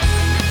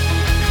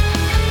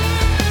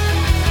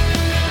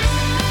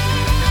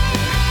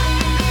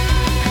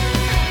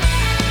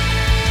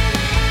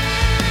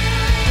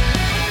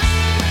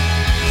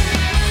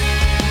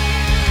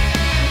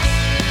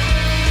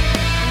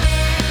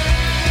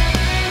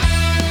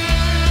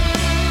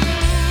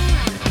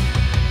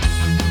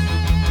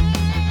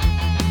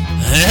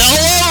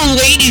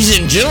Ladies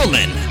and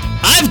gentlemen,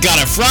 I've got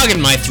a frog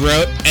in my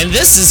throat, and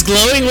this is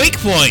Glowing Weak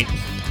Point.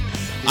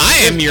 I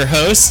am your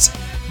host,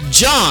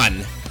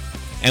 John,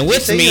 and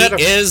with me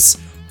is...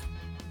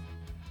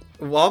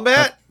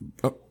 Wombat?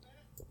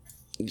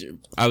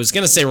 I was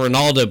going to say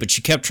Ronaldo, but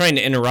you kept trying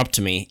to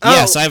interrupt me. Oh.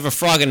 Yes, I have a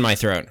frog in my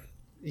throat.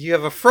 You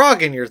have a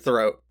frog in your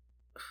throat?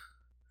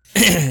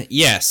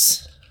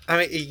 Yes.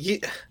 I mean,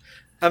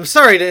 I'm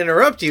sorry to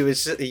interrupt you.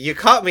 It's you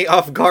caught me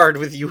off guard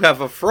with you have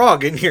a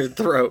frog in your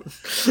throat.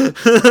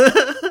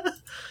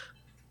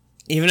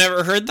 You've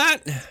never heard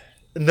that?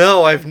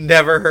 No, I've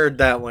never heard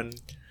that one.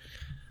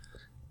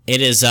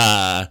 It is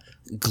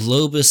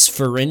globus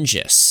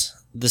pharyngeus,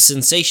 the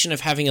sensation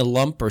of having a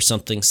lump or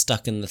something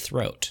stuck in the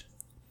throat.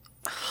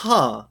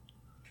 Huh.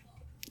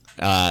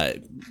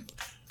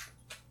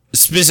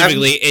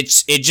 Specifically,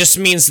 it just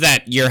means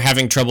that you're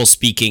having trouble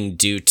speaking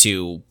due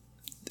to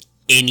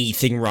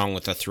anything wrong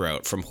with the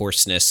throat, from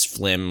hoarseness,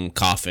 phlegm,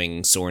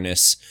 coughing,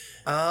 soreness.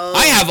 Oh.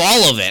 I have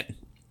all of it.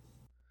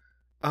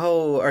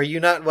 Oh, are you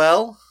not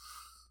well?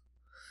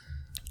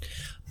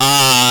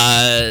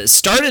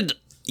 Started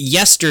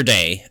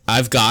yesterday.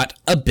 I've got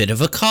a bit of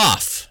a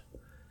cough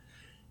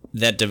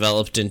that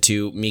developed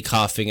into me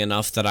coughing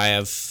enough that I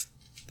have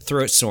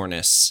throat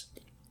soreness.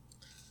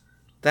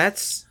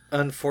 That's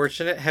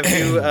unfortunate. Have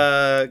you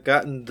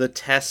gotten the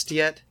test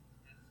yet?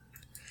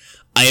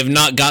 I have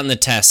not gotten the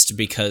test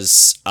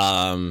because,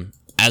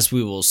 as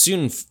we will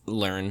soon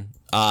learn,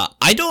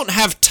 I don't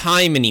have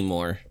time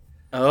anymore.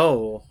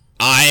 Oh.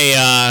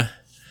 I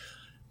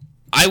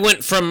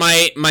went from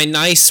my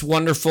nice,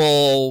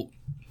 wonderful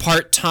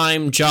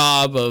part-time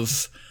job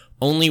of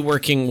only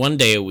working 1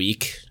 day a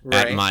week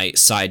at my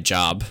side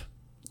job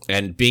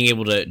and being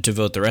able to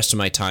devote the rest of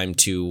my time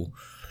to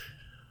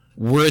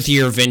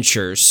worthier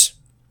ventures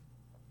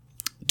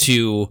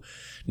to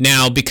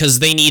now, because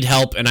they need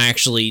help and I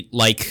actually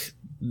like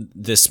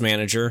this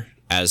manager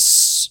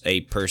as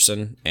a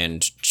person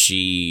and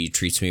she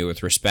treats me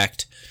with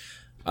respect.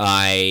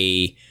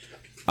 I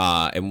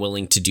am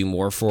willing to do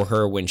more for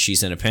her when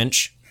she's in a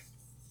pinch.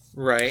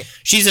 Right.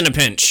 She's in a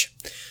pinch.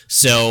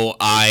 So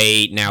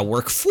I now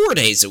work 4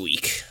 days a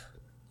week.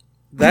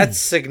 That's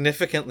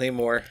significantly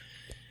more.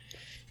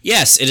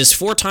 Yes, it is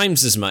 4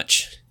 times as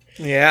much.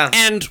 Yeah.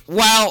 And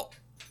while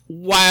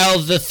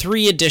the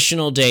 3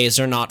 additional days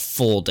are not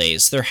full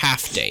days, they're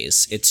half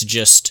days. It's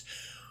just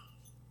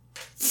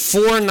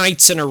 4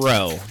 nights in a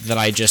row that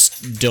I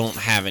just don't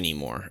have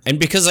anymore. And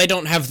because I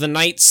don't have the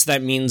nights,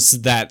 that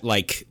means that,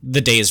 like,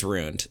 the day is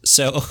ruined.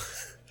 So...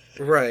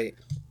 Right.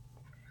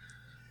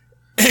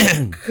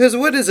 Because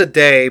what is a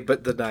day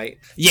but the night?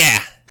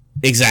 Yeah,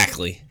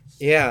 exactly.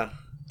 Yeah.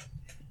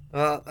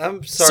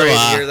 I'm sorry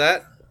to hear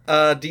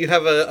that. Do you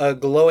have a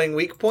glowing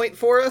weak point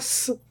for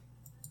us?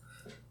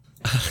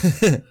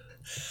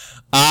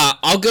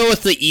 I'll go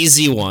with the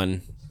easy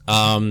one.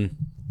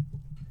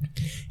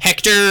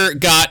 Hector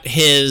got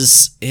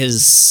his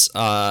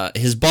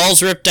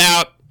balls ripped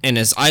out and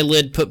his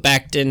eyelid put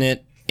back in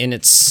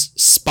its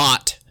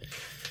spot,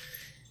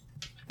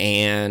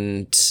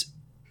 and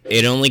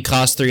it only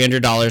cost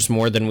 $300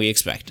 more than we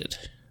expected.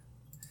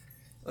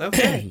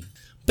 Okay.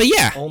 But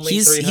yeah, only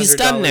he's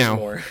done now.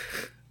 More.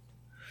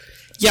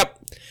 Yep.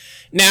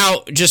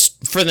 Now,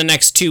 just for the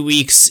next 2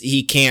 weeks,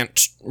 he can't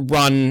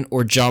run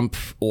or jump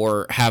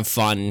or have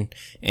fun,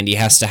 and he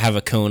has to have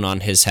a cone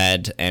on his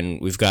head,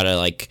 and we've got to,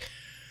 like,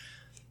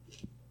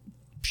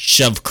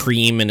 shove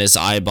cream in his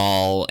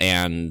eyeball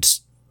and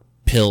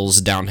pills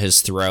down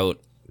his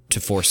throat to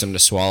force him to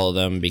swallow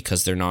them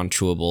because they're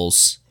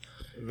non-chewables.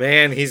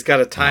 Man, he's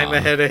got a time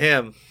ahead of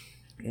him.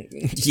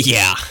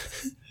 Yeah.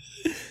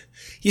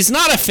 He's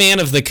not a fan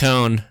of the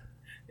cone.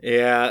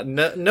 Yeah,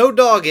 no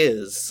dog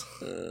is.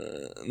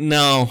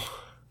 No.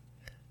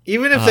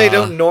 Even if they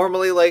don't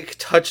normally, like,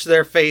 touch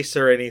their face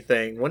or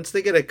anything, once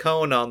they get a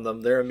cone on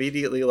them, they're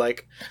immediately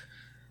like,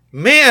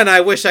 man,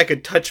 I wish I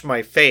could touch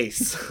my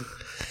face.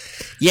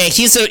 Yeah,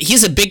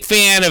 he's a big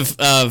fan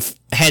of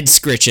head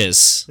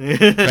scritches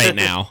right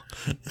now.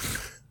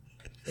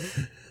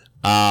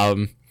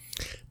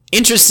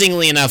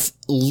 Interestingly enough,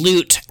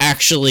 Loot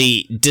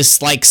actually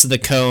dislikes the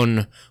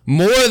cone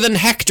more than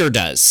Hector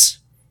does.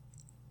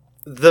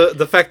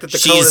 The fact that the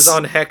cone is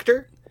on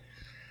Hector?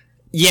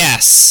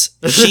 Yes.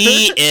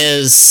 She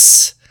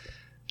is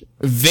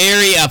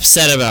very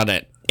upset about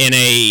it in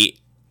a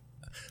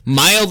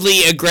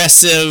mildly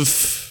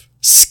aggressive,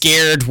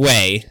 scared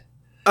way.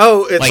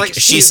 Oh, it's like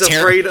she's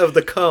afraid of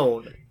the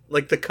cone.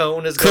 Like the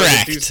cone is going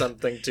to do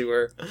something to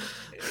her.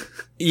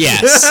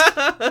 Yes.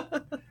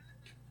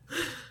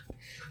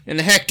 And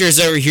Hector's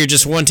over here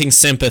just wanting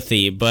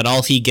sympathy, but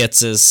all he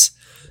gets is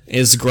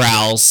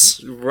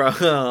growls.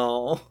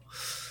 Growl.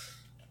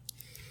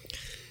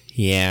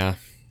 Yeah.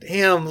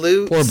 Damn,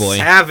 Luke. Poor boy.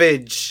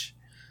 Savage.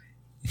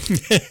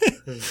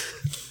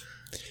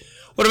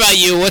 What about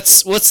you?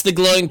 What's the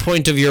glowing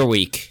point of your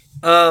week?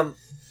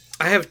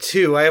 I have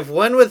 2. I have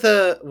one with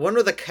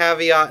a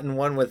caveat and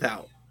one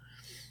without.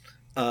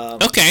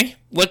 Okay.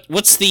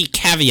 What's the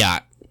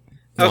caveat?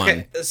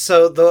 Okay,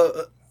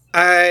 so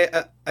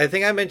I I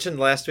think I mentioned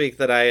last week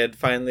that I had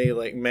finally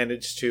like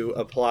managed to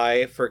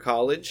apply for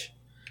college.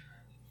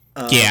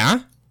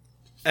 Yeah.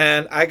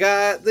 And I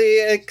got the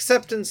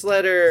acceptance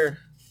letter.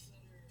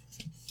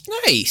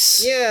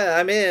 Nice. Yeah,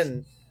 I'm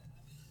in.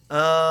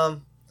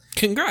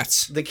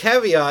 Congrats. The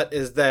caveat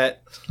is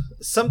that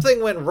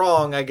something went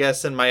wrong, I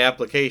guess, in my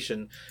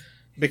application,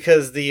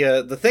 because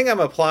the thing I'm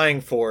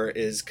applying for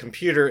is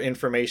computer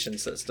information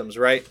systems,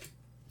 right?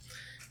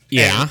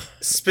 Yeah. And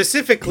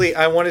specifically,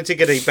 I wanted to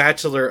get a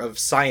Bachelor of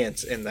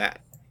Science in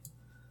that.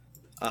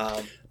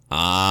 But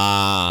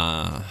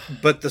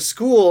the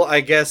school,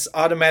 I guess,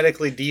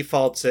 automatically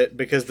defaults it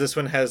because this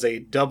one has a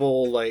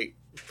double, like,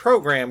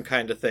 program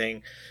kind of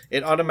thing.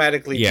 It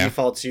automatically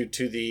defaults you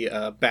to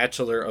the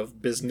Bachelor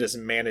of Business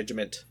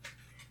Management.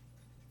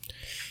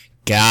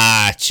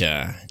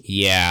 Gotcha.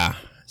 Yeah.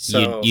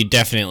 So you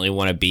definitely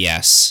want a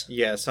BS.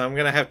 Yeah, so I'm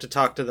going to have to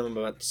talk to them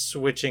about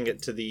switching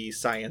it to the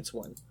science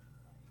one.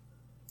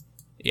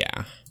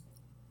 Yeah.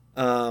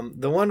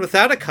 The one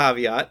without a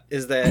caveat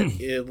is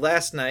that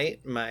last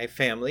night my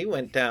family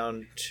went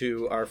down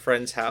to our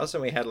friend's house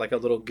and we had like a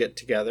little get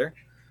together.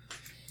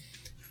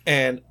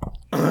 And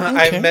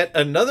I met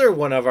another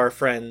one of our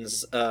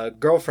friends'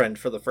 girlfriend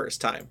for the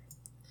first time.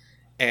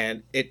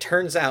 And it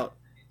turns out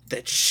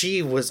that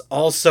she was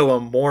also a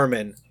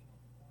Mormon.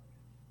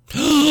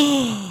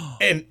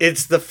 And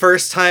it's the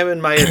first time in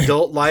my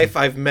adult life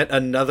I've met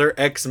another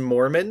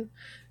ex-Mormon.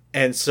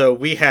 And so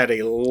we had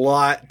a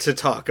lot to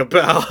talk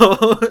about.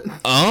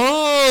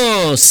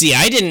 Oh, see,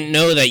 I didn't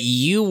know that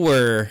you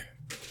were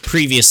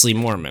previously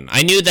Mormon.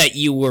 I knew that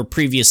you were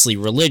previously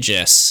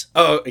religious.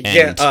 Oh,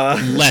 yeah.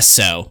 Less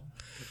so.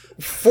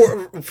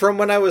 From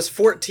when I was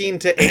 14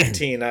 to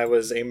 18, I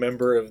was a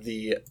member of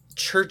the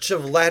Church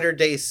of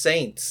Latter-day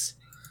Saints.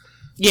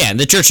 Yeah,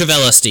 the Church of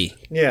LSD.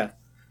 Yeah.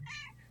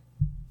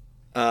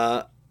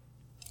 And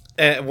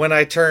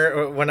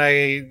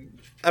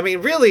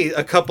really,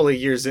 a couple of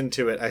years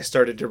into it, I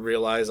started to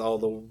realize all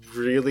the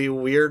really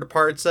weird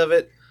parts of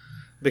it.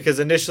 Because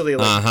initially,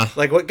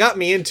 like what got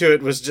me into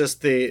it was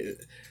just they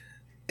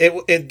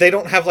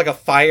don't have like a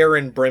fire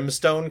and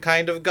brimstone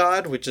kind of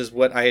god, which is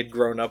what I had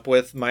grown up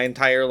with my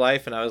entire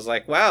life, and I was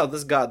like, wow,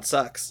 this god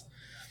sucks.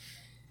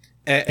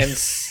 And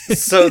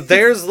so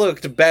theirs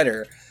looked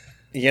better,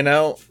 you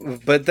know.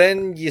 But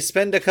then you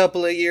spend a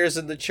couple of years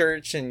in the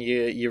church, and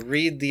you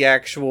read the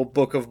actual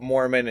Book of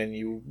Mormon, and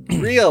you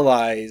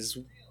realize,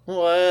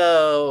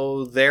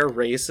 whoa, they're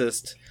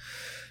racist.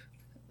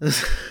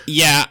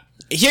 Yeah.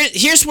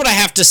 Here's what I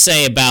have to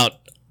say about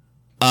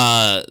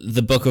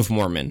the Book of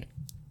Mormon.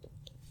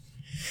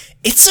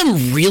 It's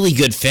some really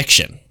good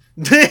fiction.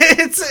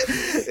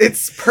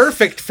 it's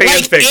perfect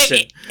fan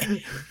fiction.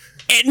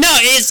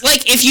 It's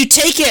like if you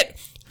take it.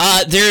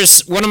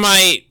 There's one of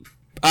my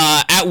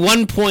at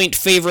one point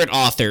favorite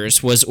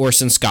authors was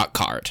Orson Scott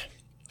Card.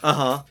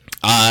 You're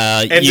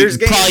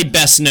probably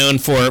best known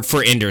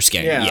for Ender's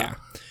Game. Yeah.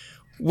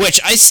 Which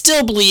I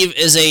still believe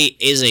is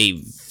a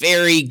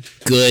very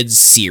good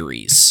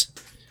series.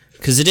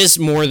 Because it is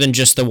more than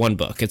just the one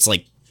book. It's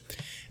like,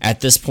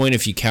 at this point,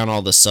 if you count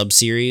all the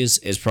sub-series,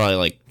 it's probably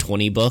like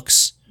 20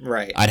 books.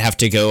 Right. I'd have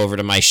to go over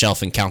to my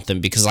shelf and count them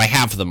because I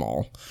have them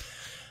all.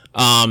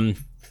 But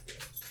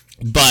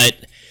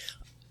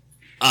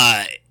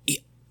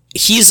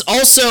he's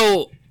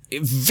also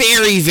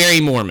very,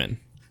 very Mormon.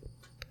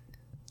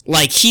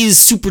 Like, he's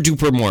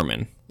super-duper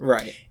Mormon.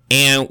 Right.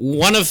 And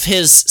one of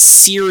his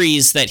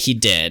series that he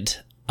did,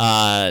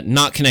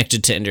 not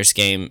connected to Ender's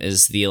Game,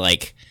 is the,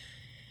 like,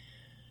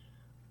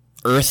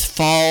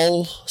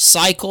 Earthfall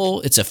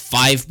cycle. It's a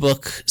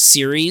 5-book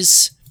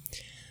series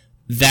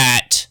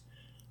that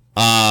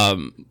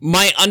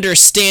my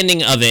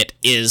understanding of it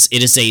is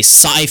a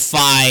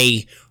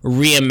sci-fi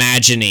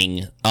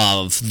reimagining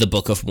of the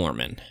Book of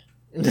Mormon.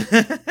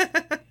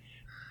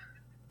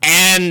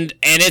 and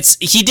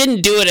he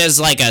didn't do it as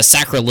like a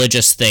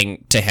sacrilegious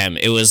thing to him.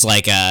 It was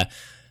like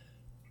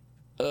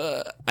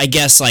I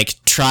guess, like,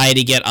 try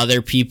to get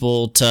other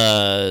people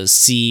to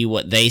see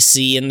what they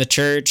see in the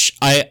church.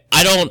 I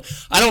don't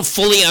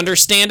fully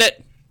understand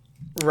it,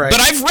 right? But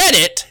I've read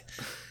it,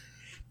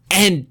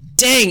 and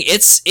dang,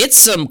 it's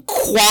some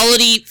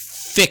quality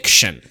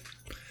fiction.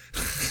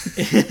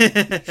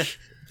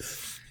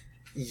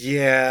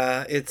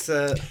 Yeah,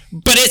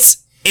 but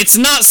it's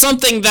not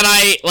something that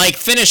I like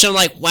finish. I'm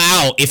like,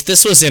 wow, if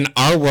this was in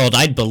our world,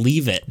 I'd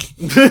believe it.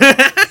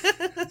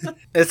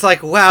 It's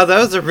like, wow, that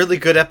was a really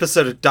good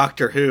episode of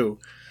Doctor Who.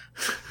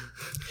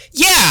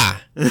 Yeah.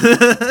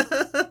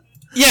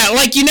 Yeah,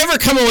 like, you never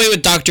come away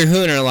with Doctor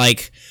Who and are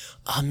like,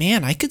 oh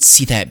man, I could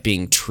see that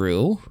being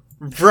true.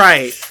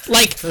 Right.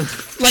 Like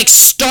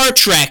Star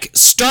Trek.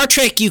 Star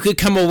Trek you could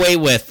come away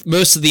with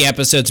most of the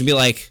episodes and be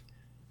like,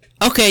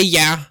 okay,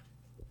 yeah.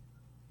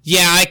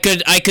 Yeah,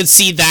 I could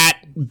see that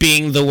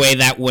being the way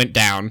that went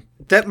down.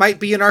 That might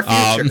be in our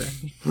future.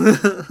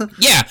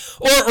 Yeah,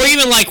 or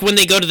even like when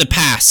they go to the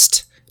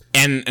past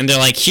and they're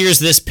like, here's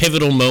this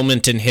pivotal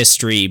moment in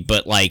history,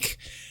 but like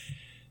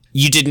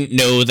you didn't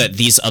know that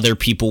these other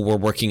people were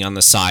working on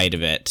the side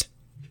of it.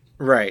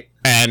 Right.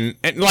 And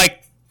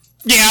like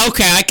Yeah,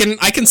 okay,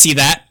 I can see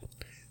that.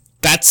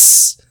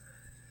 That's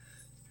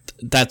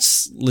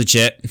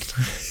legit.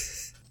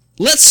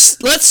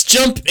 Let's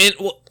jump in.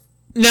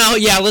 No,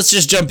 yeah, let's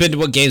just jump into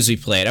what games we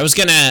played. I was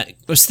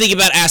thinking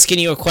about asking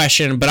you a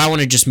question, but I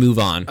want to just move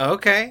on.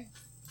 Okay.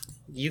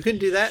 You can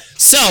do that.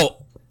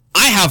 So,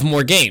 I have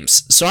more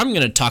games, so I'm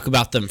going to talk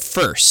about them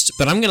first,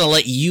 but I'm going to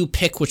let you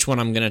pick which one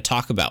I'm going to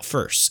talk about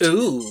first.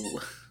 Ooh.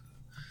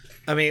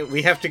 I mean,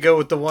 we have to go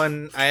with the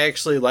one I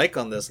actually like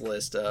on this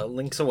list,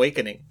 Link's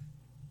Awakening.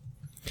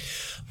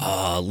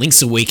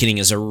 Link's Awakening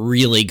is a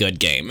really good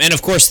game. And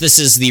of course, this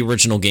is the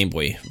original Game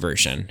Boy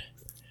version.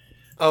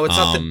 Oh, it's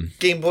not the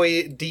Game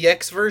Boy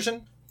DX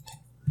version?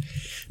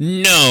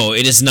 No,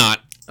 it is not.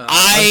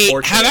 I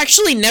have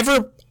actually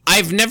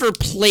I've never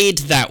played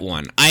that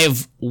one. I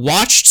have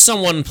watched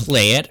someone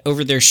play it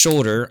over their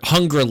shoulder,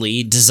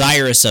 hungrily,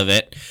 desirous of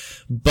it,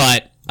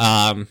 but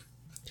at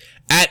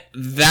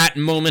that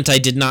moment I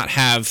did not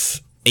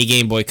have a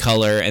Game Boy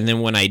Color, and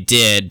then when I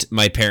did,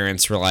 my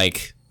parents were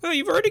like, oh,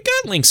 you've already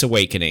got Link's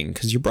Awakening,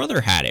 because your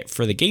brother had it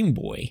for the Game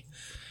Boy.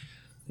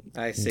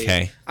 I see.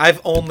 Okay.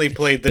 I've only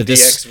played the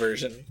DX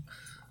version.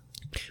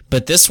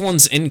 But this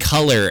one's in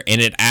color,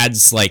 and it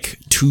adds, like,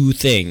 2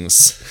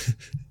 things.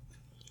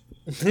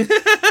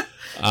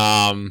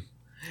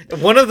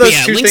 One of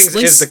those two things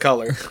is the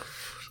color.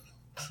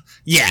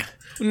 Yeah.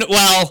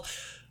 Well,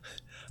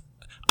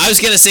 I was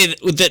going to say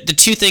that the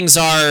 2 things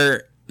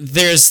are,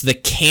 there's the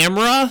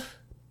camera,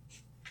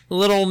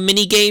 little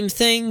mini-game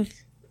thing.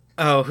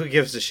 Oh, who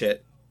gives a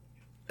shit?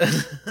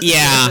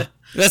 Yeah.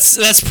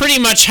 That's pretty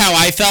much how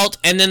I felt,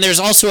 and then there's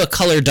also a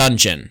color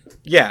dungeon.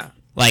 Yeah.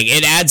 Like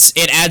it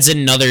adds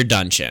another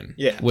dungeon.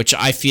 Yeah. Which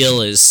I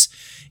feel is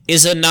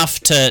enough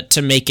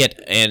to make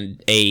it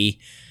a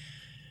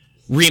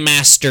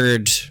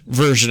remastered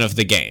version of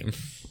the game.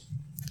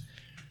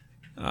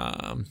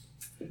 I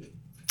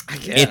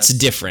guess it's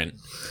different.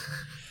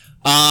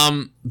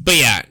 But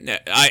yeah,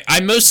 I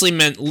mostly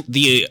meant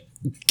the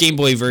Game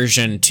Boy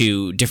version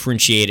to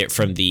differentiate it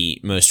from the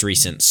most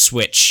recent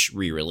Switch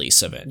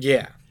re-release of it.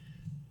 Yeah.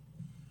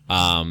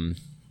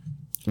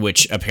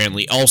 Which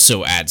apparently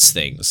also adds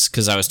things,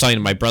 because I was talking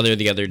to my brother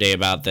the other day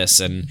about this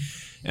and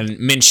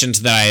mentioned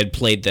that I had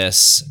played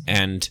this,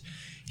 and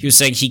he was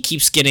saying he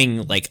keeps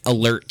getting like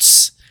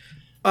alerts.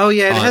 Oh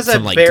yeah, it has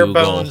that like bare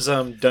bones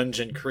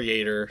dungeon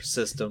creator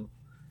system.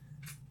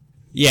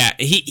 Yeah,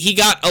 he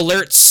got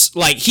alerts,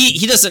 like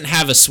he doesn't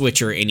have a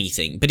Switch or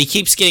anything, but he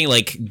keeps getting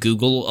like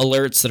Google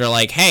alerts that are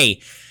like,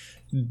 hey,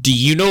 do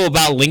you know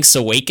about Link's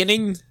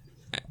Awakening?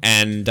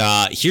 And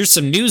here's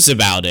some news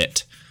about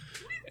it.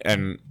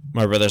 And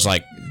my brother's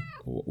like,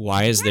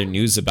 why is there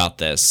news about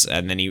this?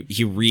 And then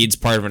he reads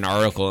part of an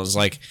article and is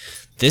like,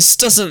 this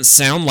doesn't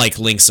sound like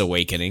Link's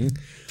Awakening.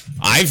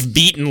 I've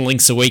beaten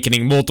Link's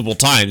Awakening multiple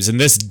times, and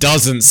this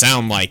doesn't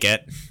sound like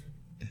it.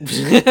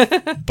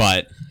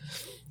 But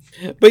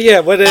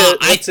yeah,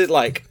 what's it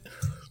like?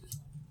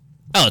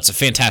 Oh, it's a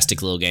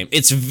fantastic little game.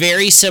 It's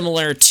very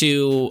similar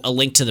to A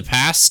Link to the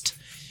Past,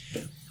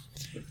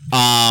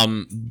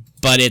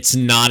 but it's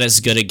not as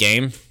good a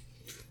game.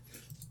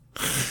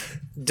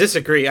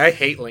 Disagree. I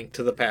hate Link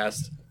to the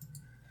Past.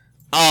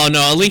 Oh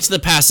no, A Link to the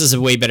Past is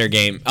a way better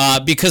game.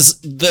 Because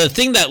the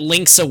thing that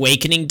Link's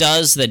Awakening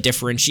does that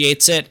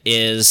differentiates it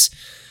is,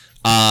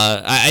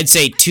 I'd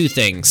say 2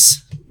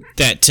 things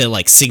that to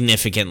like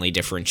significantly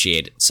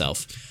differentiate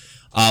itself.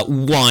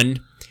 One,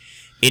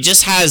 it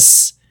just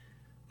has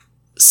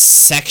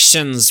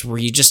sections where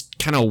you just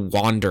kind of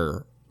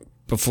wander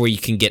before you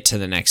can get to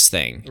the next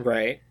thing.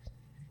 Right.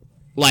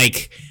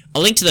 Like, A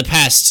Link to the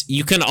Past,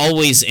 you can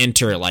always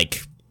enter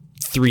like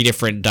 3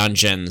 different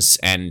dungeons,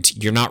 and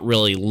you're not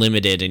really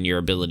limited in your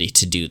ability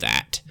to do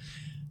that.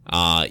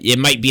 It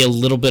might be a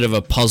little bit of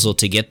a puzzle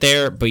to get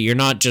there, but you're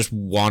not just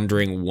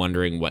wondering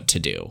what to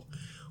do.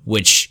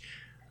 Which,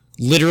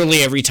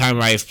 literally every time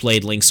I've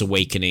played Link's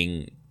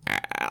Awakening,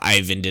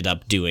 I've ended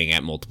up doing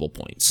at multiple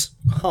points.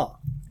 Huh.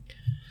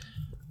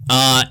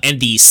 And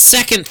the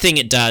second thing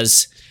it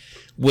does,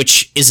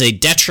 which is a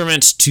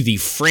detriment to the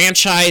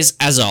franchise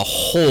as a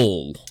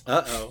whole...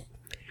 Uh-oh.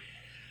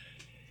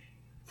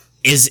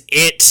 Is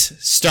it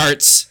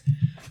starts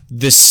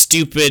the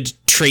stupid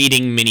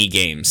trading mini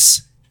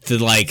games.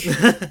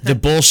 The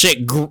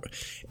bullshit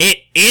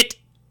it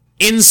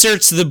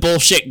inserts the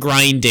bullshit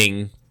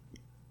grinding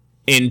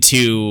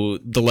into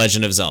The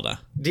Legend of Zelda.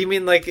 Do you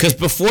mean like because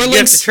before you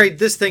have to trade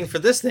this thing for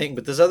this thing,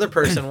 but this other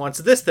person wants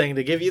this thing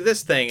to give you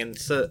this thing, and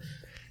so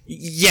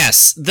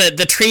yes,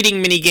 the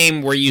trading mini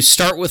game where you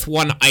start with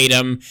one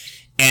item,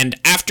 and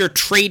after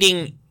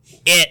trading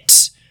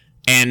it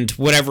and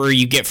whatever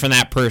you get from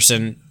that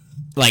person,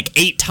 like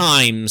 8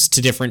 times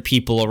to different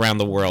people around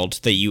the world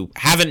that you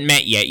haven't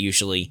met yet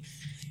usually,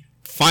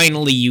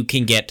 finally you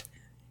can get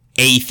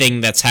a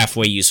thing that's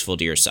halfway useful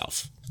to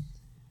yourself.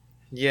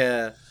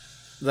 Yeah.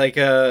 Like,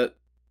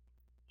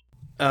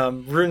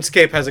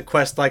 RuneScape has a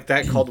quest like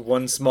that called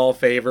One Small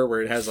Favor,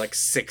 where it has like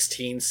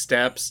 16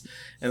 steps,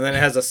 and then it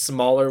has a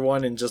smaller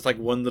one in just like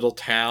one little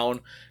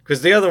town,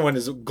 because the other one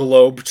is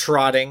globe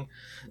trotting.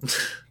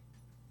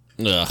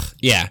 Ugh,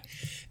 yeah.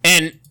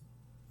 And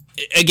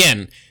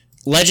again,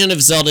 Legend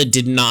of Zelda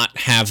did not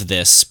have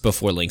this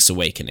before Link's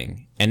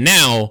Awakening, and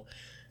now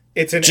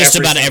it's in just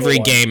about every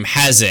game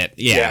has it.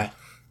 Yeah.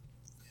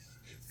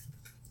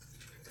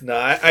 No,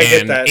 I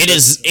get that.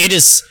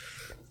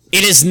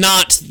 It is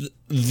not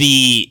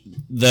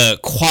the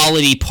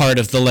quality part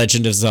of the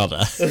Legend of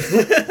Zelda.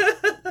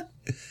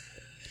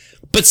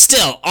 But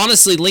still,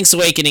 honestly, Link's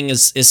Awakening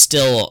is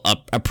still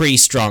a pretty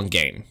strong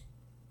game.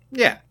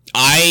 Yeah.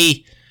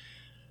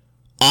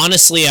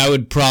 Honestly, I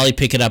would probably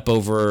pick it up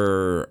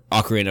over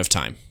Ocarina of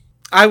Time.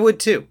 I would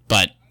too.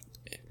 But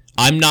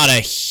I'm not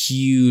a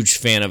huge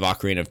fan of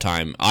Ocarina of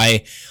Time.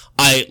 I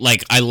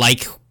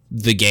like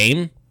the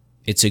game.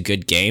 It's a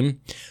good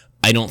game.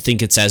 I don't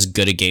think it's as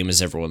good a game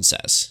as everyone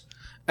says.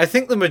 I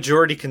think the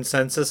majority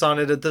consensus on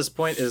it at this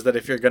point is that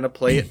if you're going to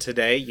play it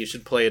today, you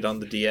should play it on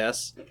the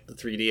DS, the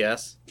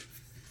 3DS.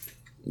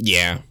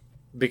 Yeah.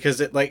 Because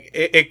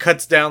it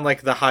cuts down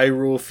like the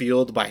Hyrule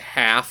field by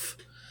half.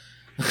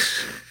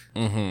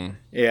 Mm-hmm.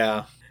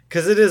 Yeah.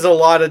 Because it is a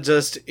lot of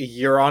just,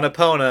 you're on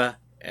Epona,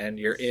 and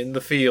you're in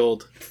the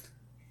field,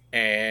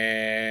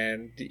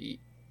 and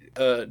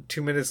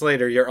 2 minutes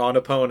later, you're on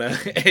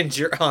Epona, and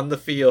you're on the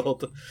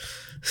field.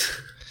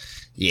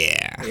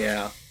 Yeah.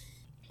 Yeah.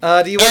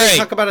 Do you want to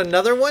talk about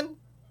another one?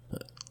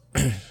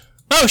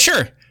 Oh,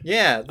 sure.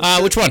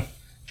 Yeah. Which one?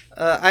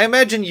 I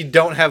imagine you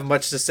don't have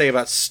much to say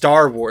about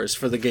Star Wars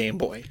for the Game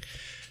Boy.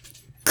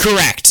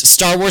 Correct.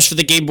 Star Wars for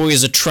the Game Boy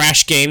is a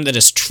trash game that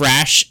is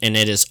trash, and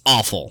it is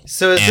awful.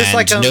 So is this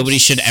like nobody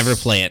should ever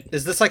play it.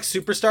 Is this like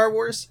Super Star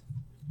Wars?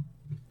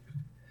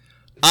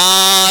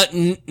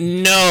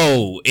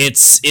 No.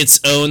 It's its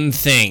own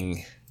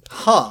thing.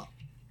 Huh.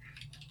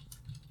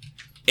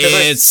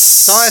 I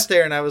saw it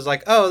there, and I was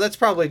like, "Oh, that's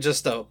probably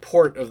just a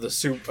port of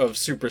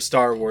Super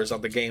Star Wars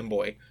on the Game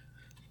Boy."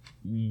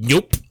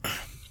 Nope.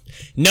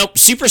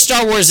 Super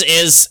Star Wars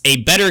is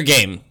a better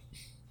game.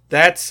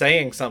 That's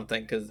saying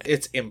something, because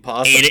it's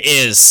impossible. It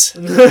is.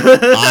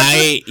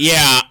 I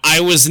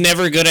was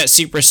never good at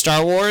Super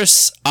Star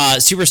Wars.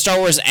 Super Star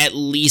Wars at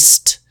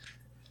least.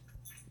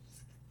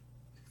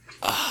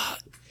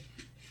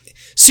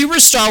 Super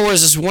Star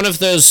Wars is one of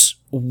those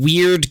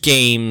weird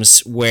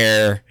games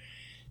where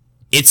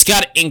it's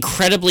got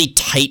incredibly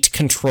tight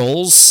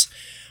controls,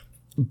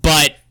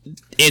 but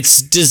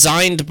it's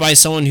designed by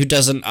someone who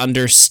doesn't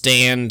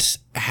understand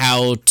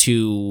how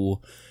to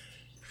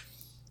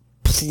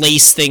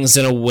place things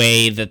in a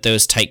way that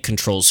those tight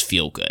controls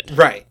feel good.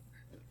 Right.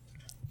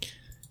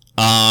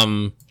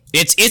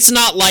 It's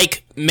not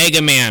like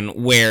Mega Man,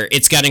 where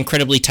it's got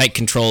incredibly tight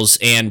controls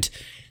and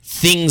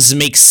things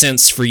make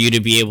sense for you to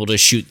be able to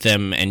shoot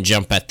them and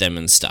jump at them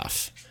and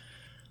stuff.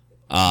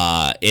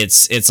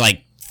 It's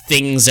like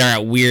things are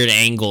at weird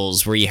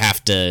angles where you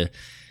have to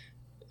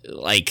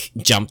like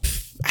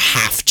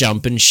half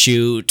jump and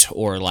shoot,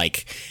 or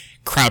like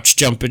crouch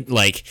jump and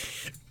like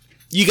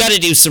you got to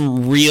do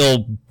some real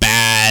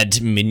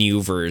bad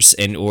maneuvers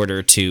in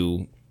order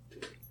to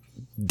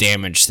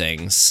damage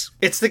things.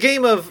 It's the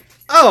game of,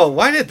 oh,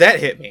 why did that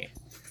hit me?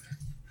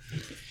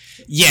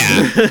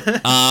 Yeah.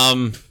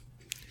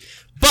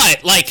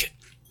 But like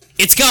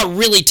it's got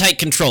really tight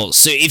controls.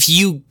 So if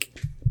you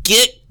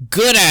get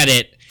good at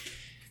it,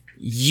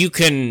 you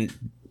can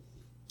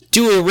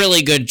do a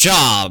really good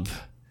job.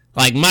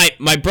 Like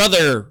my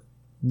brother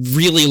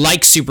really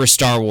likes Super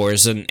Star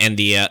Wars and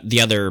the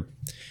other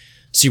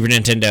Super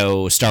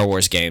Nintendo Star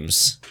Wars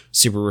games,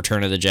 Super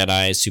Return of the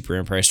Jedi, Super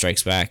Empire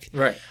Strikes Back,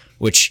 right?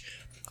 Which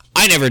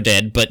I never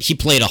did, but he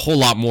played a whole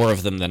lot more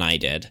of them than I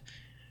did.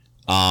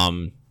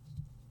 But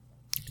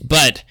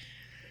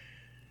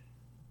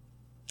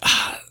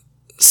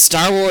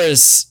Star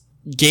Wars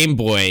Game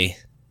Boy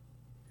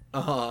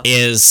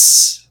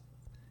is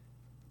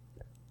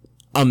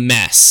a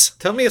mess.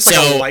 Tell me it's like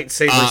a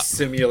lightsaber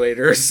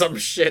simulator or some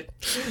shit.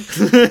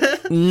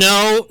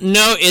 No,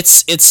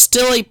 it's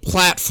still a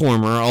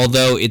platformer,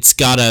 although it's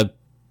got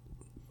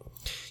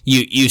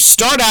you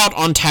start out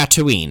on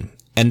Tatooine,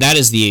 and that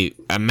is the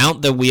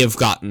amount that we have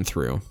gotten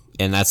through,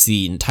 and that's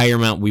the entire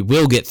amount we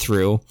will get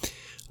through.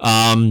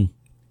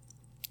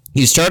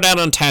 You start out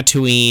on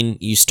Tatooine,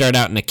 you start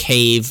out in a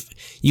cave.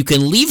 You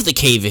can leave the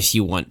cave if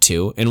you want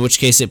to, in which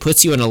case it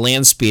puts you in a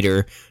land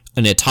speeder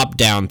in a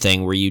top-down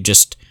thing where you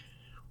just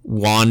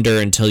wander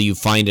until you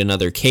find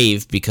another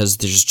cave, because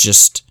there's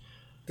just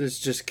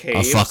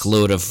caves? a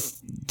fuckload of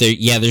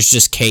there's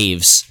just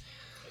caves.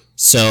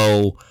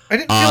 So I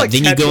didn't feel like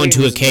then you go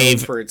into a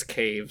cave for its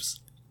caves.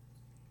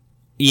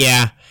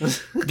 Yeah.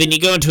 Then you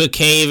go into a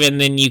cave,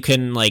 and then you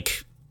can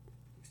like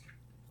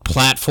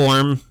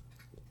platform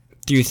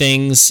through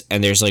things,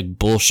 and there's like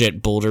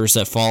bullshit boulders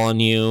that fall on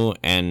you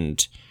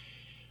and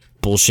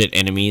bullshit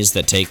enemies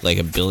that take like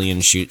 1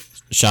 billion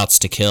shots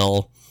to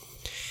kill.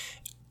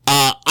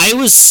 I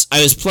was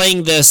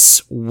playing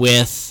this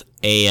with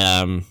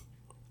a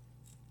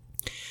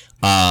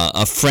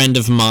friend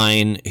of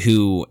mine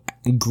who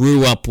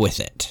grew up with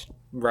it.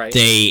 Right.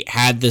 They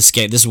had this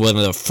game. This is one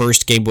of the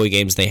first Game Boy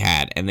games they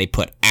had, and they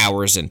put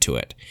hours into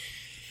it.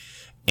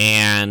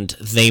 and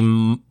they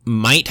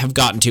might have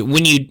gotten to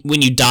when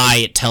you die.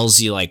 It tells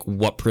you like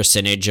what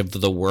percentage of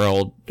the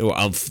world or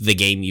of the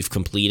game you've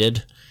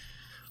completed.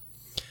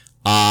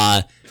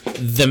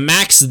 The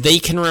max they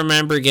can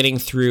remember getting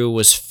through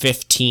was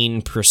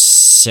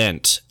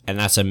 15%, and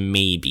that's a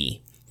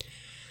maybe.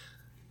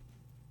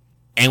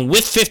 And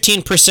with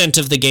 15%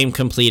 of the game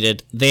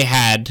completed, they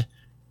had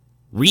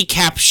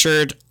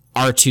recaptured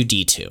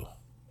R2-D2.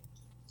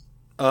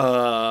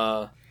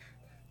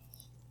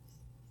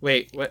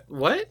 Wait,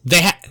 what?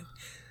 They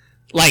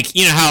like,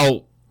 you know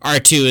how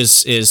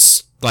R2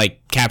 is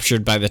like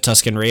captured by the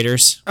Tusken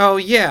Raiders? Oh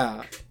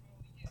yeah.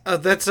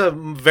 That's a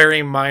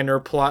very minor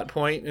plot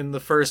point in the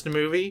first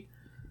movie.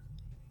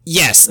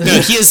 Yes. No,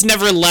 he has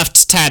never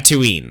left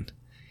Tatooine.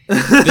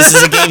 This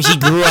is a game he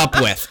grew up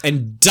with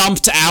and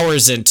dumped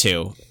hours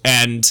into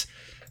and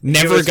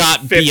never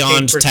got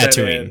beyond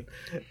Tatooine.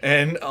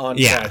 And on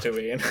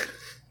Tatooine.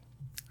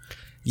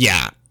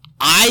 Yeah.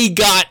 I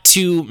got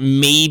to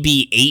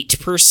maybe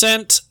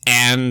 8%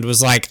 and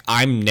was like,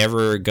 I'm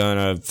never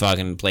gonna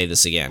fucking play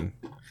this again.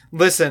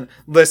 Listen.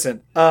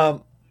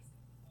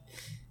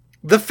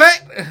 The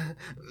fact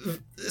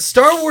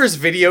Star Wars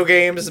video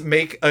games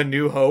make A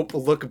New Hope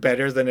look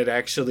better than it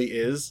actually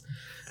is,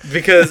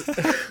 because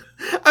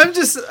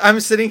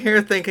I'm sitting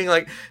here thinking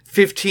like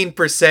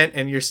 15%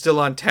 and you're still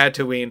on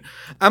Tatooine.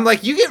 I'm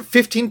like, you get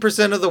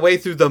 15% of the way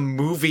through the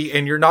movie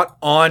and you're not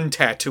on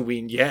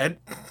Tatooine yet.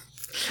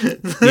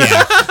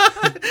 Yeah.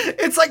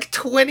 It's like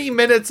 20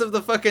 minutes of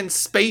the fucking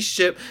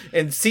spaceship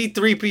and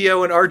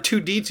C-3PO and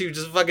R2-D2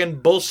 just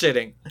fucking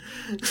bullshitting.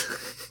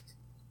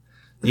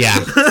 Yeah.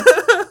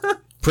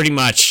 Pretty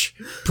much.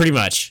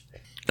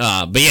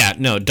 But yeah,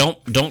 no,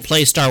 don't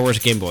play Star Wars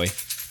Game Boy.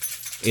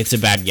 It's a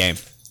bad game.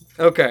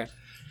 Okay.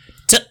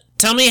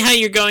 Tell me how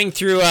you're going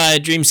through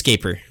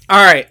Dreamscaper.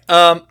 All right.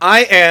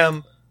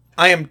 I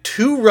am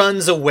 2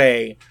 runs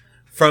away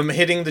from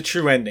hitting the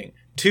true ending.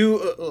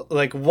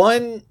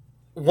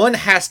 One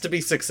has to be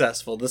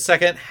successful. The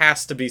second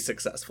has to be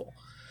successful.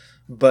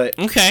 But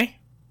okay.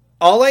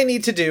 All I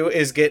need to do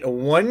is get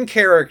one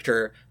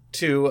character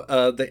to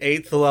the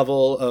 8th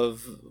level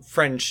of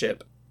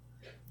friendship,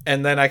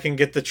 and then I can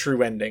get the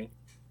true ending.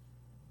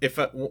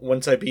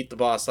 Once I beat the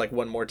boss like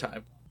one more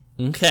time.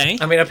 Okay.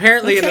 I mean,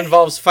 apparently it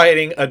involves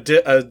fighting a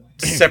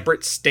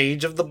separate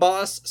stage of the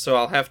boss, so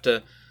I'll have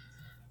to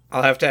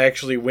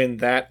actually win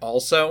that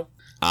also.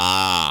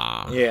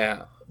 Ah.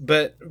 Yeah,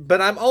 but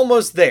I'm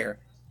almost there.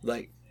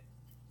 Like,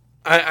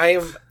 I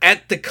am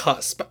at the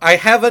cusp. I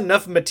have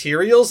enough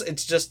materials.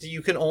 It's just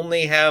you can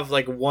only have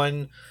like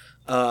one,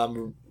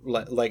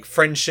 like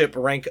friendship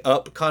rank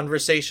up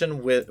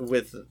conversation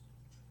with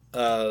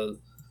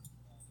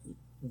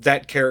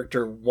that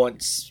character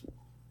once,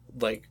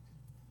 like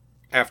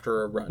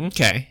after a run.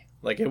 Okay.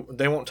 Like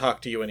they won't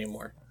talk to you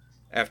anymore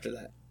after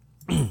that.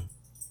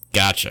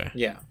 Gotcha.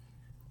 Yeah.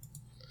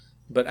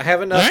 But I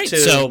have enough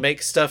to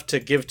make stuff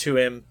to give to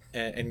him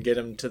and get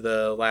him to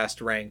the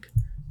last rank.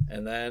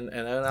 And then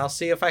I'll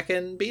see if I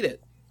can beat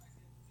it.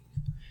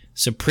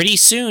 So pretty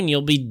soon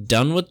you'll be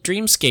done with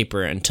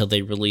Dreamscaper until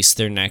they release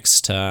their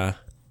next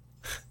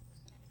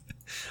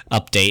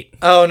update.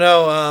 Oh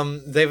no,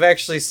 they've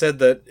actually said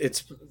that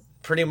it's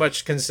pretty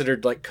much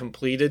considered like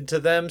completed to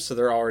them, so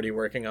they're already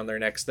working on their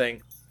next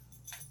thing.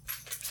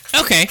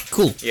 Okay,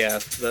 cool. Yeah,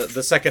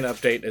 the second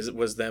update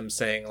was them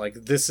saying like,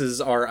 this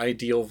is our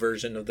ideal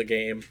version of the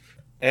game.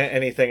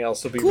 Anything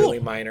else will be really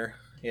minor.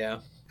 Yeah.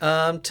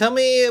 Tell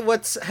me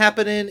what's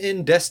happening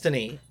in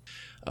Destiny.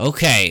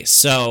 Okay,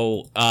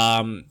 so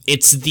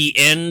it's the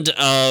end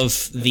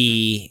of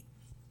the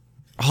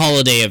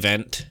holiday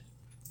event,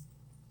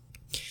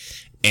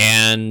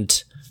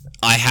 and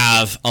I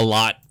have a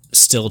lot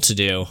still to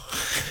do.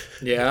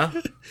 Yeah.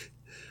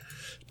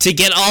 To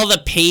get all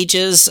the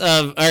pages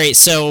of... Alright,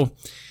 so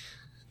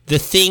the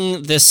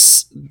thing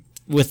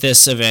with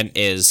this event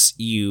is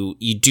you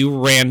do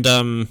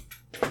random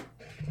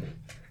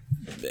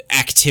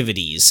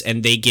activities,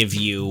 and they give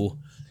you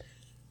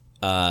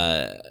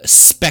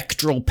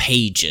spectral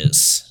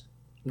pages.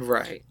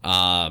 Right.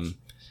 And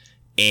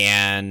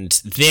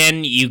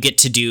then you get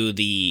to do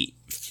the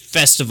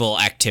festival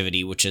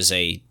activity, which is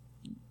a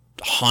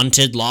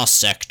haunted lost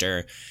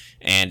sector,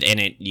 and in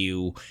it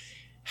you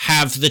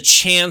have the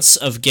chance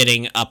of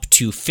getting up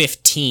to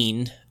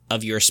 15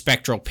 of your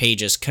spectral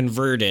pages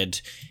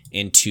converted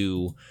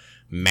into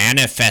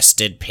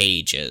manifested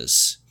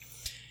pages.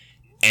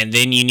 And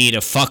then you need a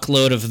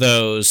fuckload of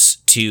those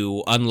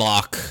to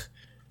unlock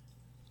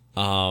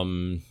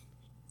lore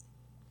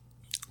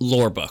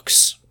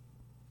books.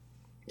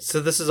 So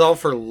this is all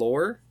for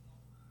lore?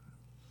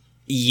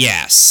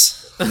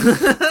 Yes.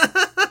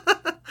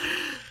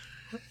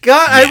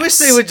 God, I wish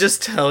they would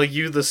just tell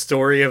you the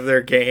story of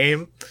their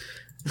game.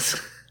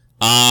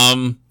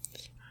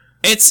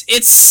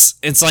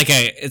 It's like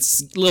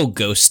it's little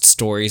ghost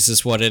stories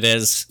is what it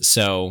is.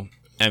 So,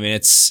 I mean,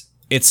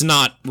 it's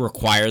not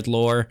required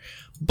lore,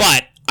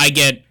 but I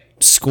get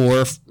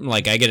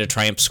I get a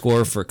triumph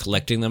score for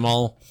collecting them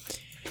all.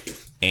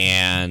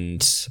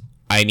 And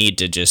I need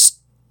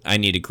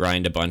to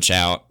grind a bunch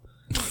out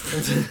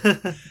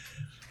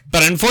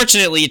But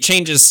unfortunately, it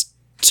changes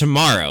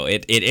tomorrow.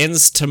 It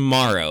ends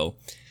tomorrow,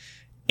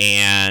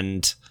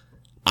 and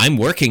I'm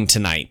working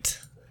tonight.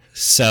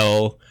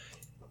 So,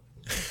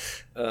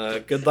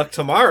 good luck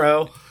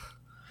tomorrow.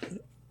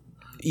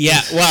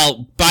 Yeah,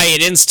 well, by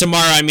it ends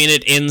tomorrow, I mean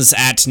it ends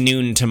at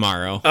noon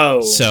tomorrow.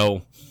 Oh.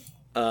 So,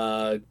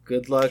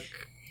 good luck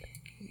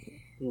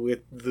with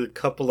the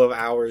couple of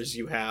hours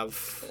you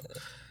have.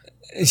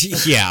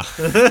 Yeah.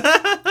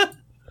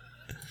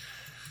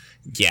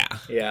 Yeah.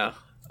 Yeah.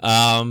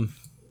 I'll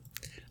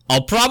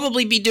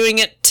probably be doing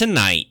it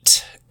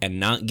tonight and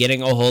not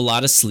getting a whole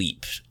lot of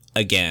sleep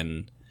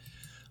again.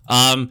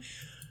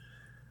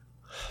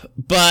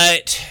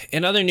 But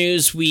in other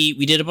news,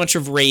 we did a bunch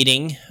of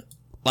raiding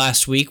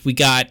last week. We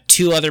got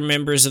 2 other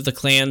members of the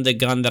clan the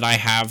gun that I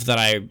have that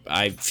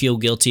I feel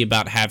guilty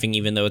about having,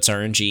 even though it's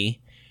RNG.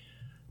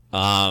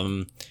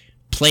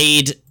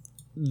 Played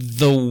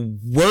the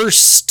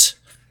worst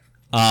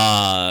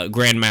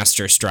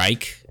Grandmaster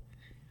Strike.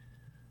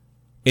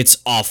 It's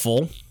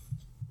awful.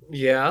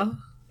 Yeah?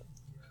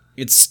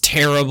 It's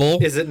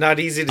terrible. Is it not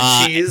easy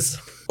to cheese?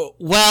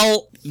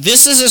 Well,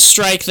 this is a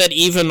strike that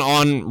even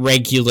on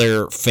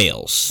regular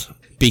fails,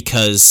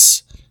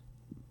 because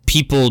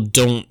people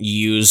don't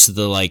use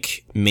the,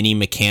 like, mini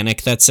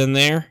mechanic that's in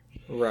there.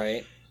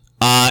 Right.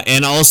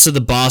 And also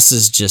the boss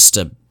is just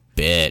a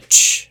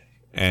bitch,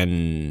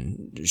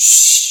 and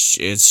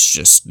it's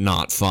just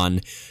not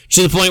fun.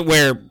 To the point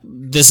where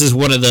this is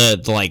one of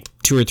the like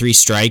 2 or 3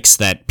 strikes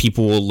that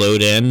people will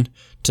load in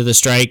to the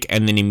strike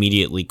and then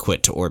immediately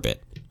quit to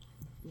orbit.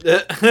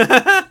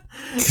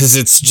 Because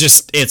it's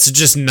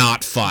just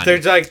not fun.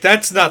 They're like,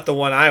 that's not the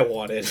one I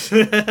wanted.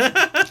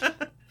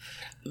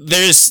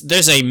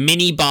 There's a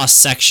mini boss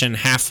section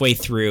halfway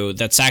through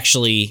that's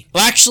actually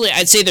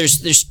I'd say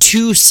there's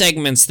 2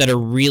 segments that are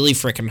really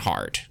freaking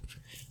hard,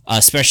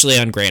 especially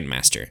on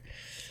Grandmaster.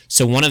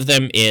 So one of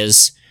them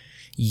is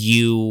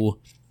you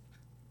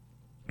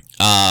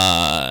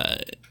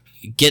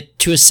get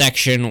to a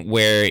section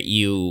where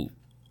you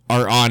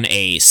are on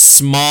a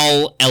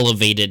small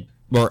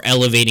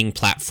elevating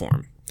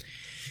platform,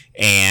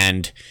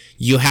 and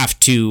you have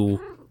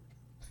to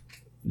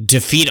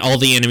defeat all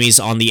the enemies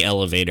on the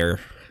elevator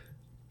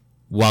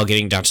while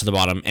getting down to the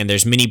bottom. And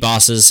there's mini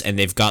bosses, and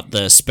they've got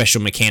the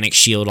special mechanic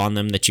shield on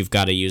them that you've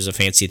got to use a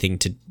fancy thing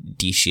to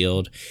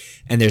de-shield.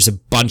 And there's a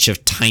bunch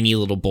of tiny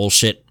little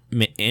bullshit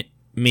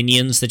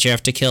minions that you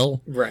have to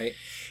kill. Right.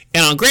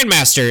 And on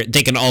Grandmaster,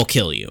 they can all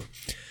kill you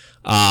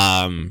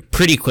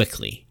pretty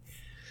quickly.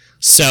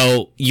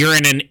 So you're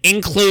in an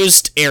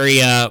enclosed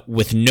area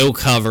with no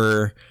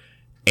cover,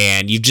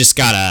 and you've just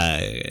got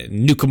to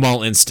nuke them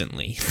all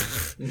instantly.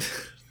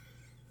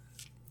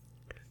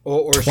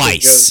 or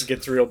twice. It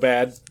gets real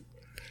bad.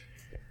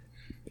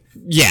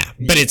 Yeah,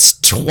 but it's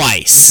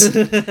twice.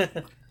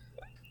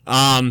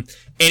 And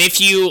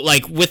if you,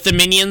 like, with the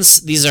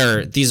minions, these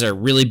are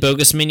really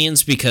bogus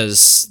minions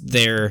because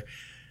they're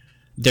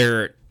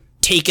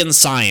taken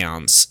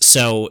scions.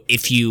 So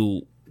if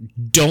you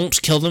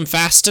don't kill them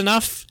fast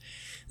enough,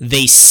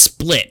 they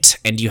split,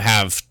 and you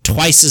have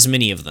twice as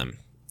many of them.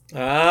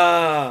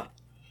 Ah,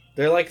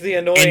 they're like the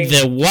annoying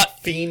and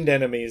fiend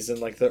enemies in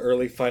like the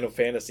early Final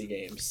Fantasy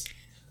games.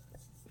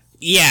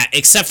 Yeah,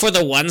 except for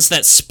the ones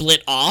that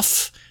split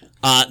off.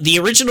 The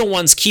original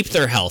ones keep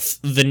their health.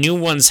 The new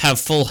ones have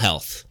full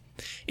health.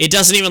 It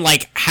doesn't even,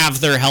 like, have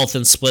their health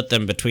and split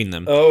them between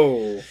them.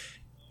 Oh.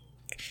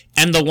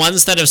 And the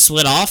ones that have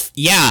split off,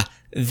 yeah,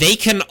 they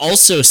can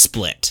also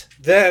split.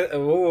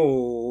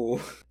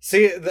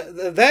 See,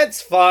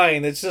 that's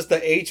fine. It's just the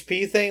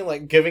HP thing,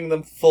 like giving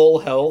them full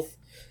health.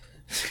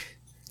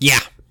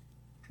 Yeah.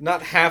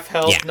 Not half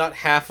health, Yeah. not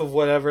half of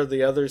whatever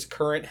the other's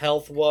current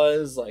health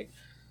was. Like,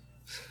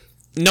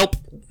 nope.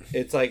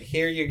 It's like,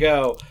 here you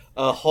go.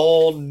 A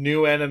whole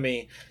new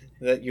enemy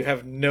that you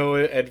have no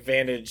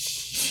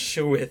advantage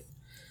with.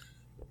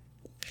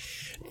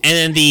 And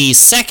then the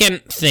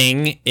second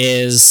thing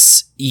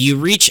is you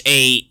reach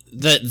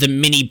the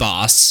mini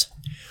boss,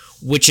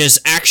 which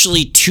is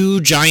actually 2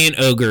 giant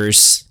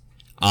ogres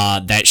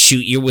that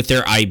shoot you with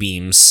their eye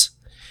beams.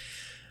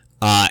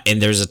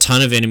 And there's a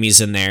ton of enemies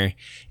in there.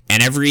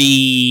 And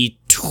every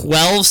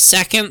 12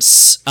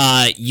 seconds,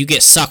 you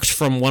get sucked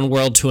from one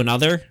world to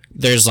another.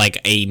 There's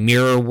like a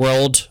mirror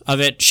world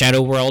of it,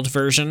 Shadow World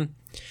version.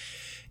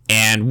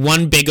 And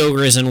one big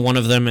ogre is in one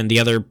of them, and the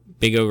other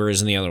big ogre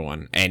is in the other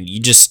one. And you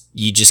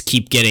just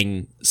keep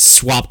getting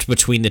swapped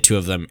between the 2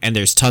 of them, and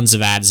there's tons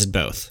of ads in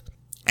both.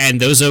 And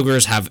those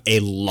ogres have a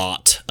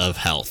lot of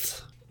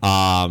health.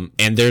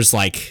 And there's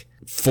like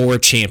 4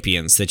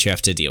 champions that you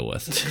have to deal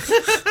with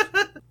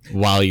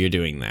while you're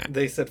doing that.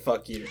 They said,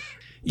 fuck you.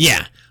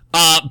 Yeah.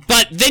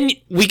 But then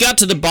we got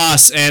to the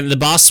boss, and the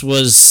boss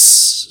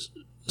was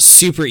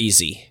super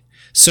easy.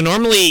 So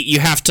normally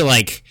you have to,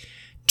 like,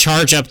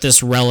 charge up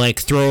this relic,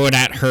 throw it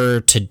at her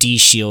to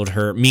de-shield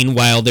her.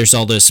 Meanwhile, there's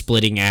all those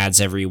splitting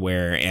ads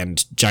everywhere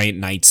and giant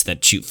knights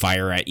that shoot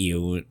fire at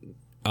you.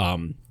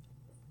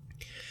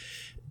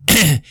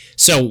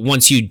 So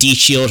once you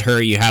de-shield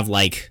her, you have,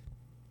 like,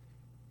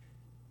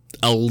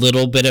 a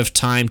little bit of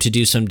time to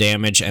do some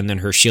damage, and then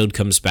her shield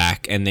comes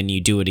back, and then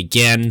you do it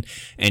again,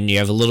 and you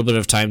have a little bit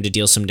of time to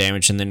deal some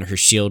damage, and then her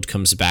shield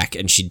comes back,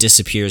 and she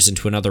disappears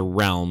into another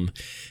realm,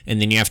 and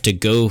then you have to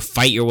go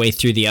fight your way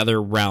through the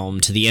other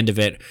realm to the end of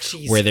it,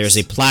 where there's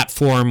a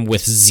platform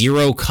with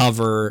zero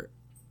cover,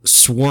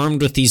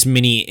 swarmed with these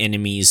mini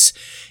enemies,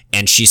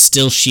 and she's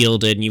still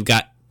shielded, and you've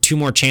got 2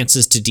 more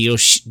chances to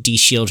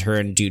de-shield her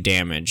and do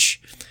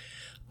damage.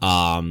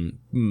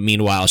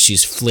 Meanwhile,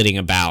 she's flitting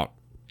about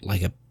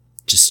like a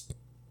just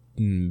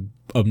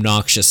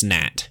obnoxious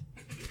gnat.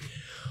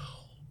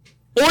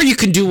 Or you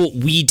can do what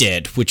we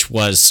did, which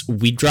was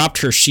we dropped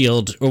her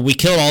shield, or we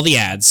killed all the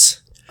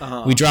ads.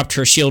 We dropped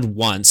her shield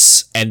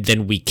once, and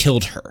then we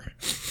killed her.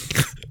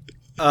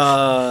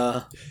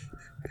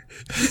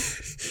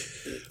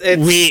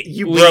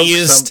 You broke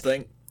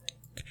something.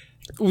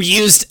 We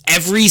used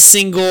every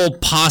single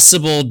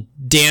possible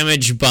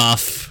damage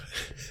buff.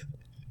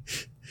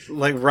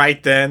 Like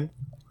right then,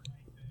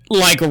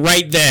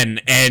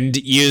 and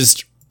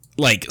used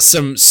like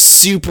some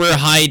super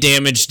high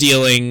damage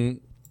dealing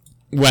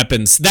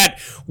weapons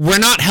that were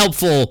not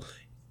helpful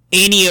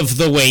any of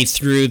the way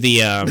through the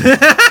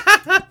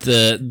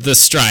the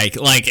strike.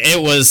 Like,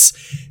 it was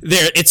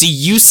there. It's a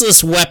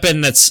useless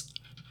weapon that's,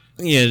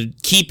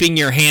 keeping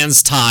your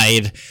hands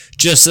tied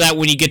just so that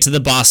when you get to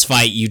the boss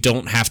fight, you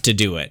don't have to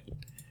do it.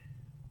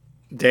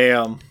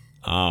 Damn.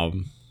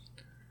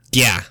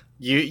 Yeah.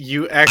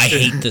 I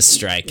hate this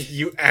strike.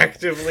 You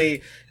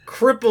actively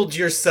crippled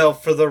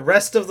yourself for the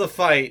rest of the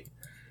fight,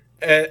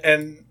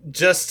 and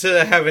just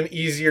to have an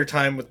easier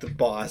time with the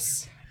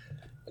boss.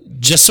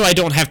 Just so I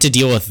don't have to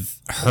deal with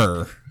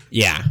her.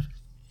 Yeah.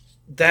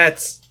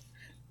 That's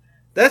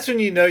when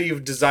you know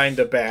you've designed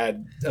a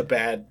bad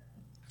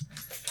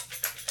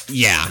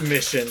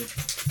mission.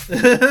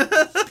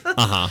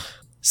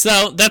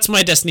 So that's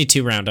my Destiny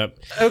 2 roundup.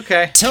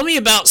 Okay. Tell me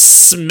about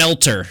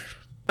Smelter.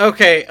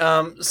 Okay,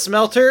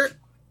 Smelter,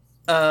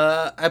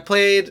 I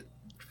played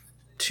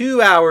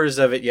 2 hours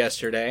of it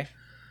yesterday.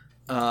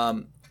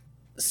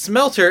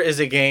 Smelter is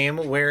a game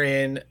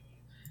wherein,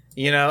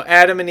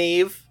 Adam and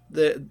Eve,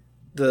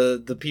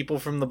 the people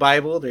from the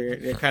Bible,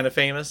 they're kind of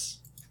famous.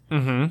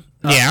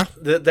 Mm-hmm. Yeah.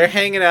 They're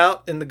hanging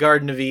out in the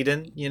Garden of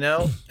Eden,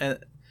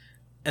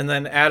 and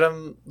then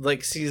Adam,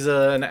 sees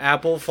an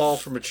apple fall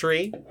from a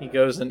tree. He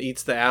goes and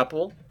eats the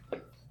apple.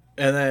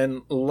 And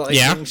then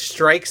lightning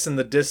strikes in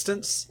the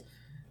distance.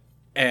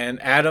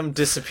 And Adam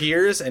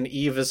disappears, and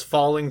Eve is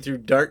falling through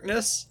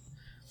darkness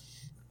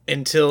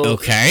until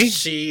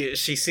she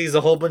sees a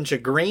whole bunch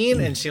of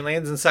green, and she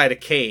lands inside a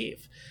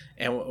cave.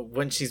 And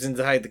when she's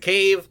inside the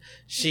cave,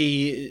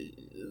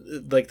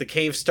 the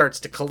cave starts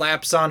to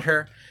collapse on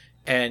her.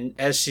 And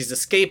as she's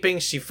escaping,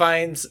 she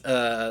finds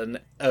a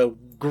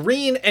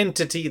green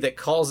entity that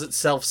calls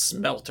itself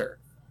Smelter.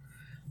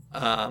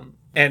 And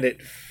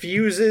it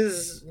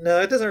fuses.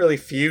 No, it doesn't really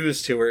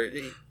fuse to her.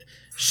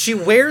 She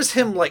wears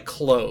him like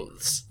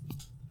clothes.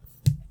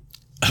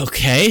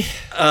 Okay.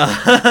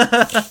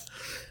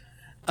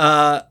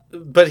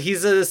 But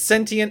he's a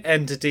sentient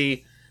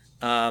entity.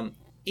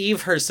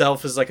 Eve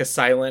herself is like a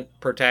silent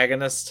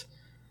protagonist.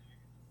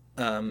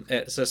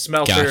 So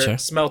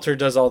Smelter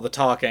does all the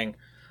talking.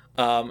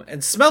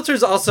 And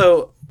Smelter's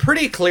also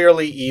pretty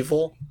clearly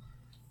evil,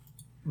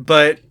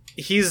 but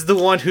he's the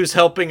one who's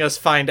helping us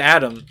find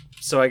Adam.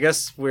 So I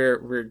guess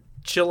we're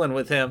chilling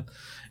with him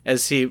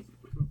as he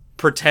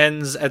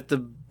pretends at the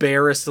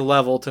barest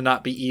level to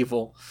not be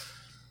evil.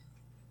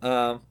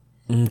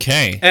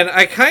 Okay. And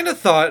I kind of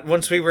thought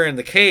once we were in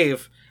the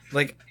cave,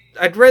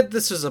 I'd read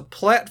this was a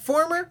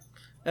platformer,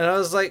 and I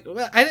was like,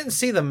 well, I didn't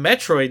see the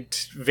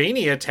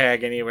Metroidvania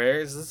tag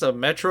anywhere. Is this a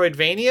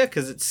Metroidvania?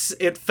 Because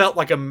it felt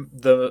like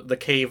the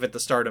cave at the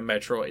start of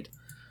Metroid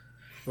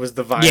was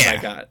the vibe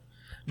I got.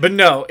 But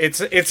no,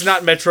 it's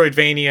not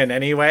Metroidvania in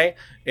any way.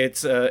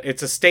 It's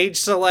a stage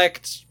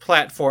select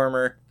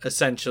platformer,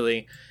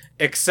 essentially,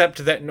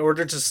 except that in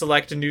order to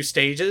select new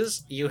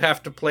stages, you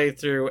have to play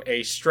through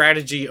a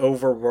strategy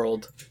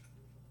overworld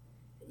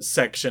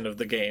section of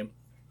the game.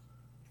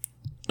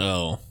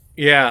 Oh.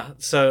 Yeah,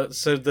 so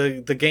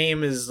the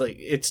game is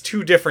it's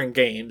 2 different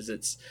games.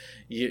 It's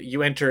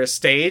you enter a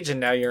stage, and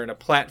now you're in a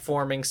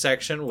platforming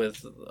section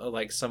with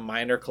some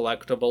minor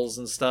collectibles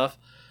and stuff.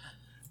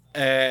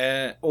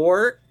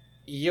 Or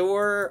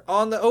you're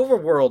on the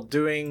overworld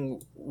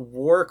doing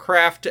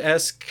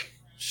Warcraft-esque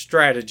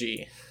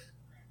strategy.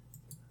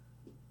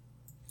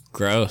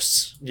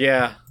 Gross.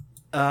 Yeah.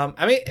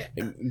 I mean,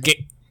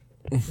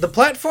 the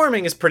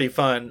platforming is pretty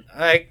fun.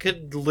 I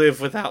could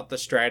live without the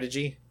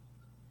strategy.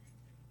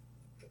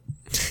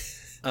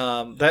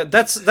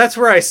 That's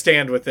where I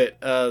stand with it.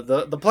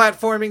 The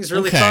platforming is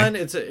really fun.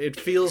 It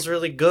feels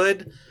really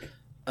good.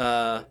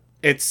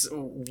 It's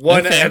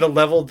one at a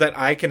level that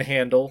I can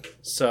handle,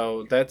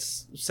 so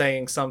that's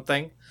saying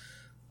something.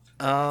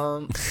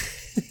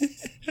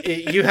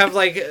 You have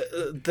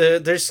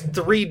there's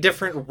 3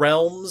 different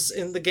realms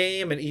in the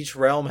game, and each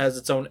realm has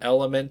its own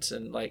element,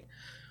 and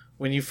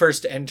when you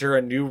first enter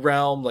a new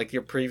realm,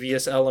 your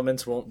previous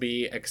elements won't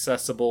be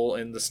accessible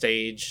in the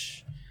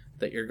stage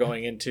that you're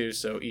going into,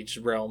 so each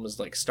realm is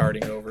like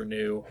starting over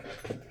new.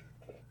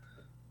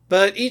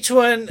 But each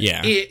one,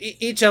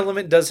 each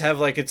element does have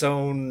like its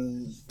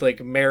own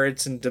like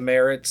merits and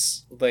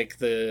demerits. Like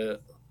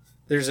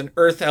there's an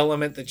earth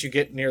element that you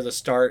get near the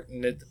start,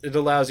 and it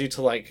allows you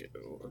to like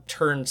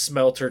turn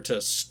smelter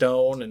to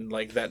stone, and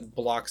like that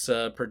blocks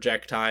a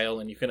projectile,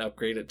 and you can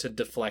upgrade it to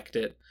deflect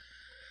it.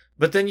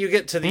 But then you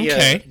get to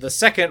the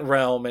second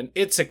realm, and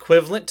its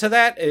equivalent to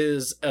that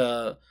is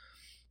a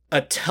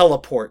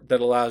teleport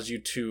that allows you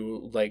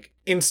to like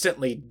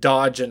instantly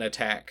dodge an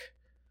attack.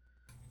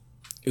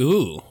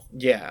 Ooh.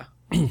 Yeah.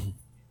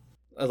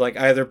 Like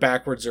either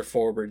backwards or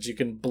forwards. You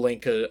can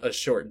blink a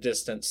short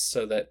distance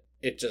so that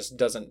it just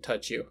doesn't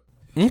touch you.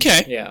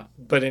 Okay. Yeah.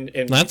 But in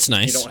that's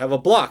nice. You don't have a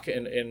block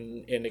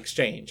in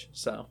exchange,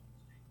 so.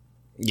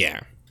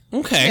 Yeah.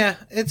 Okay. Yeah,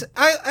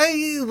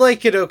 I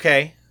like it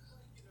okay.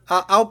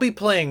 I'll be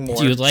playing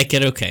more. You like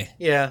it okay?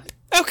 Yeah.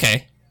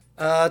 Okay.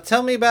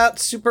 Tell me about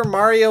Super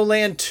Mario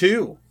Land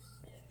 2.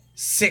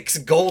 6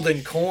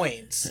 golden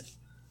coins.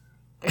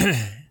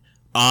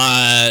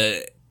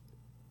 I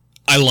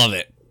love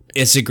it.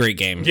 It's a great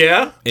game.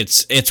 Yeah?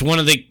 It's one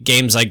of the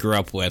games I grew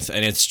up with,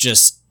 and it's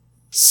just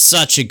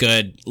such a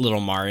good little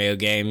Mario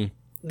game.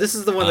 This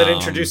is the one that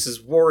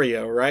introduces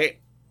Wario,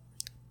 right?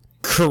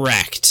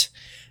 Correct.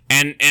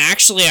 And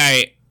actually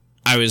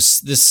I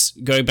was this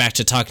going back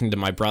to talking to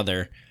my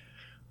brother.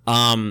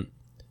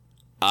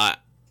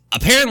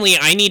 Apparently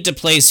I need to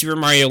play Super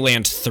Mario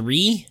Land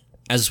 3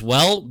 as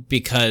well,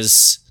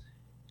 because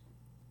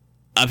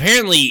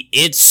apparently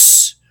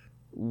it's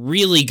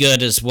really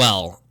good as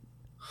well.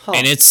 Huh.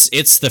 And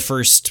it's the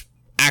first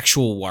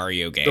actual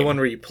Wario game. The one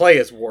where you play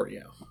as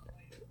Wario.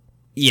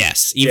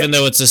 Yes, even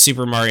though it's a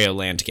Super Mario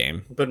Land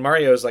game. But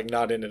Mario's like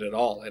not in it at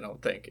all, I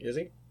don't think. Is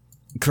he?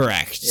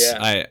 Correct.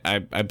 Yeah.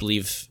 I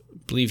believe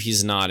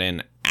he's not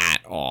in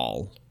at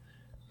all.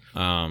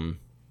 I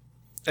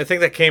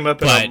think that came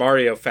up in our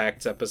Mario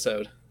Facts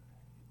episode.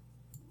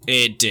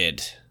 It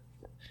did.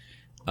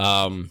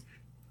 But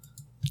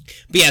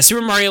yeah,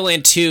 Super Mario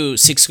Land 2,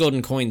 6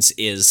 Golden Coins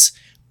is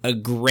a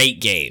great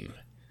game.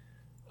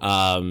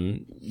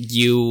 You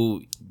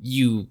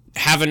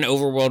have an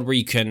overworld where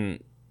you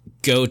can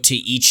go to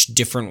each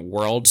different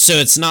world. So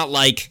it's not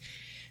like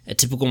a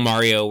typical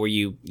Mario where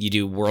you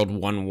do world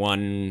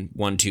 1-1, 1-2,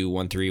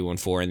 1-3,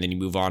 1-4, and then you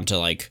move on to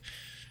like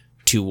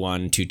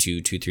 2-1,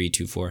 2-2, 2-3,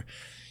 2-4.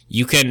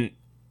 You can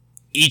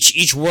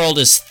each world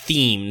is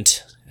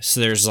themed. So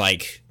there's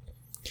like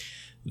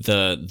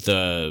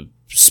the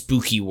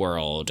spooky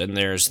world, and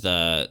there's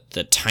the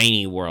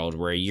tiny world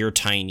where you're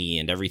tiny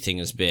and everything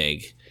is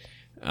big.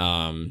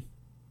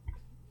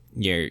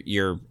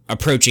 You're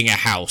approaching a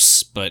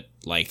house, but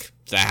like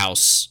the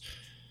house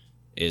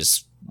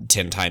is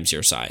 10 times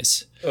your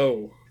size.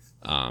 Oh.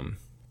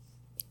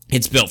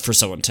 It's built for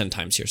someone 10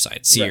 times your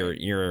size. So right.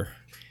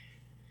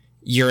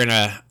 You're in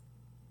a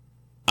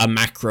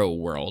macro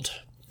world.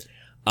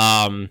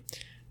 And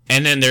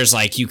then there's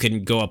like, you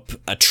can go up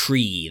a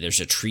tree. There's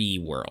a tree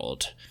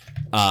world.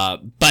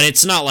 But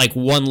it's not like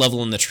one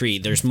level in the tree.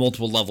 There's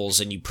multiple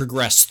levels, and you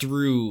progress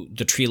through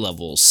the tree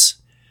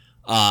levels.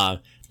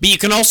 But you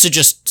can also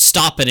just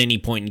stop at any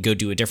point and go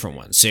do a different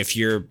one. So if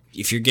you're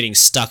getting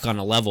stuck on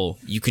a level,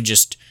 you could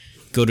just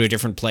go to a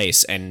different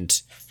place and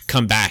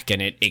come back,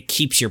 and it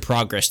keeps your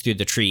progress through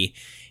the tree.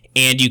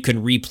 And you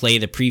can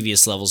replay the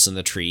previous levels in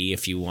the tree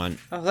if you want.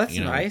 Oh, that's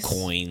nice.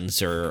 Coins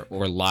or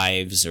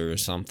lives or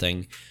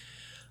something.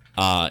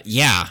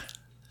 Yeah.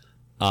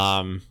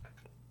 And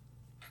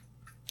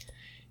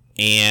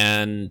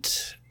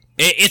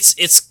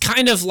it's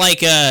kind of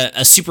like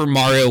a Super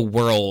Mario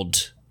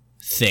World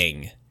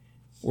thing,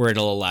 where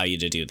it'll allow you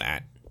to do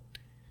that.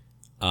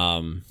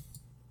 And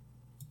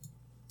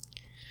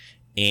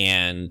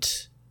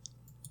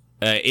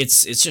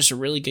it's just a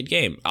really good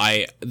game.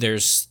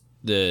 There's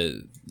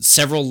the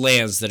several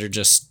lands that are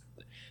just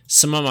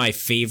some of my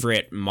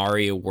favorite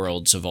Mario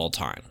worlds of all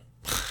time.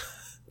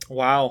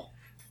 Wow.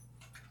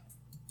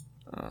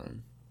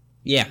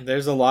 Yeah.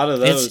 There's a lot of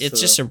those.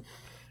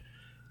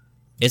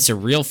 It's a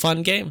real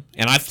fun game,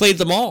 and I've played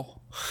them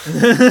all.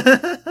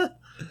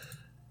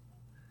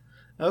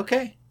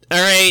 Okay. All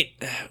right,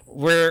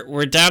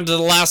 we're down to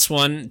the last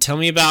one. Tell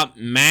me about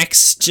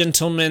Max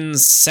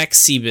Gentleman's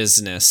Sexy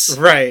Business.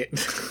 Right.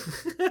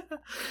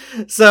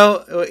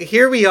 So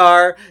here we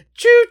are.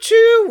 Choo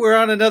choo. We're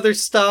on another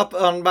stop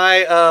on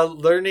my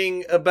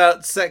learning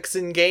about sex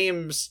in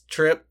games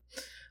trip.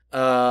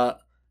 Not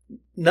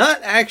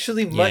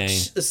actually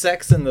much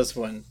sex in this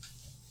one.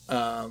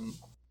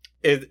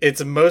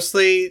 It's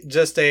mostly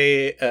just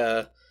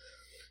an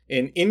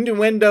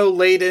innuendo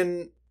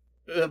laden.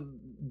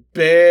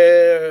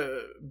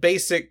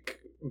 Basic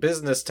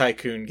business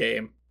tycoon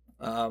game.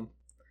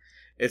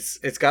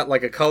 It's got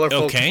like a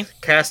colorful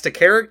cast of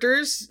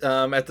characters.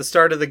 At the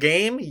start of the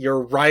game,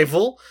 your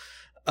rival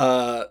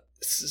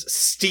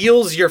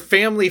steals your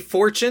family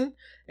fortune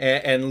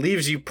and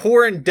leaves you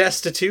poor and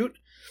destitute,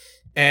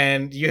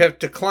 and you have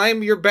to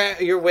climb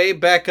your way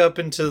back up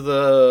into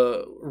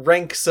the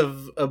ranks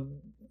of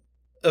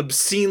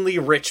obscenely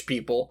rich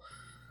people.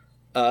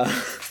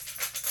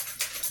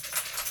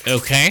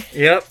 Okay.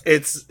 Yep,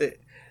 it's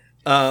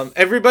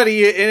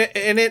everybody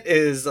in it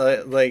is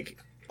like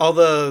all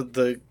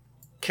the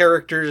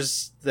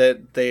characters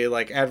that they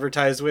like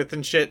advertise with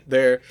and shit.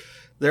 They're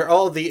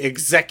all the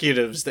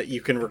executives that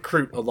you can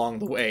recruit along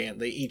the way, and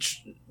they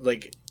each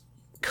like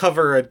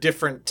cover a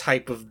different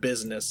type of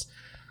business.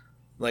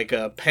 Like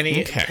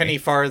Penny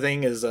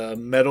Farthing is a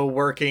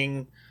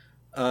metalworking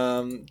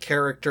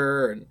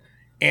character,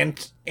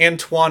 and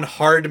Antoine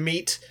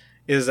Hardmeat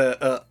is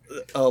a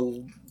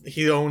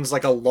he owns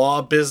like a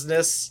law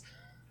business,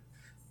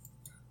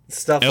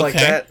 stuff like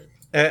that.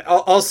 And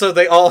also,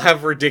 they all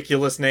have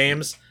ridiculous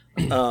names.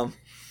 The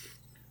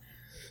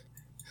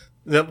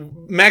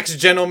Max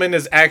Gentleman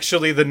is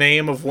actually the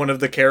name of one of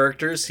the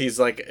characters. He's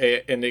like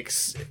an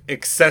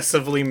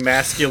excessively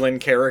masculine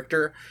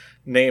character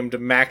named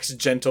Max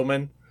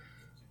Gentleman.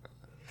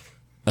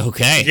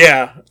 Okay.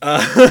 Yeah.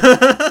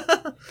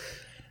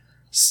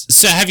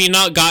 So have you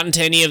not gotten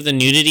to any of the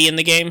nudity in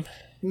the game?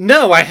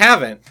 No, I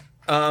haven't.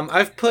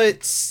 I've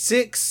put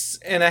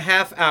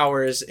 6.5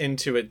 hours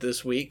into it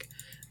this week,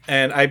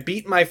 and I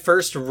beat my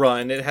first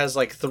run. It has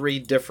like 3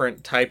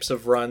 different types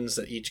of runs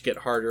that each get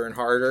harder and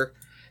harder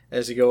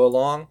as you go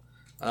along.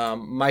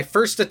 My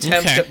first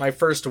attempt at my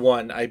first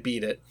one, I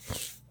beat it.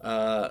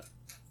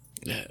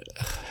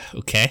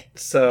 Okay.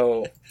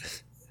 So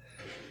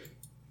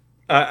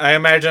I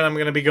imagine I'm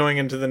going to be going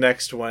into the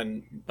next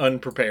one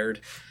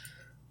unprepared.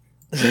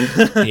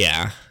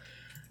 Yeah.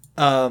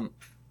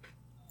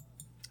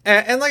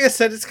 And like I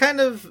said, it's kind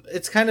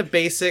of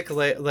basic.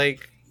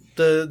 Like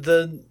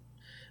the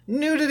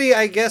nudity,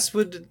 I guess,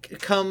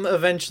 would come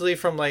eventually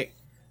from like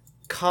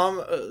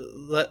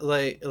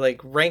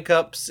rank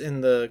ups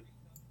in the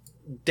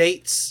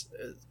dates,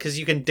 because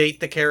you can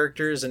date the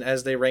characters, and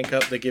as they rank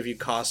up, they give you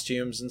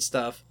costumes and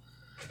stuff.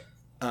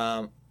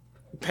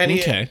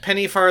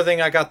 Penny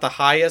Farthing, I got the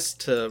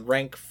highest to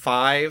rank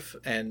 5,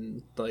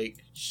 and like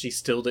she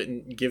still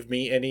didn't give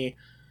me any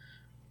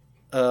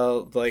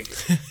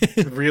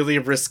really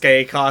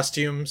risque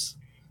costumes.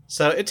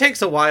 So it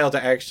takes a while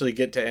to actually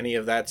get to any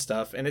of that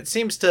stuff, and it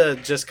seems to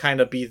just kind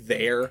of be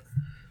there.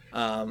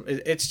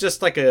 It's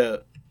just like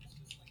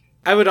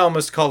I would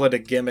almost call it a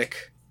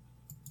gimmick.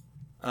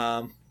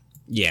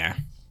 Yeah.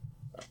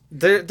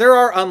 There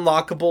are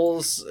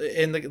unlockables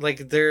in the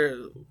like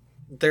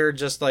they're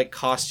just like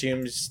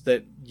costumes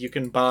that you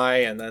can buy,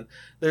 and then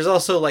there's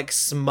also like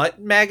smut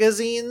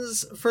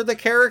magazines for the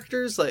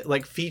characters,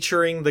 like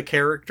featuring the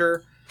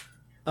character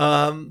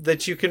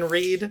that you can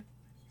read,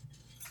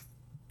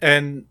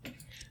 and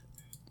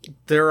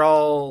they're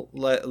all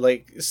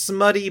like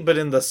smutty, but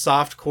in the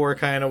softcore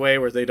kind of way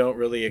where they don't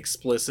really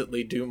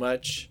explicitly do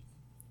much.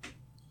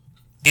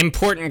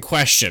 Important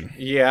question.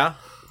 Yeah.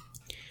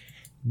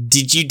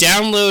 Did you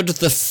download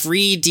the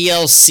free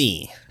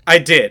DLC? I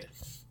did.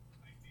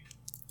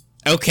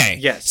 Okay.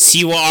 Yes. So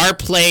you are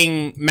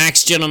playing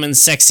Max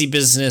Gentleman's Sexy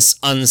Business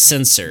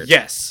uncensored.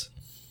 Yes.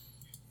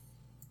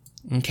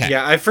 Okay.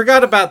 Yeah, I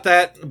forgot about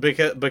that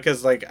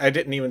because like I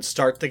didn't even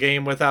start the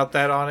game without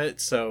that on it.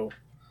 So,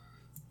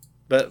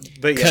 but yeah.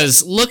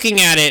 Because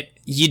looking at it,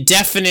 you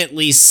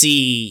definitely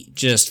see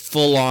just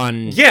full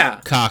on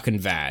cock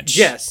and vag.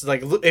 Yes,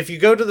 like if you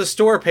go to the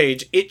store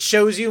page, it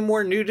shows you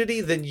more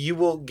nudity than you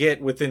will get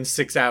within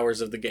 6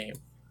 hours of the game.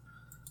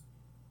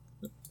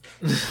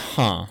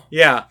 Huh.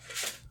 Yeah.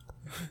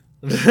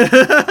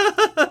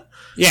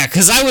 Yeah,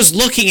 because I was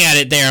looking at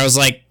it there. I was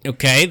like,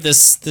 okay,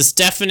 this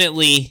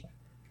definitely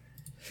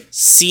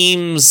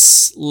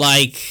seems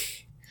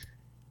like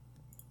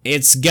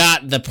it's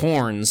got the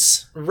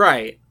porns.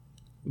 Right.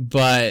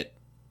 But...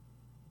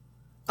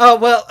 oh,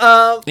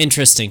 well,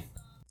 interesting.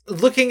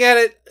 Looking at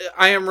it,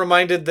 I am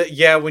reminded that,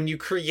 yeah, when you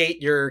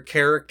create your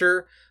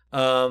character,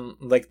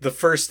 like the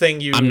first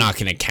thing you... I'm not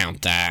going to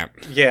count that.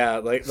 Yeah,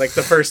 like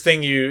the first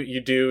thing you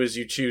do is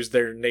you choose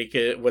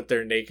what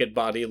their naked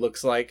body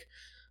looks like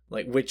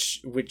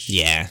which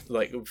yeah,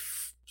 like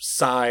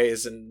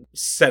size and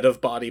set of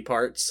body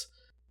parts.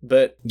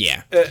 But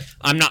yeah,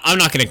 I'm not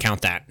going to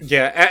count that.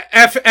 Yeah,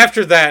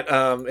 after that,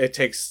 it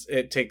takes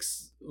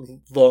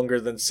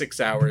longer than 6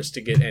 hours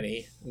to get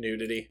any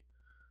nudity.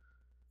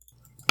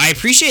 I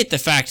appreciate the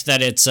fact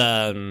that it's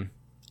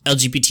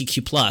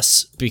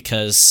LGBTQ+,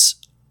 because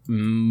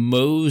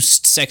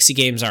most sexy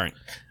games aren't.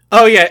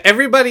 Oh yeah,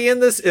 everybody in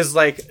this is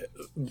like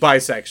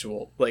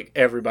bisexual, like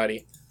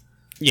everybody.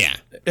 Yeah.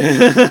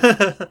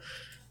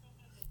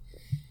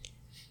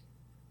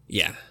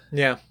 Yeah.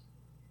 Yeah.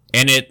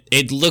 And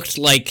it looked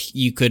like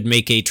you could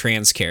make a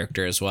trans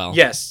character as well.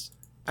 Yes,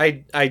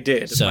 I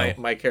did. So,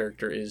 my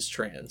character is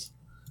trans.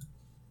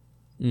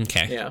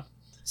 Okay. Yeah.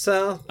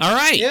 So. All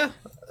right. Yeah.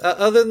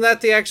 Other than that,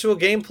 the actual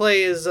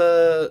gameplay is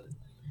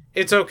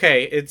it's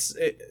okay. It's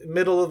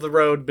middle of the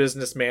road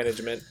business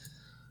management.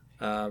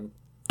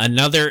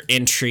 Another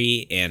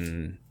entry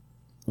in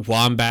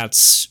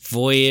Wombat's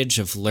voyage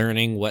of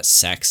learning what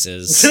sex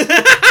is.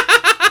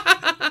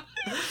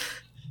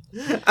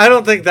 I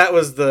don't think that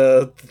was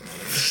the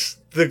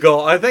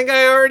goal. I think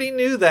I already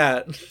knew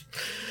that.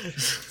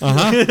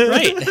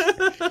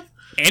 Right.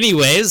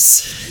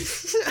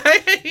 Anyways, I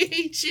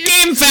hate you.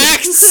 game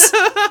facts.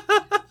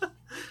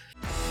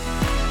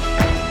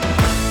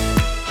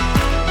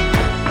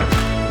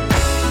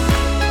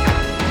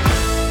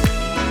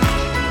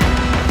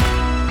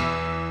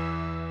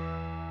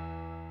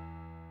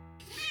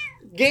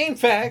 Game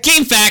facts.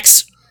 Game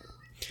facts.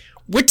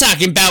 We're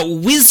talking about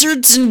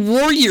Wizards and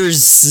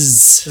Warriors.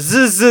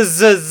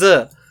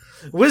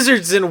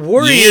 Wizards and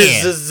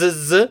Warriors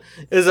is a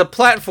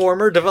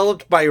platformer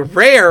developed by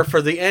Rare for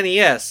the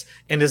NES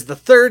and is the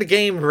third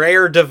game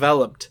Rare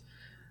developed.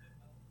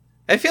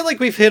 I feel like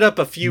we've hit up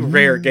a few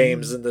Rare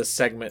games in this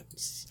segment.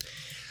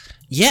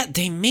 Yeah,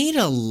 they made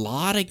a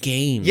lot of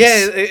games.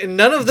 Yeah,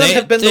 none of them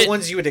have been the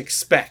ones you would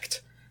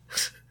expect.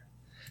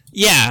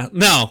 Yeah,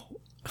 no.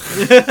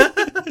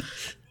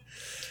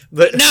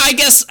 No, I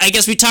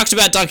guess we talked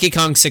about Donkey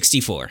Kong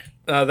 64.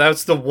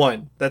 That's the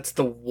one. That's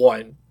the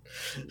one.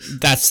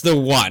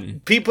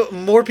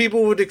 More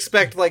people would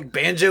expect like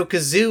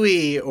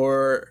Banjo-Kazooie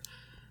or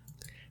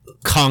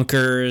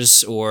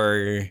Conkers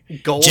or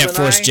GoldenEye? Jet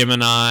Force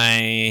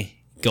Gemini,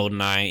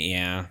 GoldenEye,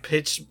 yeah.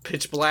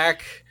 Pitch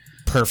Black.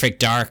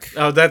 Perfect Dark.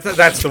 Oh,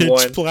 that's the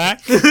one. Pitch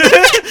Black.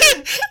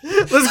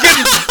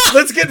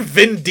 Let's get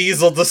Vin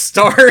Diesel to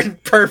star in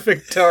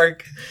Perfect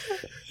Dark.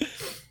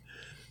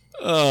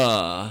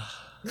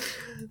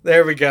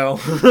 There we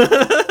go.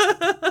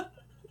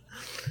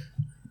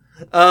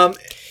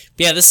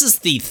 Yeah, this is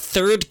the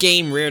third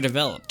game Rare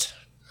developed.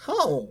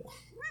 Oh.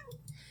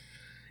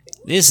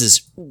 This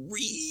is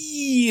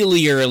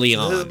really early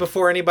on. This is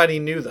before anybody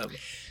knew them.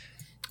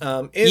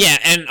 Yeah,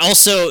 and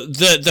also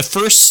the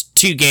first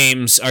two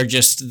games are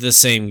just the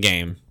same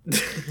game.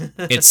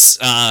 It's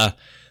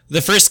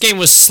the first game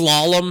was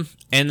Slalom,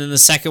 and then the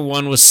second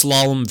one was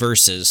Slalom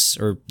versus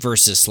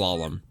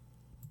Slalom.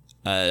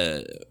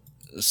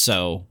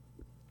 So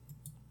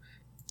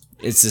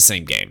it's the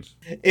same game.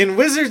 In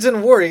Wizards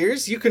and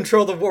Warriors, you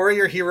control the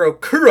warrior hero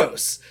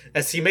Kuros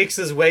as he makes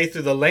his way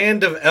through the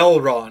land of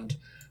Elrond.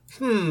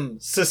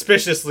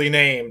 Suspiciously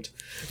named.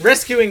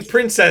 Rescuing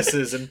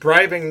princesses and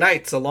bribing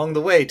knights along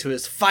the way to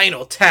his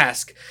final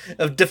task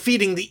of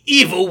defeating the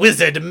evil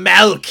wizard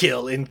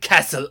Malkil in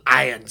Castle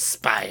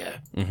Ironspire.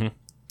 Mm-hmm.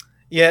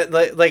 Yeah,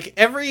 like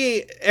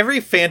every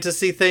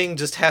fantasy thing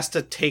just has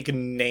to take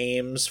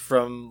names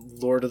from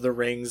Lord of the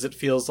Rings, it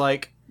feels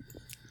like.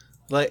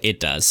 It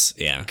does,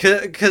 yeah.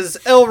 Because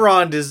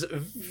Elrond is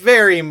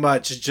very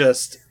much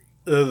just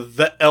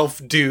the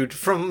elf dude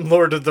from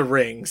Lord of the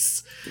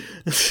Rings.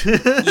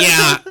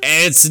 Yeah,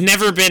 it's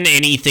never been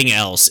anything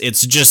else.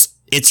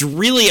 It's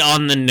really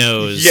on the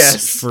nose.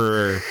 Yes.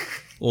 For,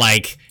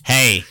 like,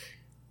 hey,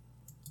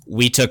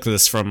 we took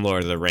this from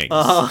Lord of the Rings.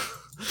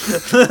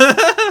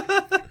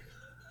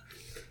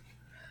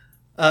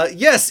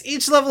 Yes,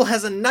 each level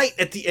has a knight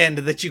at the end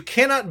that you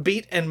cannot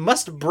beat and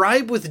must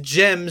bribe with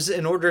gems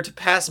in order to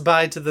pass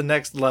by to the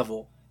next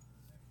level.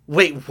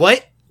 Wait,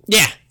 what?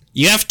 Yeah,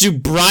 you have to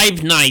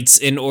bribe knights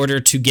in order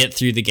to get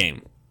through the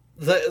game.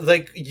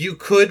 Like, you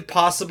could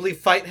possibly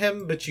fight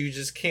him, but you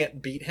just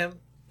can't beat him?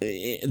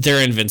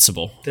 They're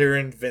invincible.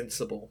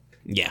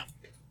 Yeah.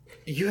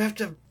 You have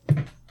to...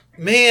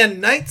 Man,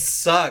 knights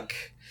suck.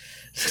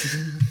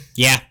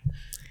 Yeah.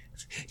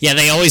 Yeah,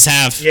 they always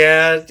have.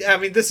 Yeah, I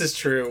mean, this is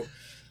true.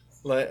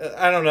 Like,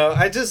 I don't know.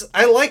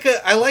 I like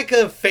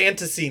a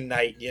fantasy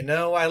knight, you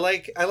know? I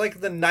like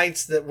the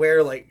knights that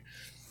wear like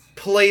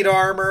plate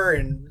armor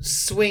and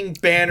swing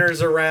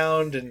banners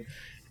around and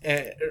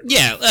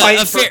yeah,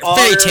 fight a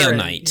fairy tale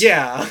knight.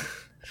 Yeah.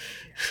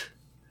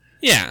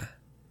 Yeah.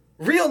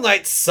 Real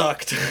knights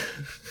sucked.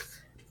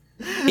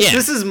 Yeah.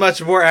 This is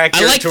much more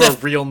accurate to a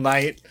real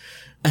knight.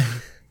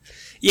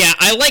 Yeah,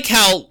 I like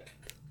how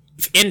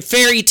in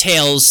fairy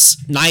tales,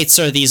 knights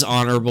are these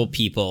honorable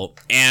people,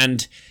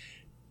 and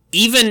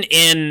even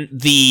in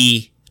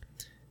the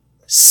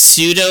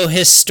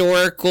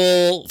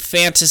pseudo-historical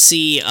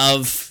fantasy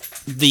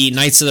of the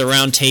Knights of the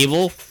Round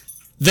Table,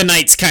 the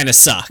knights kind of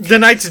suck. The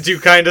knights do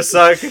kind of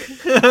suck.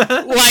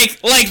 like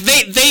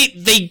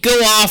they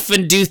go off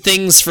and do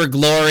things for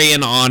glory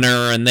and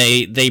honor, and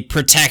they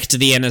protect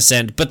the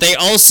innocent, but they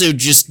also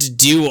just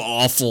do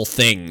awful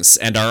things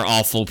and are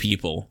awful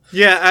people.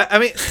 Yeah, I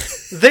mean,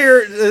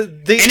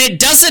 they and it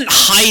doesn't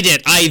hide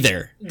it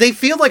either. They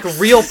feel like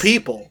real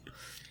people.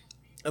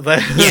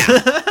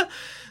 Yeah.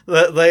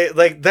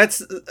 Like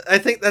that's, I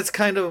think that's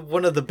kind of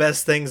one of the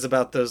best things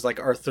about those like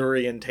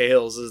Arthurian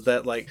tales is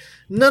that like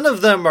none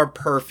of them are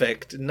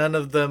perfect. None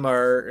of them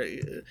are,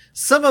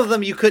 some of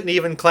them you couldn't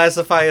even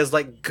classify as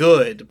like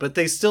good, but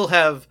they still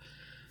have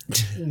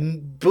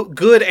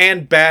good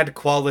and bad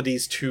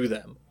qualities to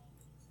them.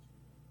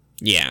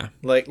 Yeah.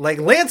 Like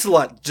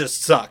Lancelot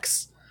just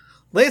sucks.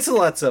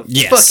 Lancelot's a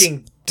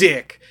fucking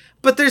dick.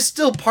 But there's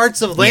still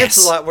parts of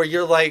Lancelot where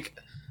you're like,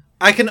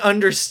 I can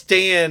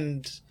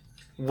understand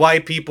why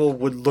people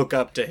would look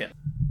up to him.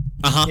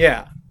 Uh-huh.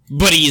 Yeah.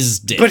 But he's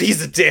a dick. But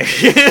he's a dick.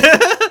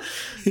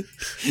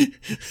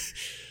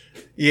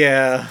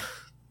 Yeah.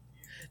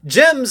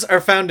 Gems are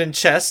found in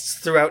chests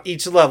throughout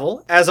each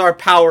level, as are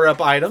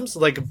power-up items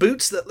like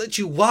boots that let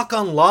you walk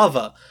on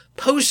lava,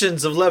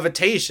 potions of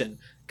levitation,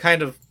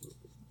 kind of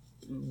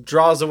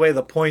draws away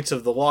the points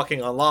of the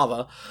walking on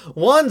lava,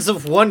 wands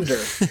of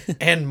wonder,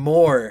 and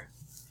more.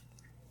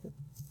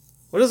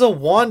 What does a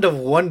wand of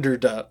wonder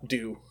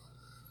do?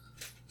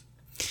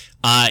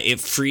 It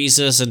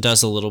freezes and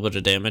does a little bit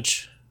of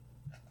damage.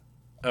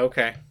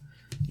 Okay.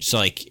 So,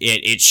 like,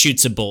 it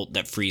shoots a bolt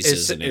that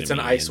freezes an enemy. It's an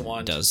ice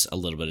wand. Does a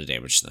little bit of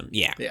damage to them.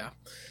 Yeah. Yeah.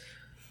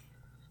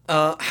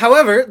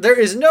 However, there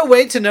is no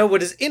way to know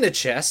what is in a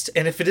chest,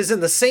 and if it is in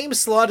the same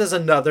slot as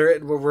another,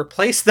 it will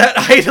replace that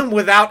item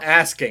without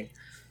asking.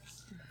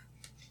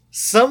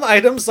 Some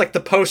items, like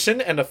the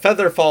potion and a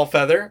featherfall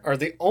feather, are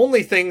the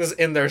only things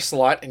in their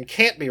slot and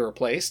can't be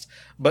replaced,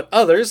 but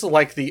others,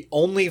 like the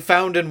only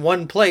found in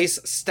one place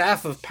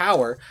Staff of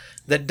Power,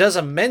 that does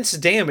immense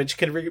damage,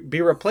 can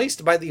be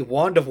replaced by the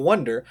Wand of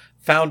Wonder,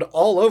 found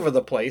all over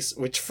the place,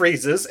 which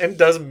freezes and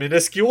does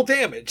minuscule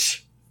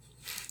damage.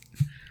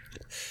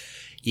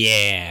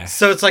 Yeah.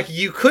 So it's like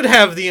you could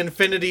have the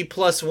Infinity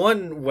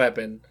 +1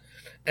 weapon,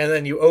 and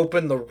then you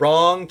open the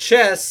wrong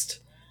chest,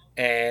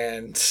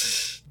 and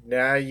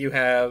now you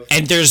have...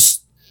 And there's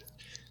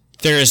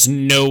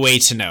no way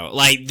to know.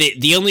 Like,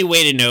 the only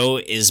way to know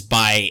is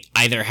by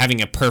either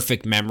having a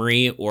perfect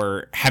memory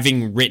or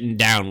having written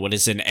down what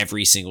is in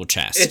every single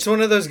chest. It's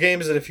one of those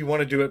games that if you want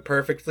to do it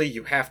perfectly,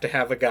 you have to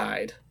have a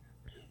guide.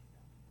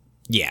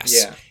 Yes.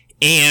 Yeah.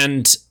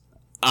 And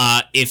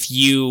if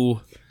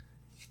you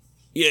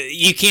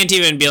can't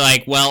even be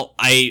like, well,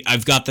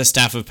 I've got the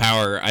Staff of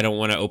Power, I don't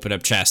want to open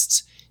up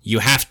chests. You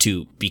have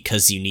to,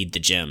 because you need the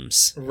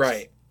gems.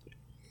 Right.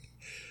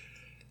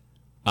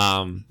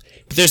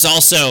 But there's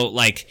also,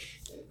 like,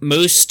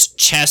 most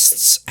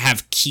chests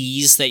have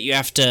keys that you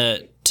have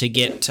to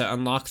get to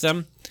unlock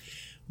them.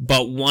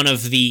 But one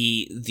of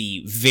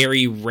the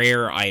very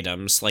rare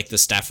items, like the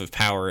Staff of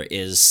Power,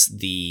 is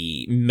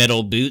the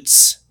metal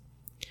boots.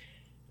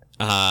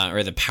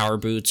 Or the power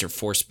boots or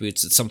force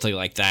boots. It's something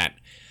like that.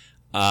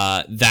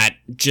 That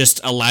just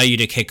allow you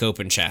to kick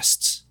open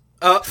chests.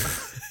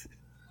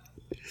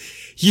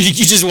 You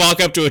just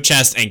walk up to a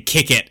chest and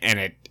kick it,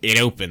 and it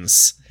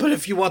opens. But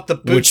if you want the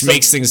boots, which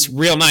makes things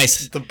real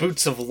nice. The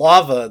boots of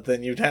lava,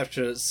 then you'd have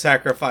to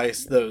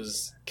sacrifice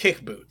those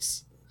kick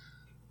boots.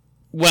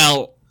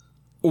 Well,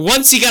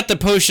 once you got the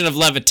potion of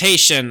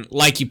levitation,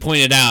 like you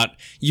pointed out,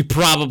 you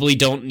probably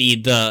don't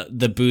need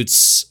the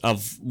boots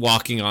of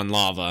walking on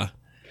lava.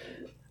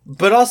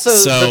 But also,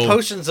 the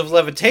potions of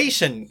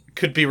levitation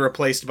could be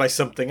replaced by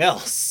something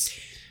else.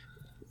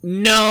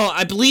 No,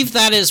 I believe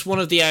that is one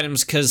of the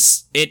items,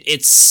 because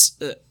it's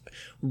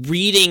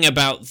reading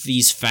about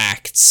these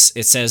facts.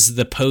 It says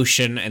the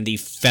potion and the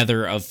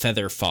feather of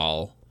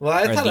Featherfall. Well,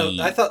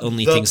 I thought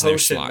only the things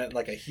potion meant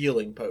like a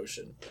healing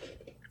potion.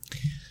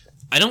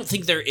 I don't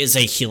think there is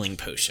a healing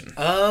potion.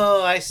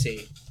 Oh, I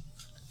see.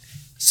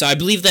 So I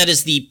believe that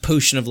is the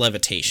potion of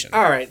levitation.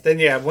 All right, then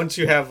yeah, once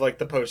you have like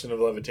the potion of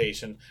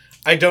levitation,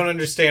 I don't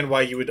understand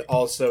why you would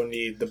also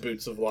need the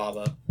boots of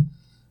lava.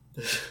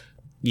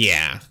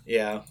 Yeah.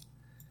 Yeah.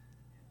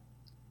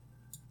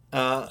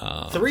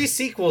 3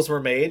 sequels were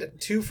made,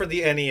 2 for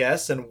the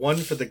NES and 1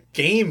 for the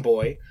Game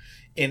Boy.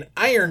 In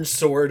Iron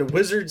Sword,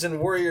 Wizards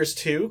and Warriors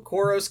 2,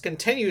 Koros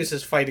continues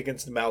his fight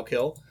against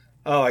Malkil.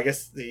 Oh, I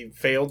guess he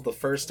failed the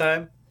first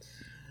time.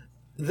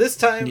 This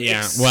time...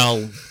 Yeah,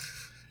 well...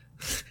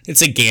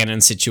 It's a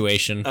Ganon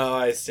situation. Oh,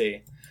 I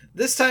see.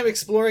 This time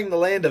exploring the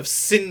land of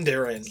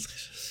Sindarin.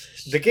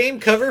 The game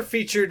cover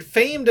featured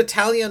famed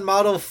Italian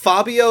model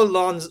Fabio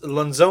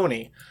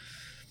Lanzoni,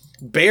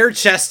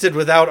 bare-chested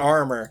without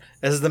armor,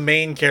 as the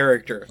main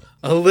character.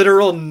 A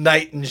literal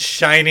knight in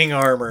shining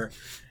armor.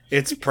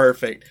 It's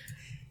perfect.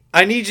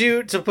 I need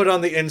you to put on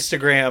the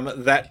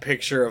Instagram that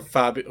picture of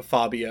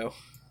Fabio.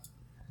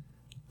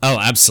 Oh,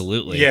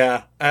 absolutely.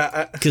 Yeah.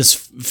 Because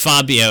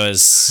Fabio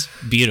is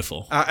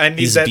beautiful. I need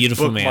He's that a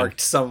beautiful bookmarked man.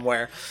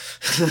 somewhere.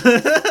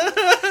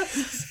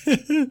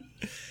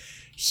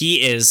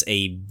 He is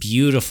a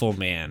beautiful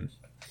man.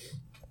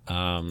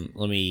 I'm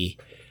going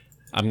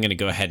to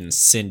go ahead and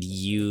send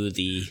you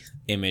the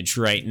image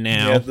right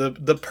now. Yeah,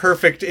 the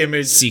perfect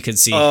image. So you can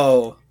see.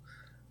 Oh.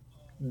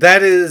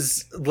 That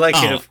is like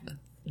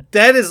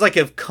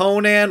if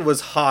Conan was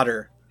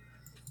hotter.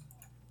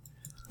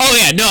 Oh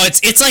yeah, no,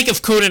 it's like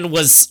if Conan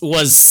was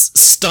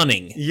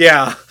stunning.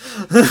 Yeah.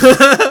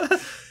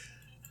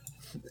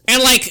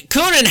 And like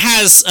Conan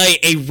has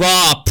a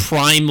raw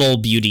primal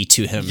beauty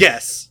to him.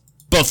 Yes.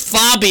 But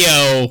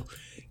Fabio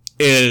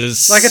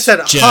is, like I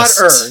said, just...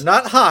 hotter,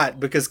 not hot,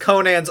 because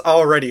Conan's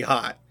already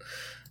hot.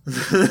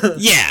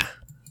 Yeah.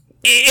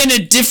 In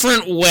a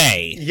different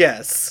way.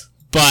 Yes.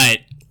 But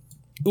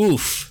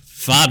oof,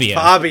 Fabio.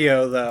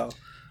 Fabio though.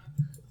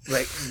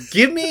 Like,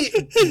 give me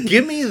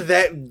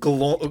that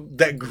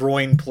that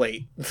groin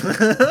plate.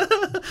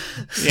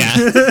 Yeah.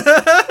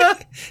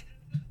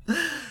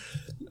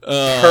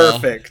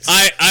 Perfect.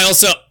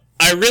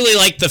 I really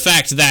like the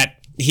fact that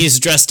he's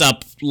dressed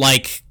up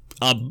like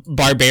a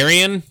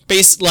barbarian,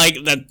 like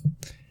that.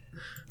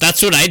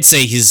 That's what I'd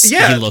say he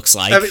looks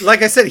like. I mean,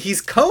 like I said,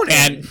 he's Conan.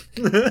 And,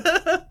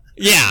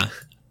 yeah.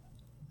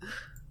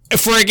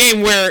 for a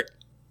game where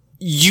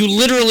you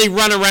literally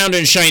run around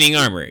in shining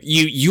armor.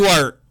 You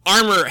are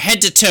armor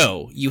head to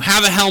toe. You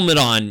have a helmet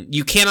on.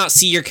 You cannot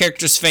see your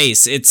character's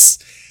face.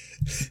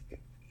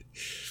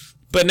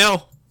 But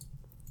no,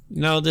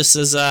 this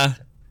is a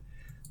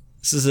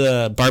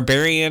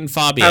barbarian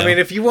Fabio. I mean,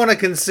 if you want to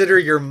consider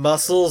your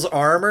muscles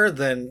armor,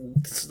 then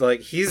it's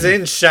like he's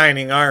in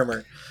shining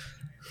armor.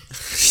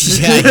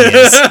 Yeah, he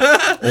is.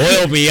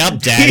 Oil me up,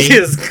 daddy. He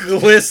is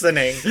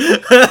glistening.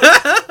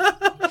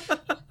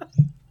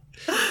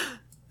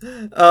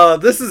 Oh,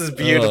 this is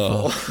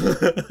beautiful.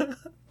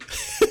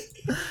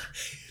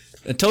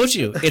 I told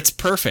you, it's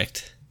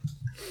perfect.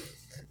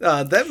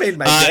 That made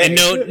my day. And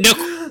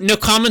no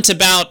comment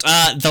about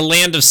the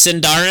land of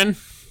Sindarin?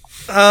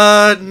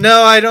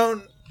 No, I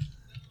don't.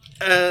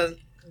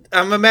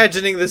 I'm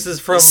imagining this is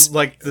from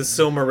like the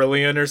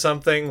Silmarillion or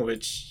something,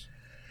 which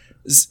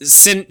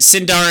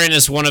Sindarin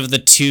is one of the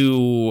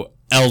 2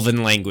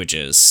 elven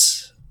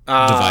languages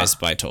devised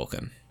by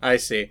Tolkien. I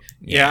see.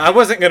 Yeah, I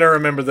wasn't gonna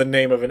remember the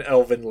name of an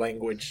elven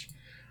language.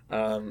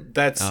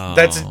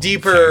 That's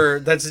deeper.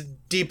 Okay. That's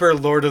deeper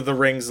Lord of the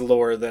Rings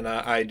lore than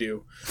I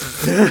do.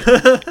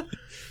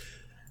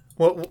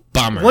 Well,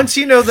 bummer. Once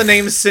you know the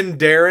name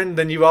Sindarin,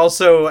 then you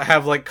also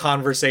have like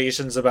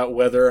conversations about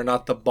whether or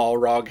not the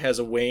Balrog has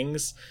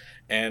wings,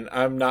 and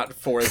I'm not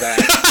for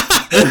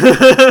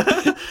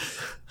that.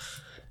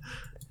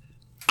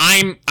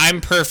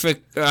 I'm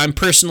perfect. I'm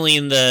personally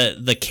in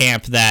the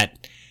camp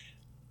that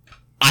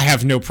I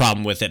have no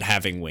problem with it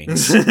having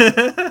wings.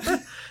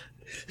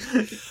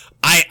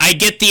 I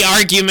get the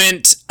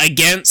argument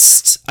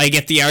against. I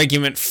get the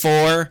argument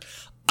for.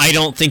 I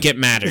don't think it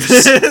matters.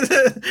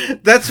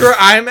 That's where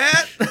I'm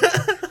at.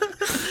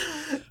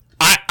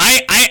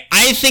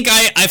 I think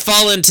I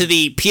fall into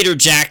the Peter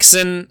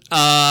Jackson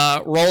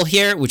role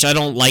here, which I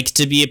don't like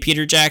to be a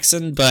Peter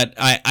Jackson, but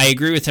I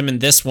agree with him in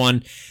this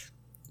one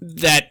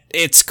that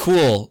it's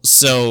cool.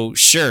 So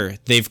sure,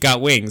 they've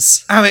got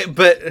wings. I mean,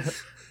 but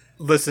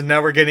listen,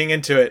 now we're getting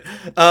into it.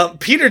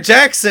 Peter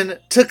Jackson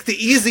took the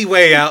easy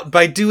way out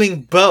by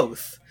doing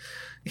both.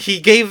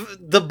 He gave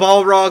the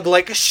Balrog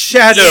like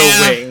shadow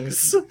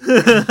wings.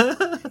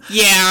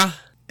 Yeah.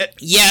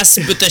 Yes,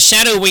 but the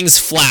shadow wings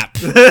flap.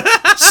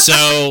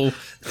 So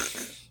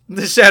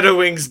the shadow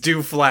wings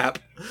do flap.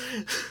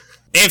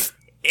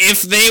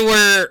 If they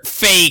were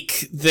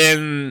fake,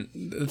 then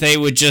they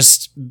would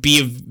just be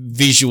a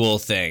visual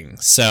thing.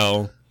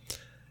 So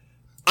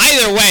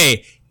either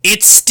way,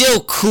 it's still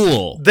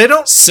cool. They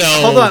don't. So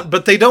hold on,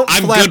 but they don't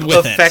flap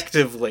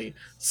effectively. It.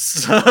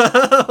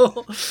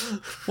 So,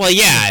 well,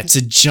 yeah, it's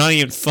a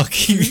giant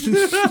fucking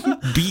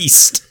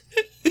beast.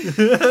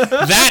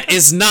 That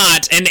is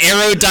not an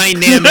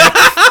aerodynamic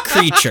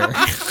creature.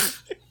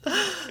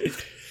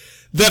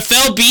 The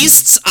fell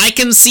beasts, I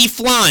can see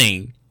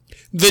flying.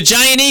 The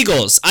giant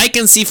eagles, I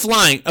can see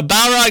flying. A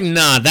Balrog,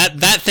 nah,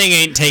 that thing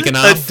ain't taking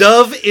off. A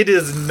dove, it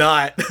is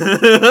not.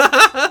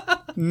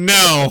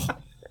 No.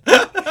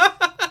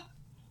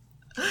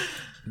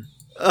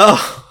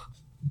 Oh.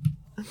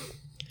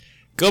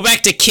 Go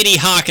back to Kitty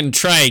Hawk and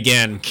try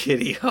again.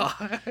 Kitty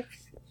Hawk.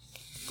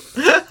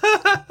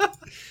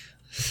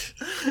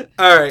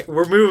 Alright,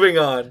 we're moving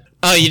on.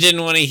 Oh, you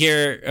didn't want to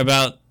hear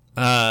about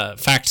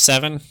Fact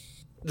 7?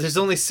 There's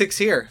only 6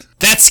 here.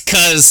 That's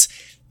because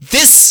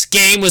this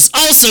game was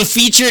also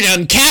featured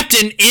on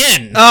Captain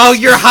N. Oh,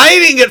 you're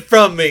hiding it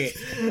from me!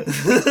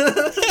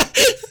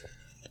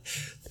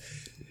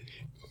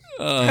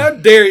 How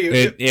dare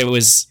you? It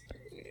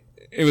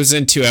was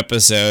in 2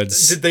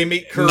 episodes. Did they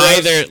meet Kuros?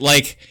 Neither,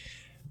 like...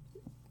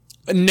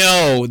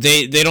 No,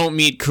 they don't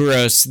meet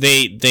Kuros.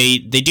 They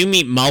do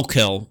meet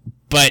Malkil,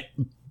 but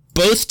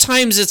both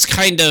times it's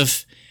kind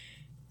of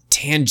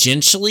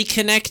tangentially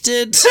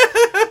connected.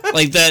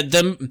 Like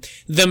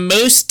the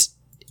most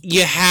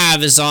you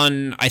have is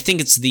on, I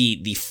think it's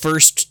the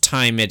first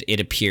time it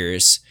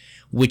appears,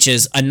 which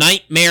is A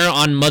Nightmare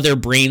on Mother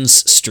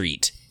Brain's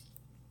Street,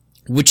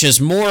 which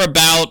is more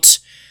about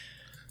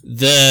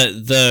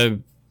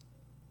the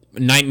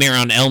Nightmare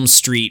on Elm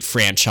Street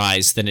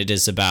franchise than it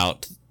is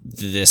about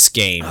this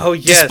game. Oh,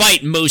 yes.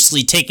 Despite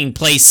mostly taking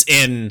place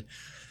in,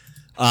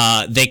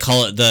 they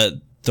call it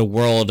the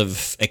world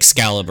of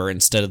Excalibur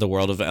instead of the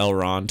world of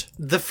Elrond.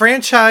 The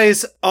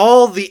franchise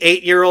all the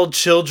 8-year-old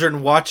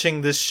children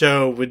watching this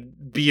show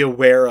would be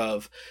aware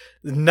of.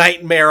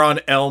 Nightmare on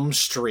Elm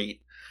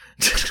Street.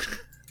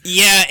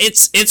 Yeah,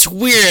 it's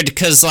weird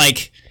because,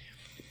 like,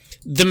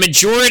 the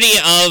majority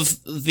of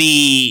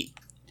the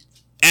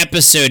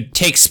episode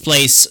takes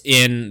place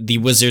in the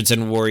Wizards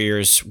and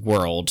Warriors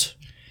world.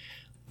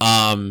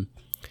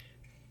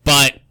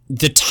 But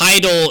the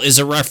title is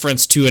a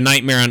reference to A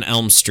Nightmare on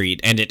Elm Street,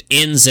 and it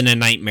ends in a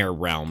nightmare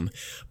realm.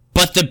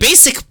 But the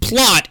basic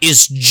plot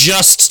is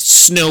just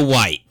Snow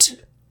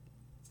White.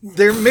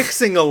 They're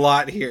mixing a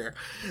lot here.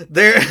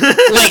 They're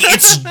like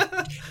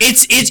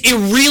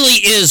it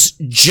really is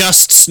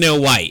just Snow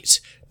White.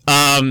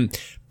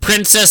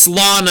 Princess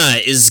Lana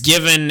is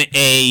given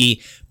a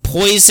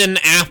poison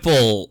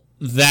apple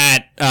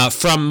that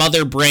from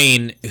Mother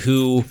Brain,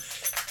 who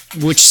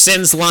which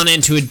sends Lana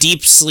into a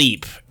deep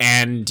sleep,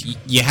 and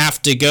you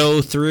have to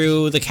go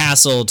through the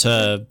castle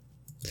to...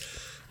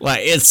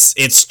 Like,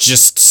 it's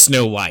just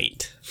Snow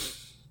White.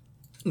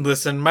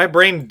 Listen, my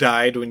brain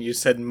died when you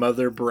said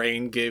Mother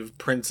Brain gave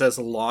Princess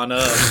Lana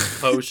a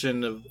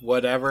potion of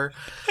whatever.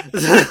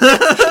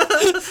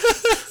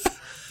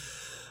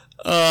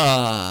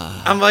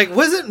 I'm like,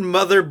 wasn't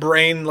Mother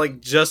Brain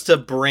like just a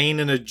brain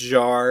in a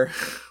jar?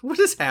 What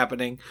is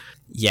happening?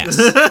 Yes,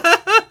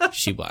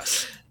 she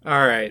was.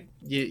 All right,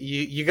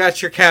 you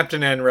got your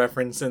Captain N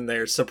reference in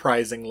there,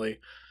 surprisingly.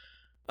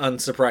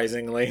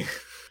 Unsurprisingly.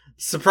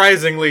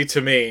 Surprisingly to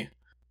me.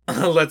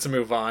 Let's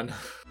move on.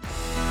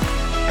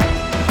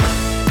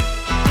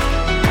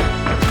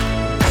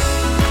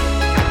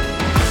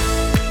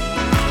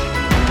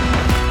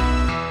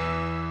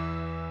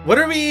 What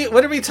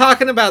are we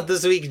talking about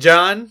this week,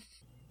 John?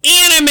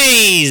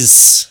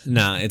 Animes!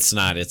 No, it's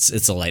not.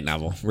 It's a light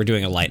novel. We're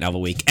doing a light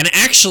novel week. And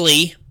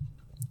actually,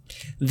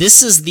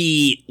 this is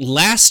the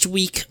last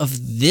week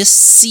of this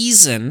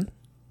season.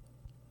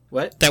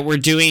 What? That we're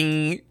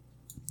doing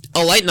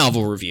a light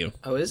novel review.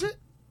 Oh, is it?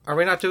 Are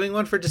we not doing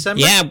one for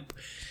December? Yeah.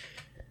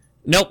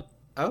 Nope.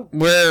 Oh.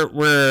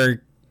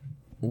 We're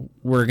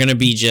gonna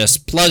be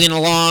just plugging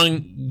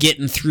along,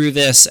 getting through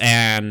this,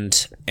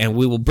 and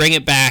we will bring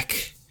it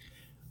back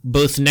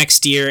both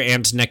next year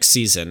and next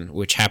season,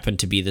 which happen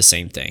to be the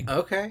same thing.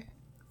 Okay.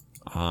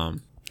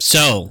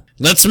 So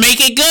let's make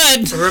it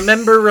good.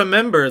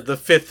 Remember the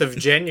 5th of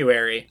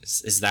January.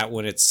 Is that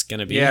when it's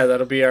gonna be? Yeah,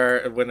 that'll be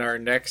when our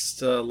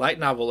next light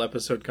novel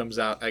episode comes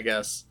out, I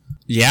guess.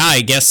 Yeah,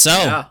 I guess so.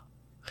 Yeah.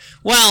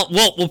 Well,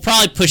 we'll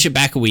probably push it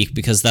back a week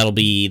because that'll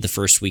be the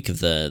first week of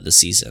the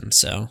season.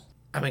 So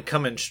I mean,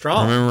 coming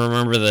strong.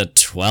 Remember the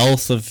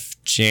 12th of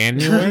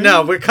January?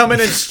 No, we're coming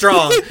in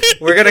strong.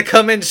 We're gonna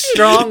come in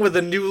strong with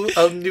a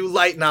new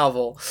light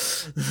novel.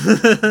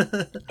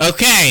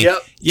 Okay. Yep.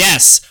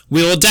 Yes,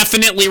 we will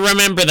definitely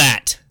remember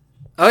that.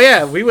 Oh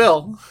yeah, we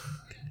will.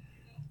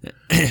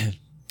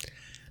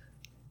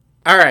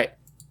 All right.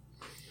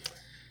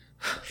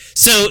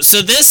 So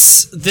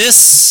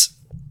this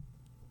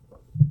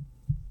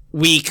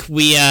week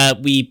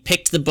we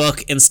picked the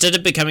book. Instead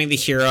of becoming the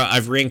hero,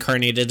 I've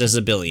reincarnated as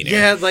a billionaire.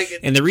 Yeah, like,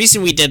 and the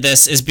reason we did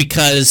this is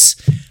because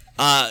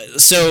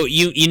so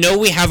you know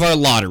we have our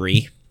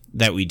lottery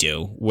that we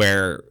do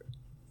where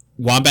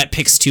Wombat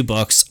picks 2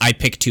 books, I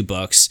pick 2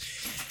 books,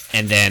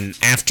 and then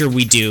after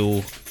we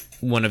do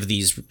one of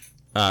these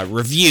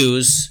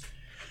reviews,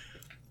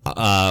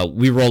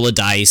 we roll a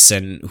dice,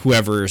 and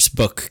whoever's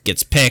book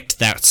gets picked,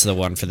 that's the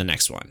one for the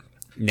next one.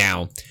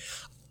 Now,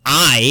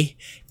 I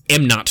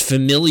am not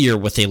familiar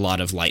with a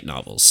lot of light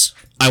novels.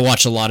 I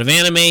watch a lot of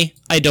anime.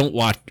 I don't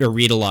watch or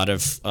read a lot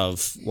of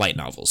light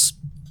novels.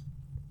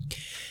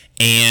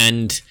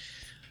 And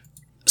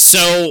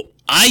so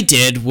I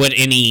did what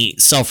any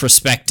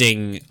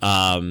self-respecting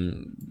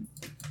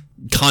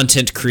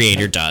content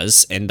creator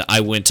does, and I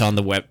went on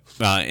the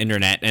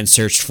internet and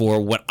searched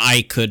for what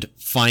I could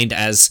find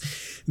as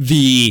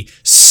the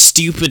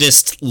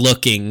stupidest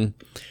looking,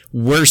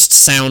 worst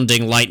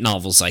sounding light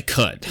novels I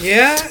could.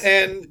 Yeah,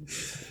 and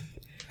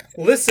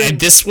listen, and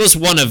this was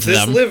one of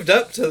them. This lived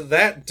up to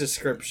that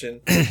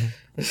description.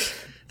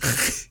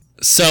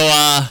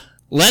 So,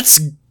 let's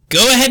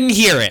go ahead and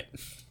hear it.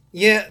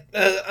 Yeah,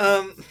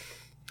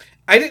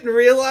 I didn't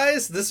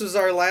realize this was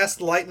our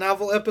last light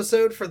novel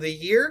episode for the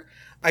year.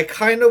 I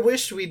kind of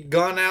wish we'd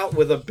gone out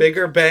with a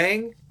bigger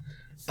bang.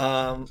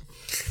 Let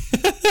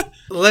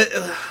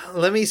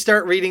me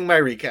start reading my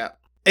recap.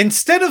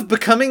 Instead of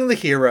becoming the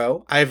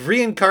hero, I've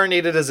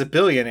reincarnated as a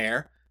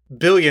billionaire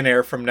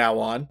from now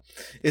on,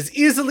 is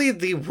easily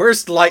the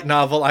worst light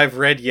novel I've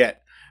read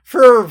yet,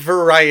 for a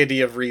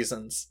variety of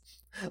reasons.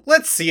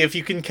 Let's see if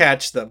you can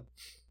catch them.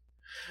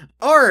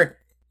 Our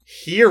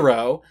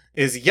hero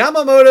is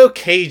Yamamoto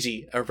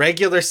Keiji, a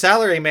regular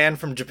salaryman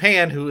from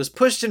Japan who was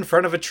pushed in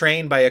front of a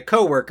train by a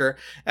coworker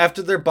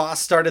after their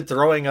boss started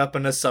throwing up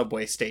in a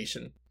subway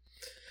station.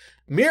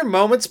 Mere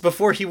moments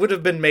before he would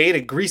have been made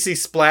a greasy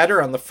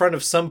splatter on the front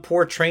of some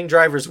poor train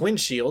driver's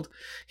windshield,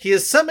 he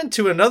is summoned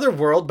to another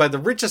world by the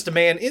richest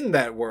man in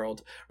that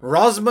world,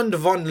 Rosmund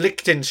von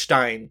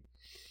Liechtenstein.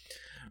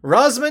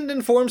 Rosmund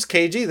informs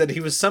Keiji that he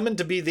was summoned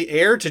to be the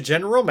heir to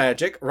General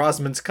Magic,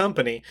 Rosmund's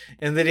company,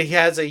 and that he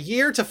has a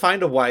year to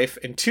find a wife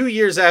and 2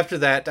 years after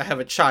that to have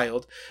a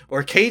child,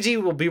 or Keiji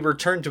will be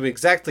returned to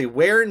exactly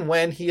where and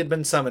when he had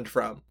been summoned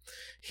from.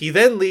 He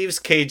then leaves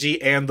Keiji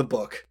and the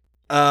book.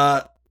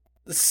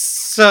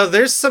 So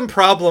there's some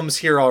problems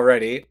here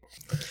already.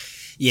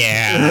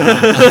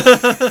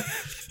 Yeah.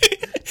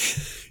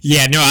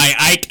 Yeah, no,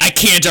 I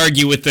can't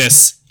argue with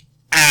this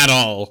at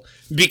all,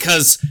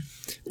 because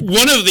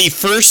one of the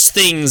first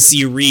things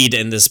you read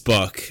in this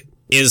book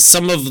is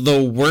some of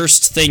the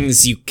worst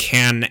things you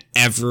can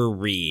ever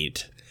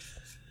read.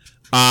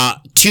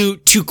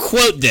 To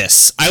quote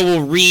this, I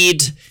will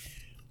read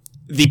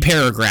the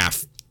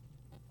paragraph.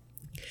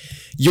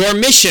 Your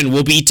mission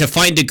will be to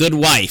find a good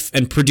wife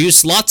and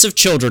produce lots of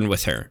children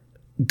with her.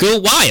 Go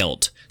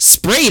wild.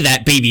 Spray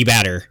that baby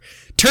batter.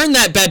 Turn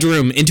that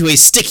bedroom into a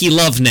sticky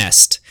love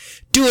nest.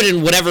 Do it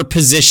in whatever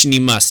position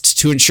you must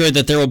to ensure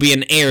that there will be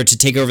an heir to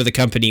take over the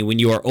company when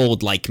you are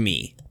old like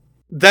me.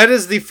 That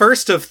is the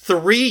first of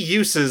 3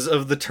 uses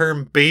of the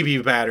term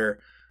baby batter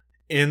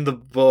in the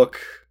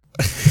book.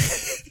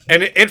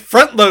 And it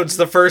front loads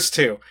the first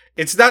 2.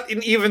 It's not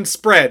an even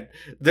spread.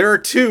 There are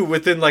 2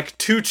 within like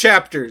 2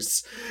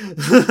 chapters.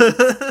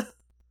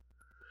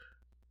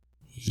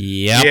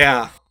 Yep.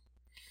 Yeah.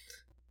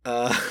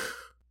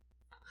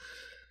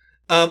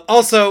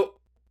 Also,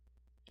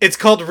 it's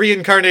called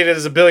Reincarnated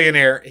as a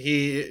Billionaire.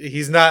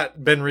 He's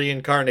not been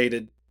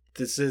reincarnated.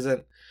 This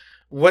isn't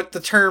what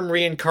the term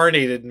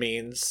reincarnated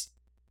means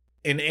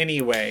in any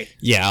way.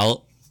 Yeah,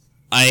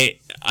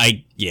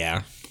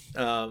 yeah.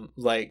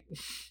 Like,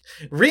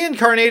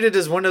 reincarnated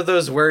is one of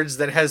those words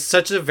that has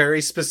such a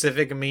very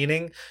specific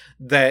meaning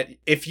that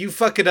if you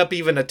fuck it up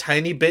even a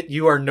tiny bit,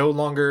 you are no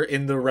longer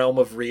in the realm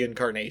of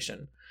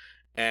reincarnation.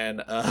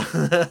 And,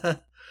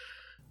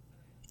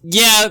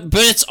 yeah,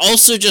 but it's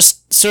also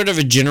just sort of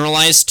a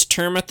generalized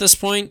term at this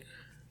point.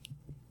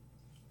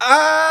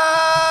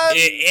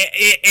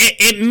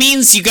 It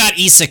means you got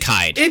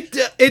isekai'd.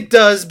 It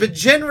does, but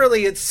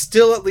generally it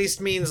still at least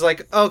means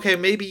like, okay,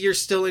 maybe you're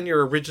still in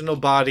your original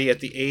body at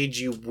the age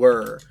you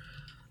were,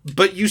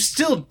 but you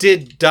still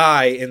did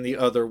die in the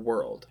other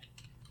world.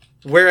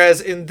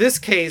 Whereas in this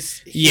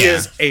case, he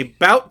is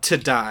about to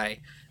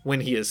die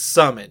when he is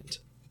summoned.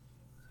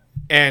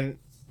 And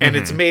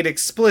it's made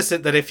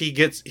explicit that if he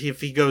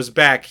goes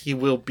back, he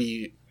will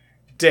be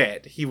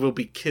dead. He will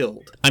be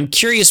killed. I'm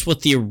curious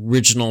what the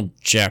original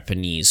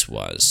Japanese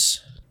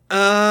was.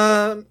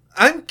 I'm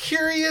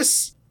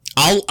curious.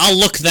 I'll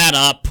look that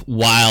up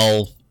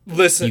while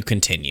you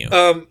continue.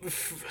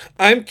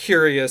 I'm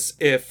curious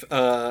if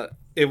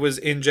it was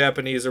in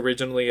Japanese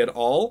originally at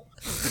all.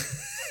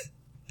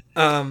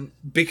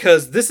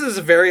 Because this is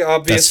very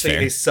obviously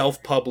a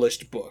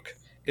self-published book,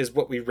 is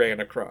what we ran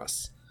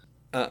across.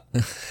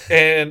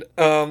 And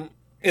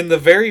in the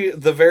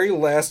very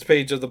last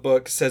page of the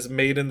book says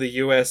 "Made in the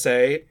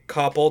USA,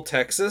 Coppell,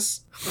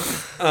 Texas."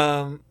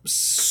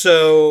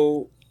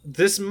 So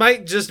this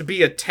might just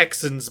be a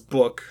Texans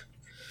book.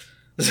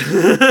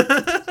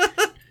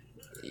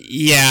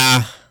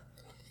 Yeah,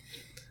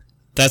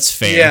 that's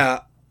fair. Yeah.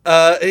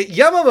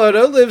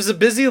 Yamamoto lives a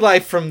busy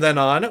life from then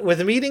on,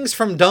 with meetings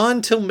from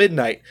dawn till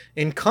midnight,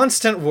 in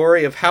constant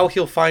worry of how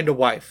he'll find a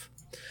wife.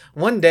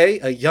 One day,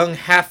 a young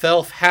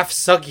half-elf,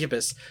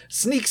 half-succubus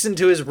sneaks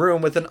into his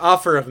room with an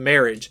offer of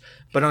marriage,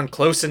 but on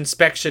close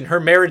inspection,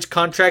 her marriage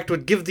contract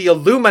would give the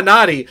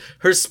Illuminati,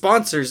 her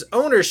sponsors,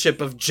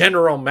 ownership of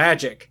General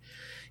Magic.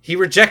 He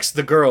rejects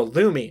the girl,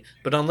 Lumi,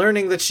 but on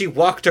learning that she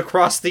walked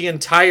across the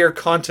entire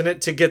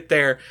continent to get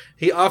there,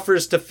 he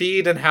offers to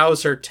feed and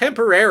house her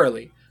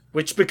temporarily,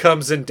 which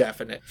becomes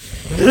indefinite.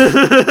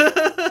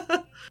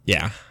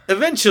 Yeah.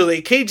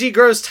 Eventually, Keiji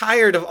grows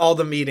tired of all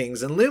the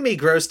meetings, and Lumi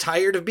grows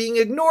tired of being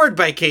ignored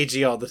by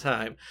Keiji all the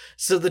time.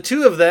 So the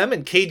two of them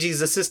and Keiji's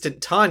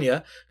assistant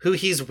Tanya, who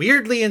he's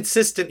weirdly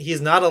insistent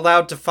he's not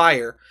allowed to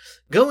fire,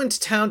 go into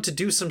town to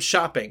do some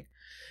shopping.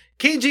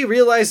 Keiji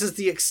realizes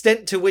the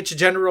extent to which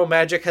General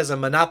Magic has a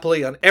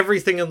monopoly on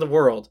everything in the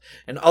world,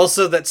 and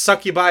also that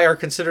succubi are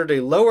considered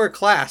a lower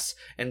class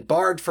and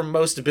barred from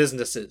most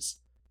businesses.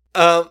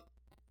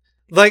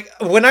 Like,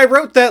 when I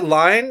wrote that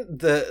line,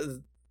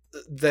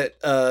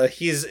 that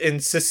he's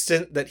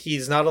insistent that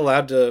he's not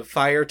allowed to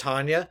fire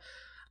Tanya,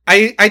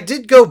 I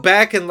did go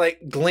back and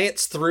like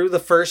glance through the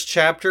first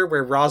chapter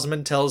where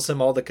Rosamund tells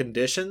him all the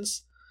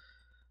conditions.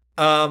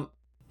 And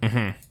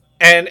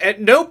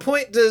at no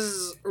point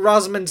does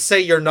Rosamund say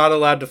you're not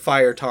allowed to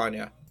fire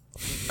Tanya.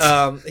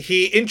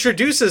 He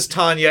introduces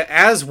Tanya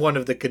as one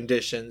of the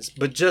conditions,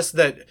 but just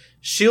that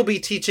she'll be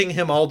teaching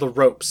him all the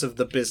ropes of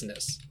the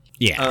business.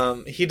 Yeah.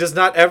 He does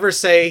not ever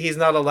say he's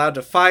not allowed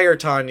to fire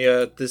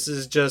Tanya. This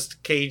is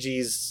just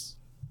Keiji's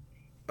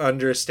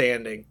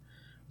understanding,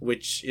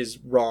 which is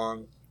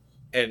wrong.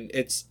 And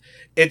it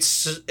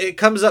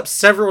comes up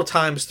several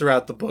times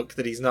throughout the book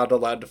that he's not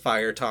allowed to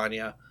fire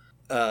Tanya.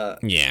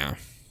 Yeah.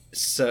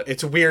 So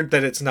it's weird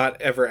that it's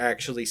not ever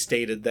actually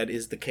stated that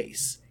is the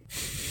case.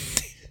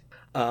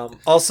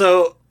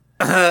 Also,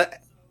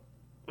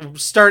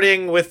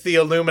 starting with the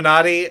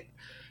Illuminati,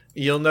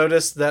 you'll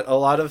notice that a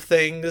lot of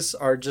things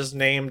are just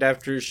named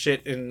after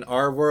shit in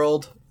our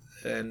world,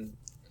 and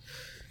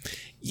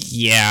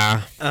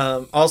yeah.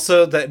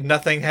 Also, that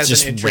nothing has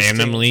just an interesting,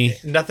 randomly.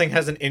 Nothing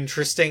has an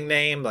interesting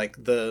name.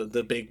 Like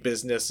the big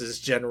business is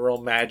General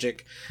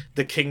Magic.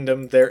 The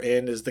kingdom they're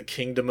in is the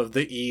Kingdom of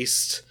the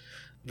East.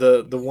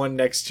 The one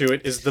next to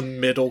it is the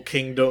Middle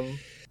Kingdom.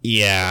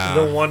 Yeah.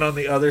 The one on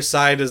the other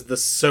side is the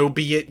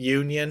Soviet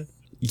Union.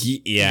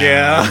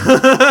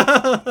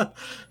 Yeah.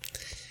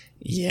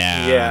 Yeah.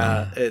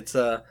 Yeah, it's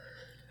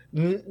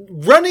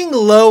running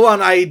low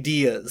on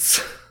ideas.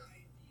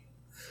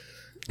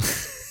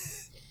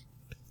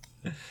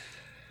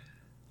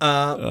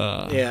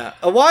 Yeah.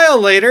 A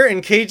while later,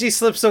 and Keiji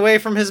slips away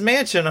from his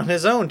mansion on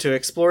his own to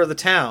explore the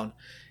town.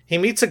 He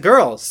meets a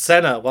girl,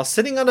 Senna, while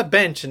sitting on a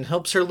bench and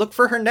helps her look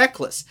for her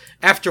necklace,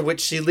 after which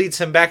she leads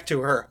him back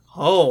to her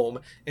home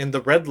in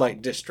the red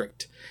light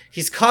district.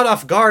 He's caught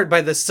off guard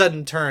by this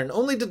sudden turn,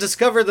 only to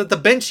discover that the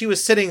bench he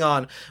was sitting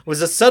on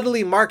was a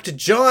subtly marked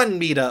John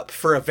meetup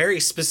for a very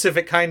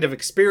specific kind of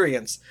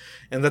experience,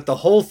 and that the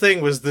whole thing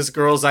was this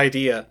girl's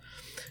idea.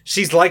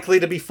 She's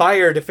likely to be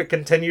fired if it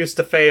continues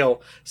to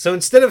fail, so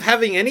instead of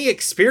having any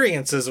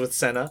experiences with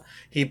Senna,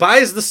 he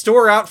buys the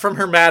store out from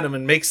her madam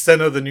and makes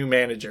Senna the new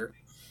manager.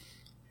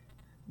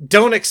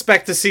 Don't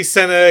expect to see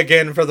Senna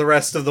again for the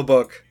rest of the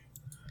book.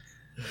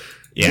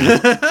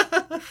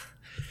 Yeah.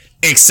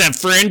 Except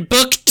for in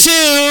book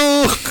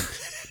 2!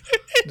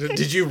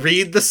 Did you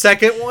read the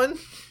second one?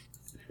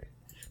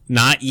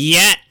 Not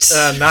yet.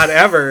 Not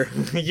ever.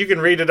 You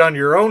can read it on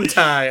your own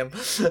time.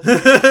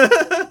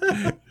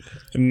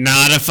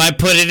 Not if I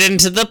put it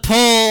into the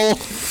poll.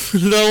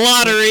 The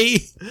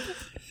lottery.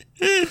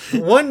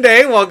 One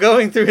day, while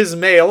going through his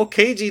mail,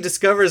 Keiji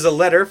discovers a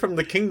letter from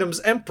the kingdom's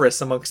empress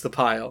amongst the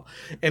pile,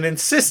 and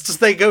insists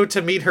they go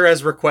to meet her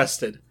as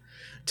requested.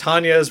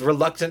 Tanya is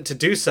reluctant to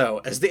do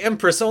so, as the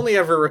Empress only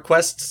ever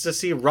requests to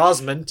see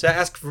Rosmond to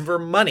ask for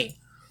money.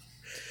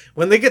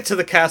 When they get to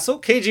the castle,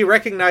 Keiji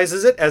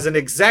recognizes it as an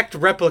exact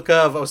replica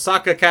of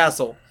Osaka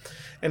Castle,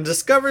 and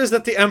discovers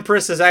that the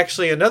Empress is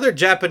actually another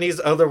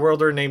Japanese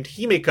otherworlder named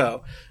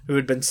Himiko, who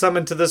had been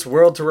summoned to this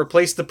world to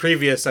replace the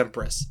previous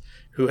Empress,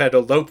 who had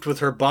eloped with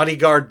her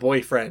bodyguard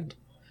boyfriend.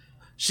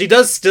 She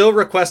does still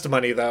request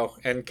money, though,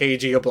 and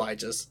Keiji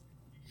obliges.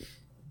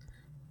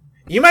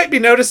 You might be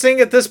noticing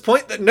at this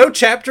point that no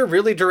chapter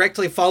really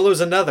directly follows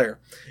another.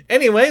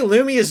 Anyway,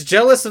 Lumi is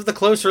jealous of the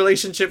close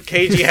relationship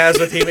Keiji has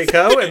with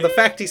Himiko, and the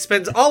fact he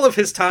spends all of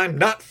his time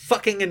not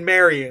fucking and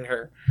marrying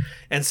her.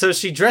 And so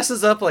she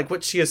dresses up like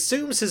what she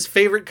assumes his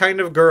favorite kind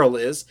of girl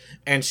is,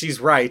 and she's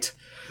right,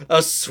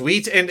 a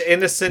sweet and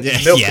innocent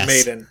milk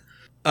maiden.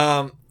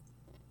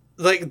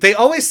 Like, they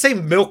always say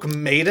milk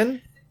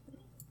maiden.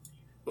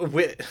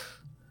 Like,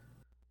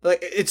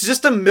 it's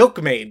just a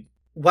milkmaid.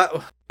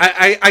 What?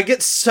 I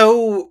get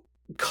so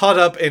caught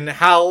up in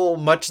how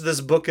much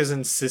this book is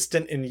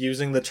insistent in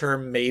using the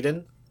term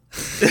maiden.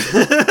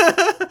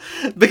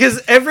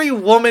 Because every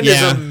woman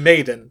is a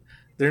maiden.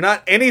 They're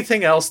not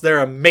anything else, they're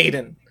a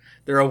maiden.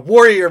 They're a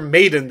warrior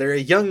maiden, they're a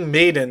young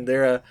maiden,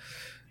 they're a...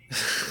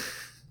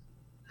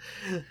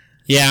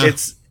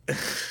 It's...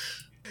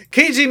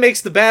 Keiji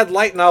makes the bad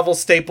light novel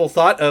staple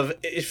thought of,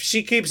 if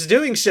she keeps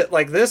doing shit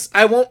like this,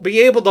 I won't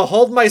be able to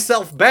hold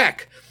myself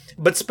back,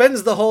 but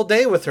spends the whole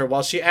day with her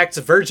while she acts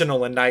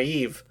virginal and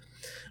naive.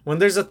 When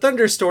there's a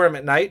thunderstorm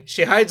at night,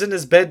 she hides in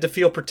his bed to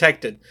feel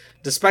protected,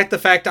 despite the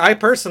fact I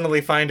personally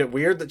find it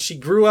weird that she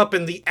grew up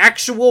in the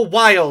actual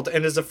wild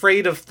and is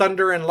afraid of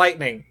thunder and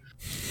lightning.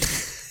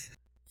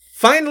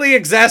 Finally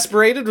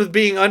exasperated with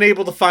being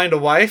unable to find a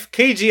wife,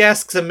 Keiji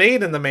asks a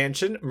maid in the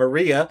mansion,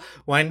 Maria,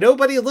 why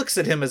nobody looks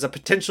at him as a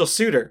potential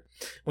suitor.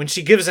 When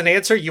she gives an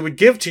answer you would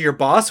give to your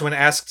boss when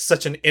asked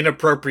such an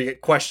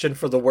inappropriate question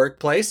for the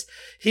workplace,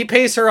 he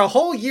pays her a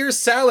whole year's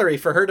salary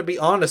for her to be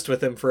honest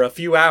with him for a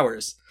few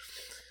hours.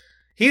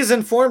 He is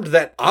informed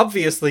that,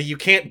 obviously, you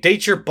can't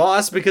date your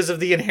boss because of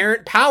the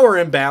inherent power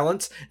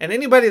imbalance, and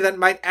anybody that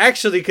might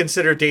actually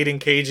consider dating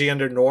Keiji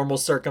under normal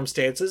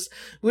circumstances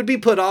would be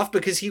put off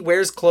because he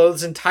wears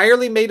clothes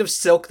entirely made of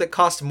silk that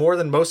cost more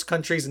than most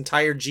countries'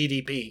 entire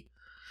GDP.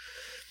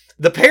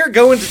 The pair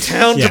go into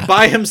town to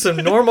buy him some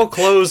normal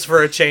clothes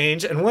for a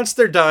change, and once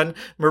they're done,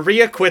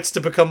 Maria quits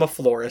to become a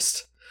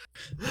florist.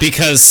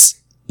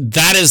 Because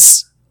that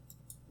is...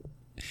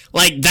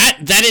 like,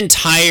 that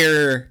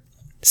entire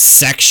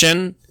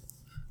section,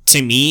 to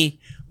me,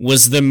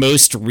 was the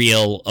most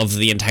real of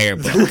the entire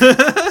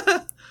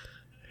book.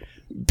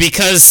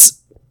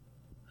 Because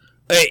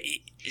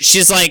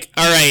she's like,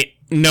 alright,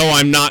 no,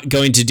 I'm not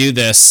going to do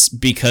this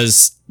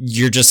because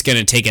you're just going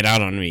to take it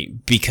out on me.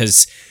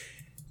 Because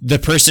the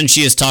person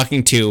she is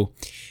talking to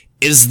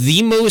is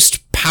the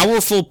most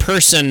powerful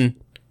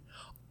person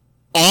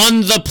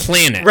on the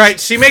planet. Right,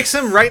 she makes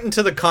him write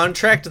into the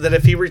contract that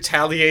if he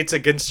retaliates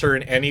against her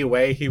in any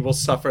way, he will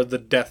suffer the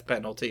death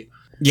penalty.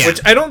 Yeah.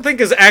 Which I don't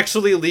think is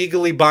actually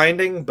legally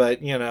binding,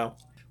 but, you know.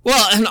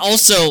 Well, and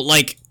also,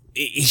 like,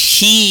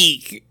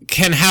 he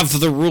can have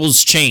the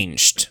rules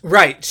changed.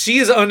 Right, she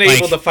is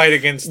unable to fight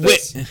against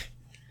this.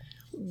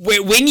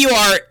 When you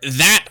are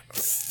that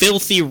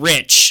filthy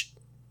rich,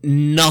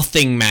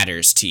 nothing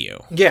matters to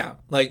you. Yeah,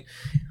 like,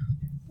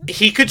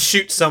 he could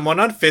shoot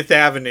someone on Fifth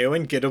Avenue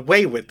and get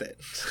away with it.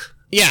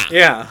 Yeah.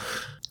 Yeah.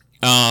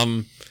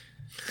 And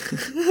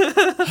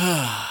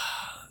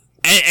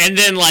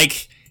then,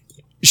 like,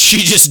 she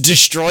just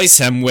destroys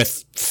him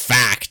with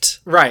fact.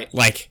 Right.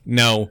 Like,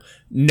 no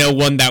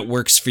one that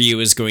works for you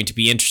is going to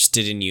be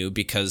interested in you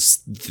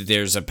because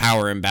there's a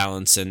power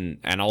imbalance, and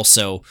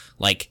also,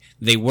 like,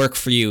 they work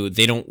for you.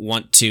 They don't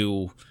want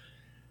to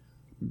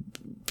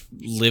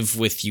live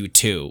with you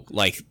too.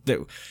 Like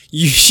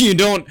you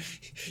don't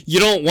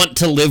want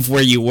to live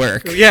where you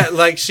work. Yeah,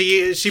 like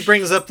she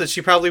brings up that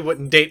she probably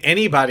wouldn't date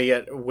anybody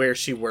at where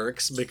she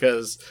works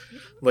because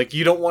like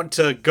you don't want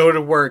to go to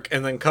work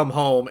and then come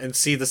home and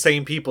see the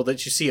same people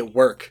that you see at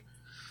work.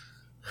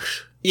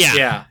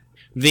 Yeah.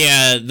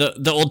 Yeah.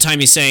 The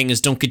old-timey saying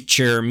is don't get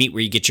your meat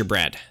where you get your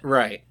bread.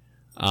 Right.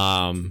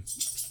 And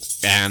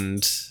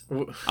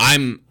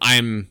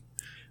I'm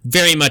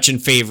very much in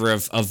favor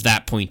of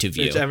that point of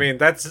view. Which, I mean,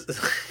 that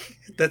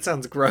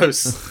sounds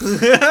gross.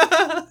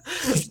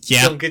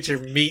 Yeah. Don't get your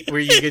meat where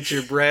you get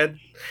your bread.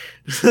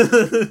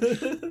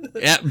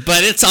 Yeah,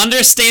 but it's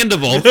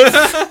understandable.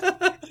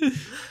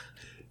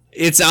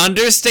 It's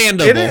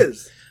understandable. It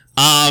is.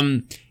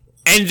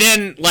 And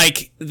then,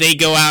 like, they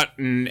go out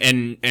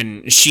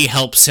and she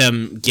helps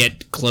him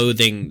get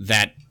clothing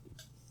that,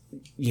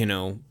 you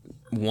know,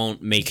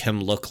 won't make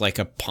him look like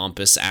a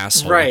pompous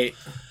asshole. Right.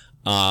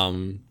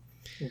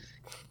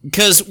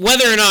 Because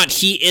whether or not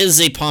he is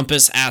a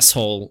pompous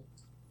asshole,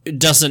 it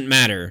doesn't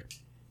matter.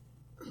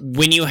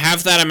 When you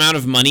have that amount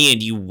of money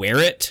and you wear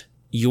it,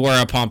 you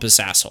are a pompous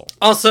asshole.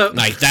 Also,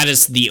 like, that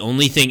is the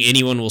only thing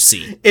anyone will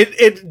see.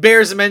 It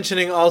bears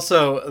mentioning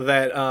also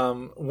that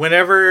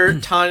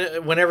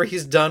whenever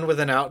he's done with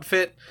an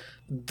outfit,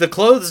 the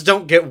clothes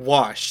don't get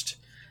washed.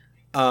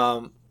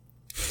 Tanya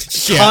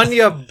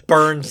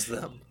burns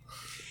them.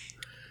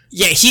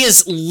 Yeah, he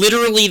is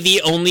literally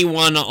the only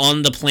one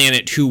on the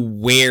planet who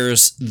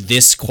wears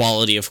this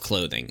quality of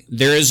clothing.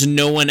 There is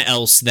no one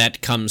else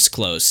that comes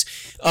close.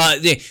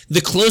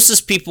 The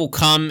closest people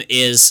come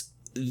is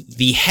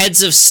the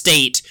heads of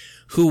state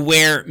who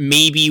wear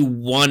maybe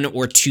 1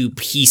 or 2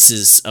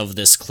 pieces of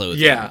this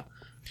clothing. Yeah.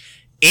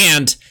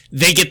 And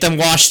they get them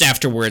washed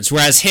afterwards,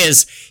 whereas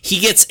he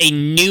gets a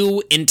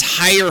new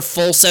entire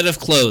full set of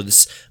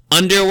clothes.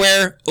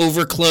 Underwear,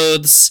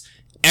 overclothes,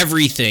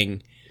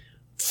 everything.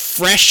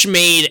 Fresh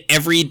made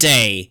every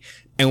day,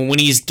 and when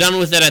he's done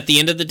with it at the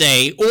end of the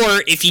day,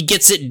 or if he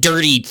gets it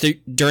dirty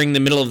during the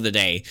middle of the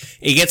day,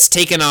 it gets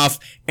taken off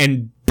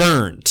and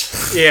burned.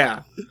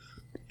 Yeah.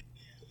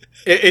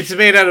 It's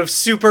made out of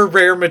super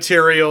rare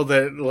material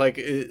that like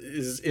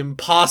is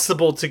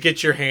impossible to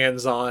get your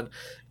hands on,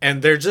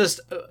 and they're just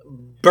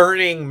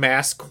burning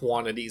mass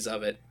quantities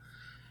of it.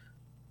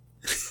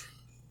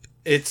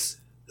 It's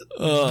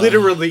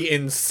literally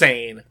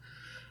insane.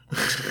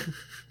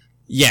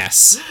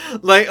 Yes.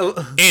 Like,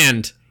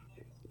 and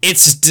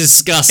it's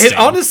disgusting. It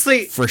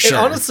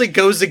honestly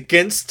goes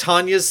against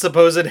Tanya's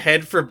supposed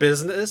head for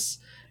business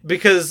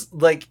because,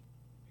 like,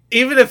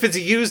 even if it's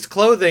used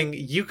clothing,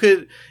 you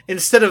could,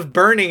 instead of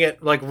burning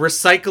it, like,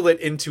 recycle it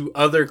into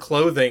other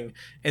clothing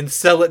and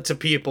sell it to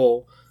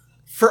people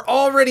for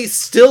already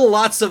still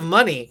lots of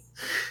money.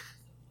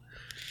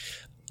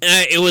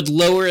 It would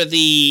lower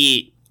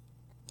the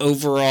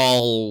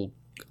overall,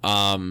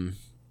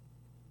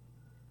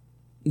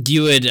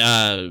 you would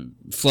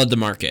flood the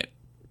market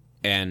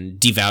and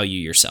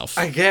devalue yourself.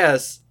 I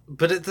guess,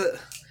 but at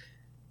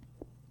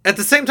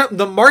the same time,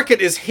 the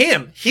market is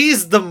him.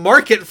 He's the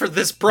market for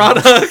this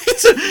product.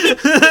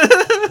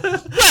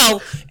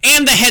 Well,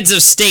 and the heads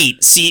of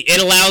state. See,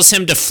 it allows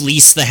him to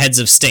fleece the heads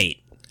of state.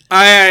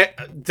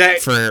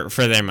 For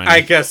their money.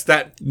 I guess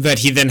that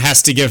he then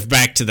has to give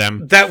back to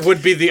them. That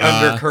would be the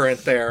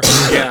undercurrent there.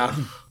 Yeah.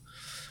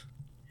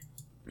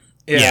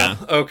 Yeah.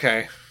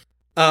 Okay.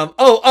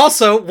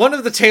 Also, one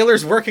of the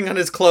tailors working on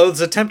his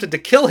clothes attempted to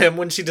kill him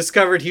when she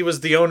discovered he was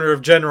the owner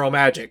of General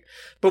Magic.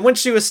 But when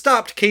she was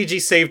stopped, Keiji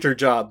saved her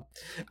job.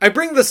 I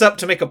bring this up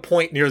to make a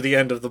point near the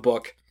end of the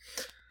book.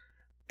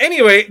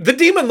 Anyway, the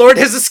Demon Lord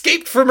has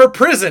escaped from her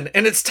prison,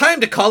 and it's time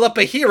to call up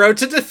a hero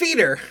to defeat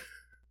her.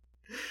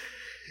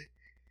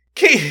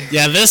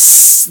 Yeah,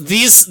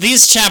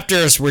 these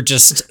chapters were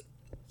just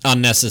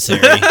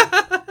unnecessary.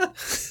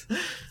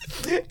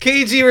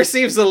 Keiji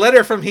receives a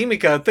letter from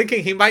Himiko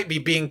thinking he might be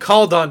being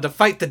called on to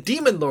fight the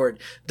Demon Lord,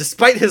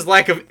 despite his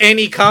lack of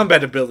any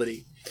combat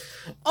ability.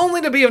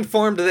 Only to be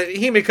informed that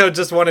Himiko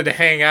just wanted to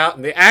hang out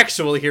and the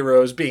actual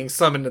hero is being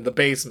summoned in the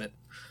basement.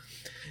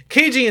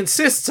 Keiji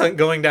insists on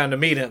going down to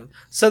meet him,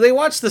 so they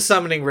watch the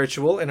summoning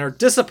ritual and are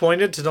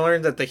disappointed to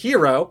learn that the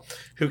hero,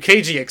 who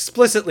Keiji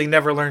explicitly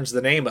never learns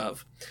the name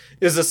of,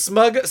 is a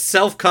smug,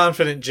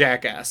 self-confident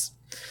jackass.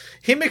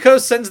 Himiko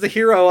sends the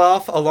hero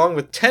off along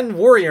with 10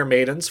 warrior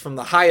maidens from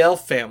the High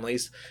Elf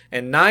families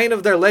and 9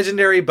 of their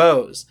legendary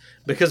bows,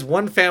 because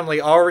one family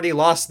already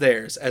lost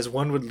theirs, as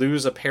one would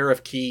lose a pair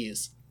of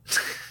keys.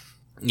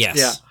 Yes.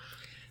 Yeah.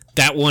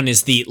 That one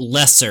is the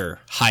lesser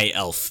High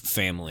Elf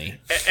family.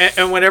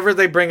 And whenever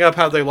they bring up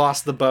how they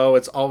lost the bow,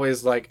 it's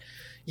always like,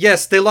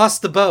 yes, they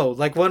lost the bow,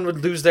 like one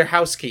would lose their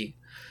house key.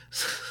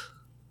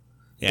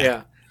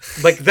 Yeah.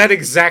 Like that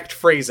exact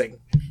phrasing.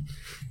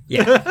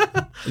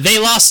 Yeah. They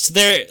lost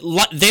their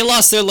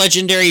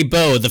legendary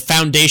bow, the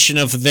foundation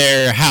of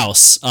their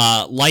house,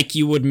 like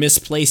you would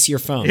misplace your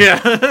phone.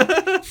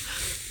 Yeah.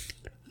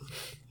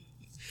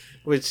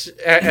 Which,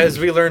 as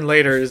we learn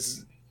later,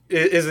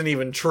 isn't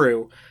even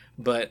true.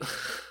 But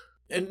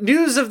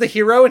News of the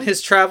hero and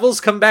his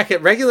travels come back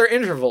at regular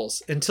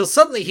intervals, until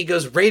suddenly he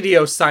goes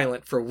radio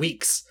silent for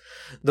weeks.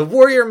 The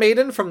warrior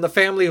maiden from the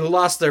family who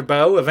lost their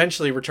bow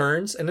eventually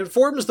returns and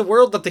informs the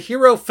world that the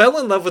hero fell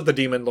in love with the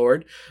demon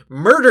lord,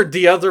 murdered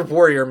the other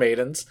warrior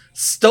maidens,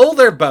 stole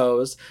their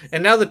bows,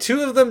 and now the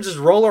two of them just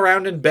roll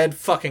around in bed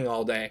fucking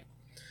all day.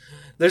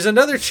 There's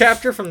another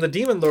chapter from the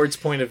demon lord's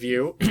point of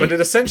view, but it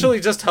essentially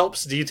just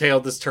helps detail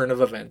this turn of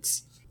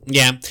events.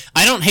 Yeah,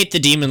 I don't hate the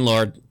demon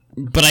lord,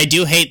 but I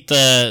do hate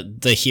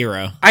the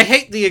hero. I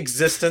hate the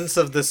existence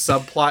of this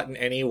subplot in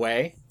any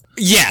way.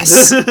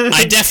 Yes,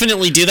 I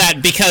definitely do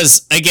that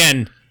because,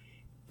 again,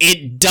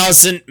 it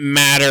doesn't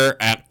matter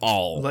at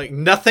all. Like,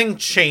 nothing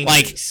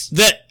changes.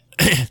 Like,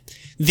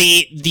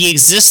 the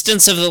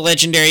existence of the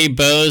legendary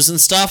bows and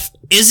stuff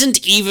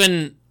isn't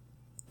even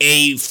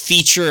a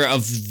feature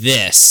of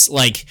this.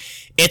 Like,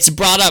 it's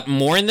brought up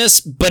more in this,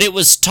 but it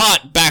was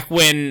taught back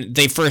when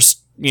they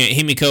first,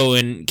 Himiko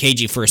and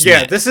Keiji first met.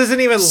 Yeah, this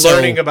isn't even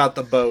learning about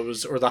the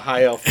bows or the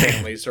high elf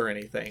families or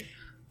anything.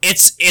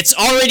 It's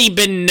already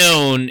been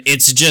known.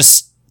 It's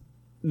just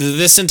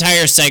this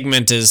entire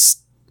segment is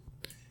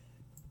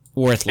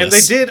worthless. And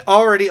they did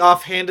already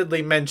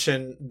offhandedly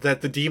mention that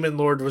the demon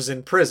lord was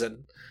in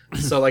prison.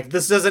 So like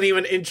this doesn't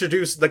even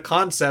introduce the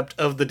concept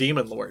of the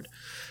demon lord.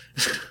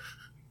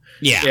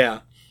 Yeah. Yeah.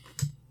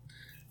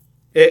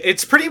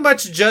 It's pretty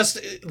much just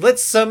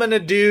let's summon a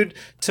dude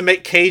to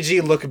make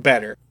Keiji look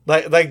better.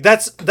 Like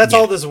that's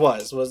all this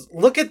was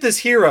look at this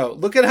hero.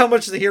 Look at how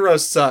much the hero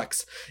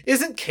sucks.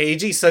 Isn't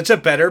Keiji such a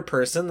better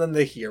person than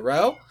the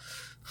hero?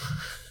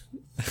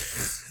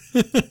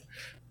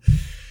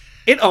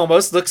 It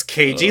almost looks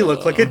Keiji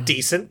look like a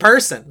decent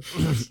person.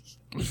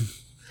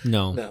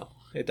 No,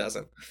 it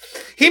doesn't.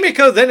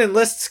 Himiko then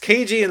enlists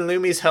Keiji and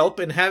Lumi's help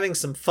in having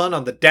some fun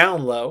on the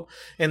down low,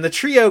 and the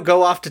trio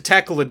go off to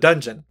tackle a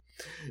dungeon.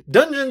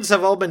 Dungeons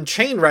have all been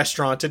chain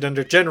restauranted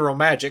under General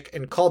Magic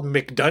and called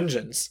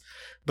McDungeons,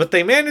 but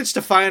they managed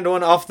to find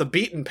one off the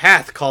beaten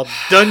path called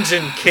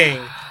Dungeon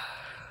King,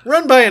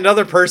 run by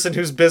another person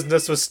whose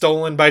business was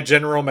stolen by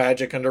General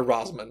Magic under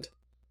Rosamund.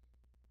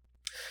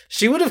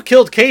 She would have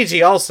killed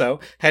Keiji also,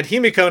 had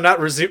Himiko not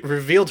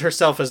revealed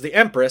herself as the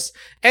Empress,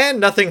 and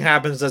nothing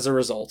happens as a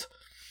result.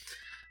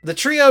 The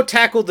trio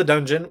tackled the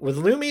dungeon, with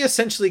Lumi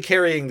essentially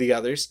carrying the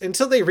others,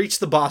 until they reach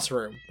the boss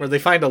room, where they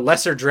find a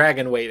lesser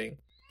dragon waiting.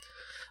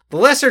 The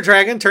lesser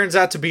dragon turns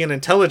out to be an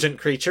intelligent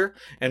creature,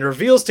 and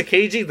reveals to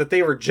Keiji that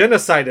they were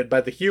genocided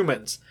by the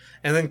humans,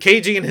 and then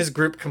Keiji and his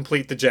group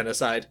complete the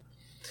genocide.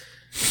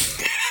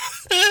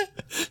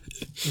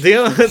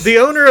 The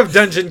owner of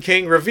Dungeon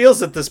King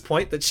reveals at this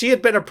point that she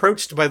had been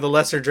approached by the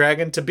lesser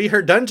dragon to be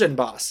her dungeon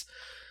boss,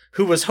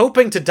 who was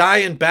hoping to die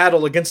in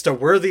battle against a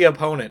worthy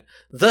opponent,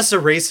 thus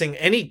erasing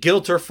any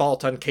guilt or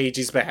fault on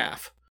Keiji's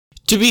behalf.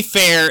 To be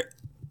fair,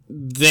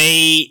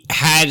 they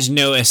had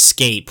no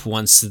escape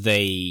once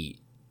they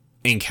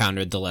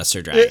encountered the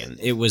lesser dragon.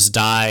 It was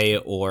die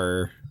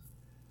or...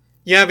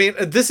 Yeah, I mean,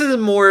 this is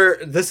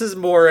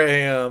more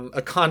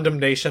a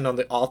condemnation on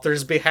the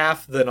author's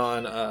behalf than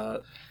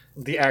on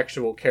the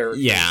actual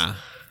characters. Yeah.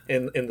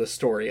 In the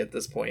story at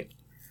this point.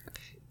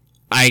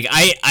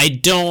 I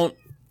don't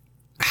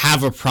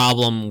have a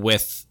problem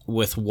with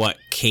what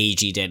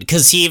Keiji did,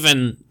 because he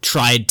even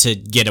tried to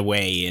get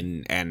away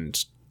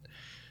and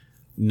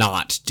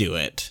not do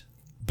it,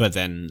 but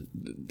then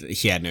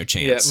he had no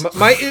chance. Yeah,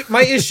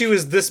 my issue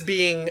is this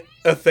being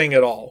a thing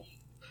at all.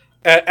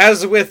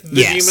 As with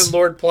the Demon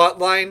Lord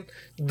plotline,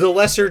 the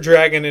lesser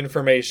dragon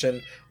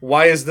information,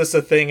 why is this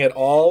a thing at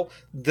all?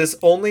 This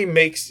only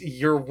makes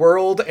your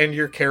world and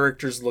your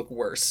characters look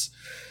worse.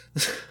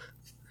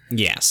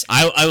 Yes,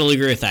 I will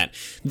agree with that.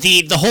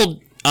 The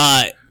whole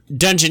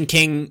Dungeon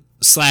King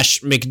 /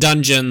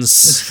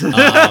 McDungeons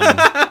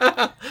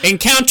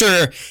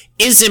encounter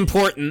is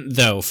important,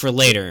 though, for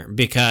later,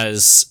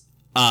 because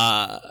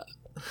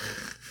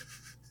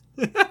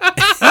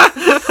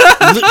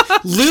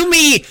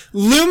Lumi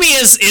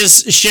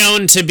is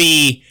shown to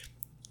be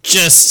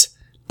just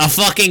a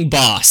fucking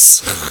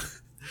boss.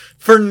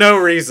 For no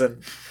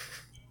reason.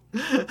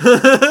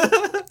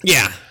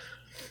 Yeah.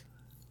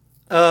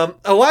 A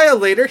while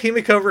later,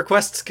 Himiko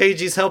requests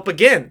Keiji's help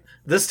again,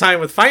 this time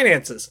with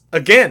finances,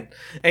 again,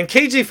 and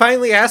Keiji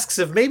finally asks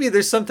if maybe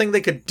there's something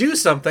they could do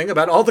something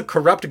about all the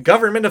corrupt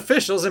government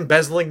officials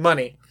embezzling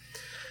money.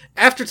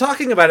 After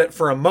talking about it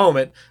for a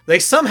moment, they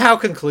somehow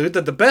conclude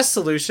that the best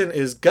solution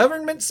is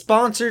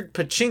government-sponsored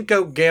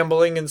pachinko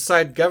gambling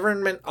inside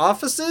government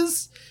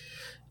offices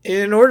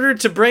in order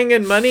to bring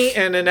in money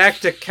and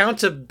enact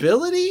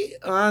accountability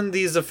on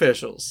these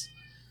officials.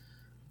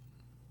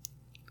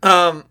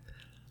 I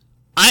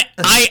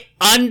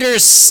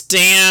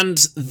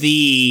understand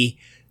the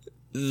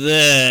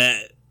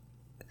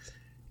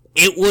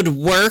it would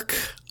work.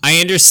 I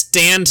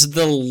understand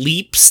the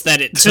leaps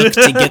that it took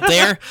to get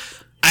there.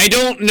 I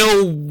don't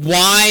know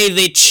why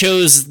they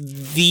chose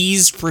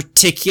these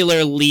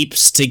particular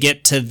leaps to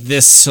get to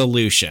this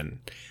solution.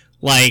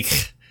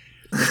 Like,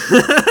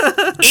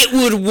 it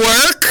would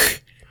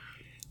work.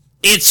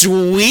 It's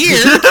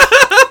weird.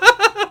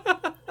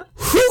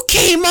 Who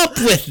came up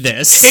with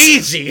this?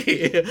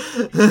 Keiji!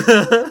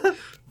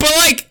 But,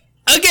 like,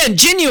 again,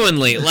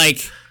 genuinely,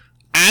 like,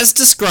 as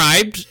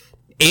described,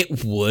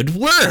 it would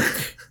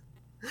work.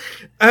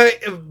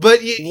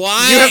 But you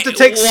have to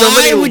take so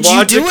many would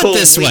logical you do it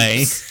this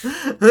leaps. way?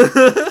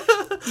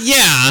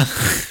 Yeah.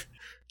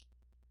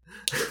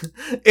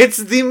 It's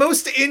the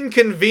most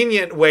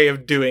inconvenient way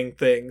of doing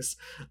things.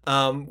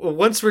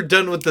 Once we're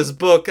done with this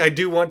book, I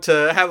do want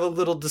to have a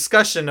little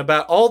discussion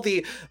about all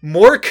the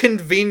more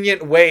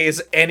convenient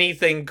ways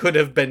anything could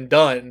have been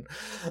done.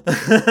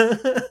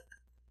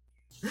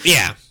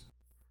 Yeah.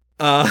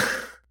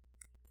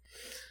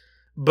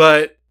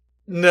 But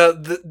no,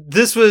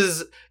 this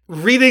was...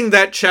 Reading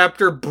that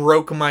chapter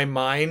broke my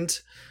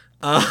mind.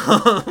 And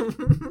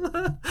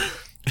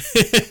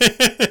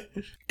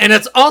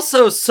it's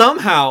also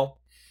somehow...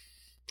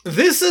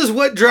 This is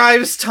what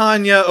drives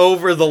Tanya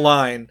over the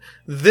line.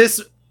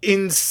 This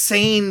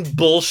insane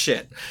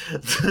bullshit.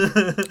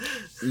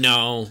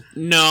 No,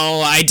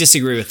 I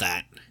disagree with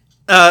that.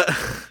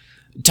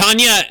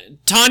 Tanya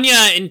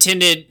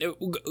intended...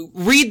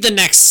 Read the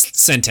next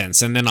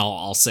sentence, and then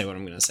I'll say what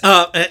I'm going to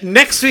say.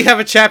 Next, we have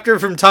a chapter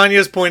from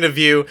Tanya's point of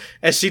view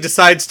as she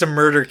decides to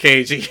murder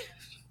Keiji.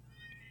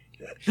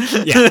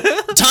 Yeah.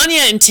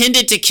 Tanya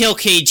intended to kill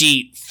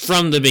Keiji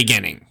from the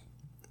beginning.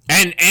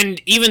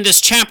 And even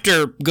this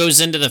chapter goes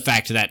into the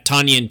fact that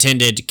Tanya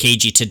intended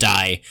Keiji to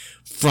die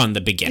from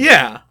the beginning.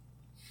 Yeah.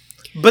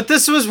 But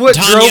this was what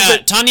drove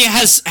it. Tanya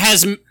has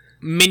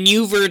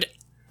maneuvered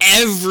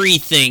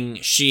everything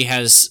she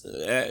has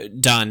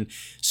done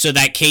so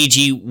that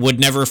Keiji would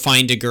never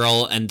find a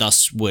girl and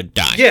thus would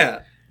die.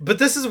 Yeah, but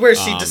this is where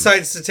she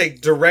decides to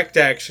take direct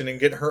action and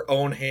get her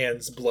own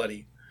hands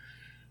bloody.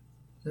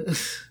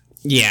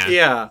 Yeah.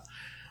 Yeah.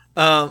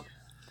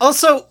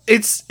 Also,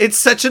 it's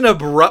such an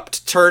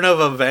abrupt turn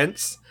of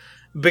events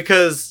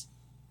because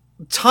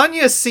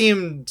Tanya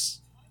seemed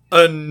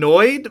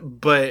annoyed,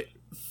 but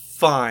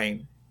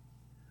fine.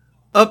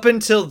 Up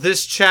until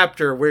this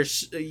chapter where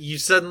you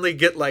suddenly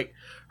get, like,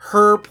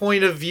 her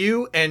point of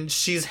view, and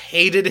she's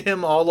hated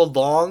him all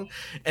along,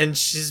 and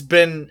she's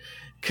been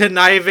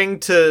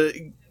conniving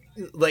to,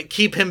 like,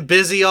 keep him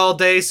busy all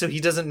day so he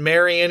doesn't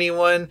marry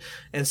anyone,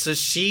 and so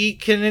she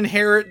can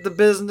inherit the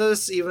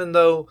business, even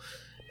though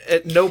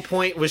at no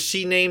point was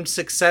she named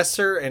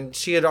successor, and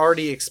she had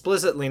already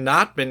explicitly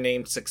not been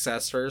named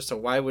successor, so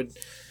why would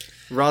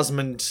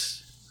Rosamund...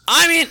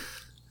 I mean...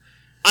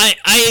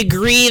 I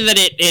agree that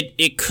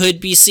it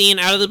could be seen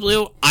out of the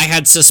blue. I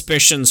had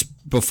suspicions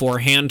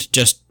beforehand,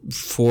 just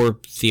for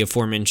the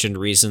aforementioned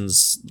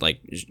reasons,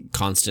 like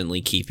constantly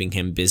keeping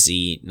him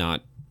busy,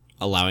 not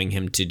allowing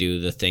him to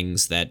do the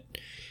things that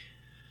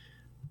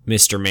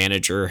Mr.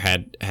 Manager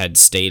had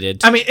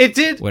stated. I mean, it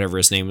did... Whatever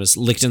his name was,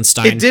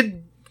 Liechtenstein. It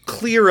did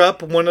clear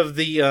up one of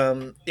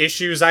the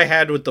issues I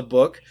had with the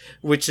book,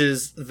 which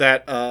is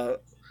that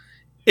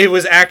it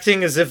was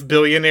acting as if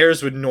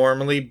billionaires would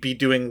normally be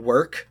doing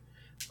work.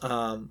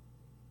 Yeah,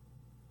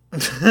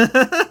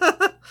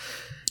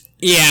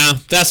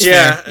 that's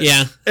fair.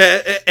 Yeah.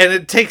 And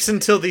it takes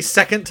until the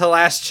second to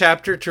last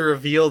chapter to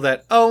reveal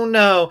that, oh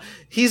no,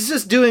 he's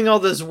just doing all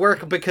this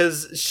work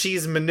because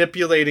she's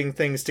manipulating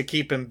things to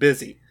keep him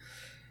busy.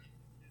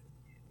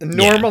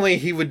 Normally,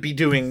 he would be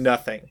doing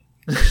nothing.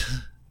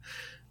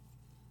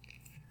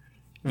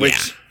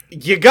 Which,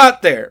 you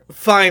got there,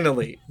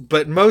 finally.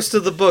 But most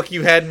of the book,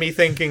 you had me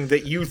thinking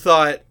that you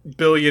thought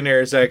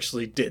billionaires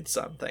actually did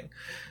something.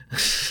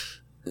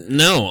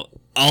 No,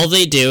 all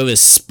they do is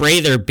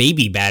spray their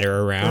baby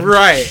batter around.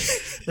 Right.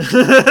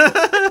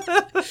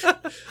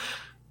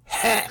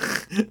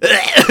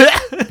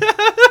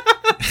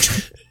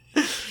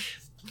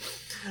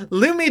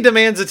 Lumi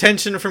demands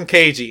attention from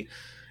Keiji.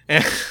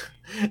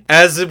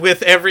 As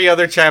with every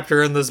other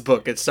chapter in this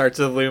book, it starts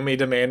with Lumi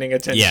demanding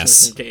attention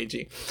from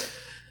Keiji.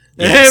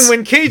 Yes. And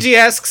when Keiji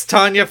asks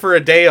Tanya for a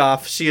day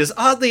off, she is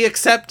oddly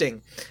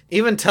accepting,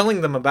 even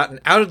telling them about an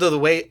out of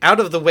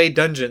the way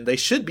dungeon they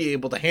should be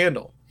able to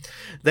handle.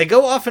 They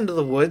go off into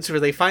the woods where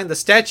they find the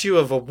statue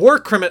of a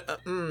war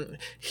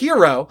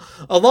hero,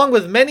 along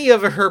with many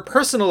of her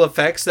personal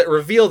effects that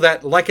reveal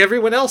that, like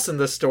everyone else in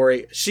this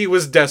story, she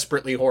was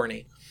desperately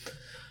horny.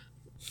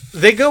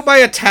 They go by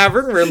a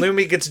tavern where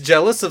Lumi gets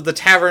jealous of the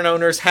tavern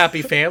owner's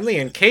happy family,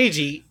 and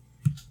Keiji,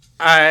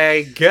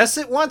 I guess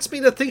it wants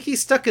me to think he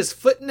stuck his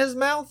foot in his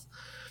mouth?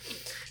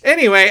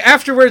 Anyway,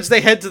 afterwards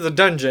they head to the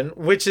dungeon,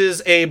 which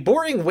is a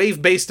boring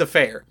wave-based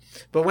affair.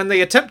 But when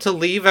they attempt to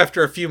leave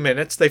after a few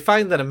minutes, they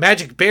find that a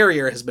magic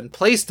barrier has been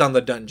placed on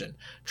the dungeon,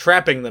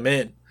 trapping them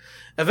in.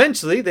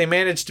 Eventually, they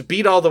manage to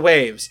beat all the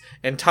waves,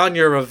 and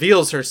Tanya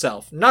reveals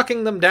herself,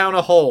 knocking them down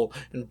a hole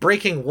and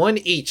breaking one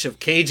each of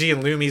Keiji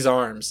and Lumi's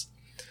arms.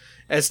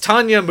 As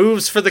Tanya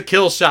moves for the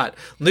kill shot,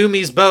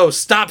 Lumi's bow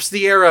stops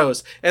the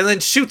arrows and then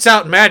shoots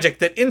out magic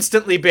that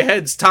instantly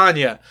beheads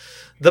Tanya.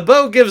 The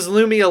bow gives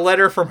Lumi a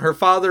letter from her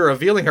father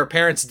revealing her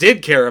parents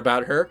did care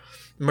about her.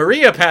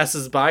 Maria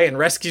passes by and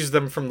rescues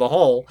them from the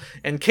hole,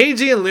 and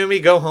Keiji and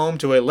Lumi go home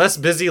to a less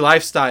busy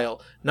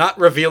lifestyle, not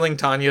revealing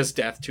Tanya's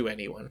death to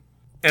anyone.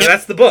 And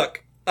that's the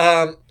book.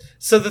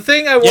 So the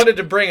thing I wanted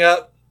to bring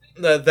up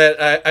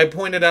that I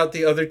pointed out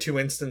the other two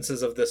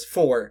instances of this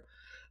for,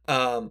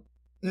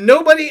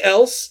 nobody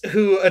else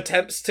who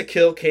attempts to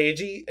kill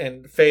Keiji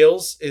and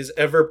fails is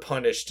ever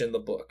punished in the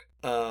book.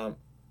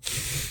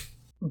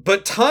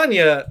 But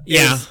Tanya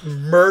is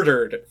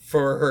murdered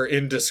for her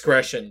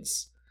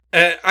indiscretions.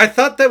 I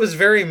thought that was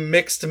very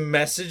mixed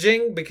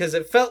messaging because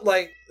it felt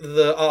like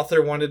the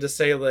author wanted to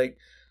say like,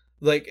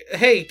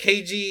 hey,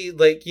 Keiji,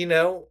 like, you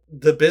know,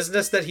 the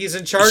business that he's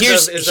in charge of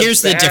is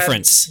a bad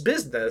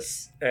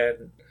business.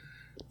 And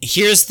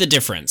here's the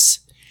difference.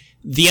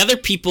 The other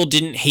people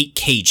didn't hate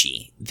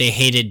Keiji. They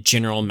hated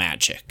General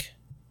Magic.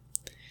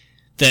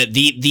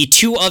 The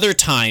two other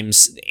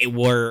times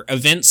were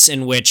events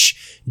in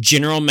which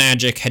General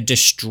Magic had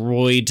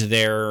destroyed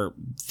their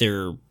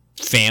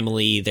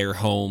family, their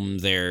home,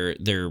 their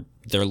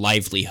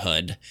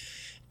livelihood,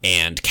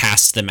 and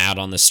cast them out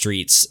on the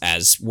streets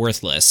as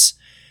worthless.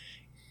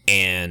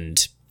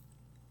 And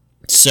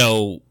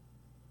so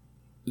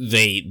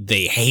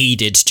they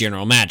hated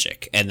General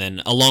Magic. And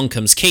then along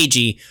comes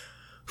Keiji,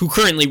 who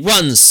currently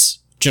runs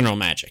General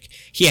Magic.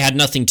 He had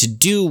nothing to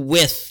do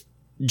with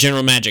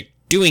General Magic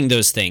doing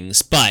those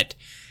things, but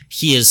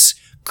he is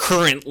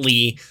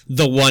currently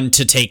the one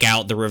to take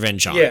out the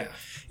revenge on. Yeah.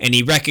 And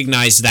he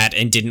recognized that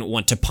and didn't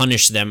want to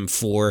punish them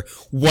for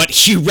what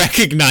he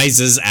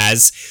recognizes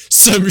as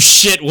some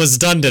shit was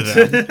done to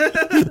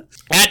them.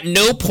 At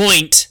no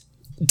point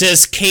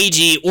does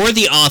Keiji or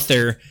the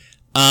author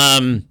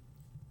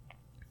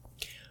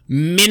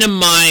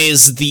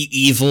minimize the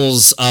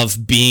evils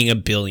of being a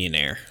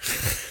billionaire.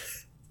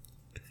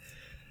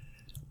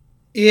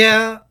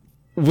 Yeah.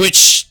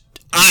 Which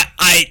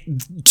I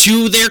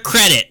to their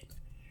credit,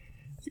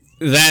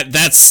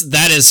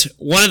 that is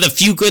one of the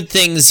few good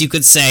things you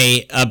could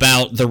say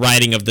about the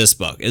writing of this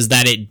book, is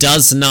that it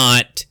does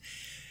not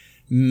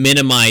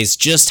minimize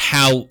just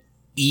how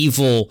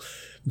evil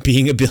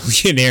being a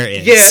billionaire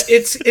is. Yeah,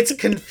 it's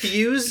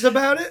confused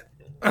about it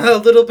a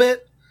little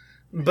bit,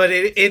 but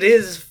it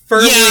is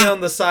firmly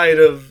on the side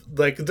of,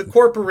 like, the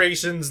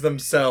corporations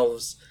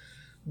themselves,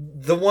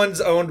 the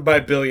ones owned by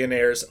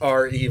billionaires,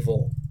 are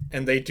evil,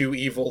 and they do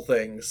evil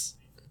things.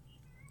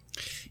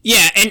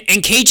 Yeah,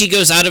 and Keiji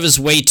goes out of his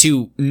way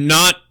to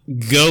not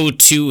go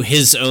to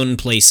his own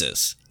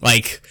places.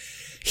 Like,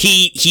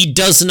 he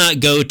does not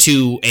go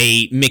to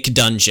a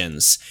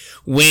McDungeons.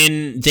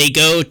 When they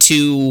go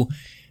to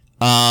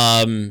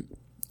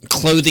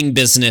clothing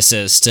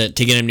businesses to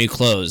get him new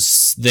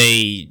clothes,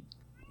 they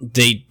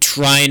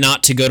try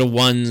not to go to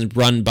one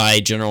run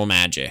by General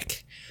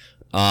Magic.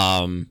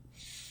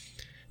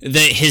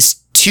 His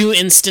two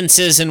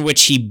instances in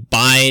which he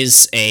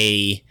buys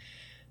a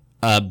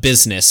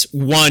business.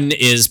 One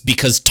is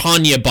because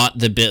Tanya bought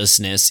the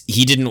business.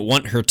 He didn't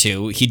want her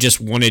to. He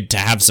just wanted to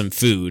have some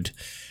food.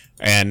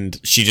 And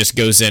she just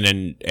goes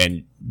in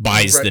and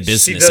buys the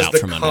business out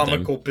from under them. She does the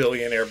comical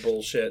billionaire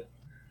bullshit.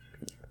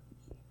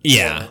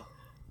 Yeah.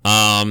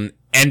 And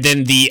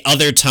then the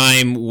other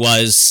time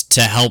was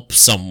to help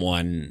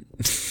someone.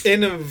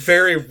 In a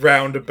very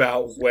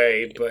roundabout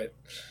way, but...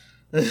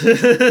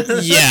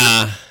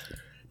 Yeah.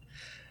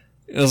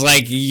 It was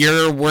like,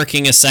 you're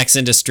working a sex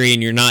industry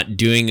and you're not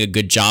doing a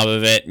good job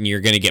of it and you're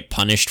going to get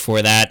punished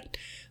for that.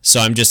 So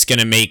I'm just going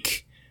to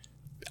make,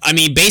 I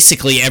mean,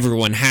 basically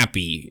everyone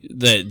happy.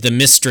 The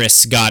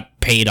mistress got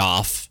paid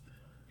off.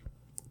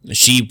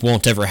 She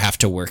won't ever have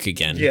to work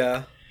again.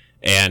 Yeah.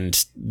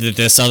 And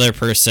this other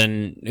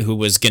person who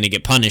was going to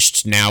get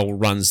punished now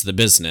runs the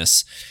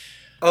business.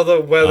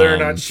 Although whether or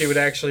not she would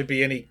actually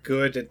be any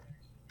good at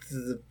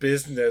the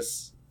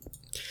business.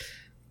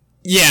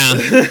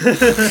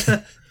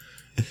 Yeah.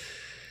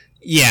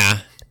 Yeah.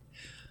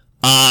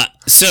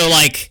 So,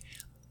 like,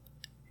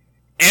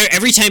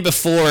 every time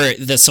before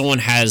that someone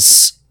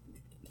has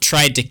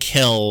tried to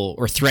kill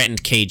or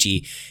threatened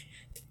Keiji,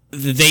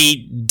 they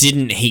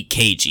didn't hate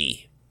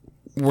Keiji.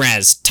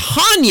 Whereas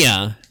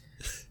Tanya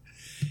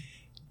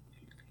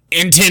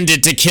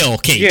intended to kill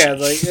Keiji. Yeah,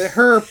 like,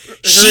 her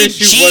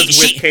issue was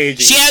with Keiji.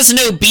 She has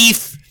no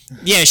beef.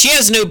 Yeah, she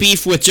has no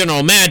beef with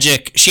General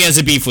Magic. She has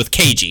a beef with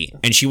Keiji,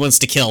 and she wants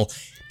to kill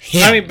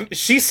him. I mean,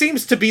 she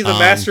seems to be the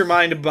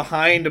mastermind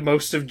behind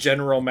most of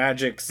General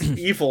Magic's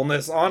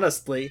evilness,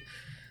 honestly.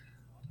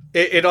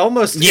 It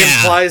almost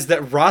implies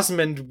that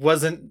Rosamund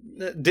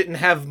didn't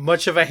have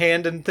much of a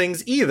hand in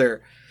things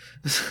either.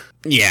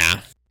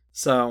 Yeah.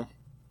 So...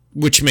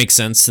 Which makes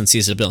sense, since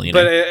he's a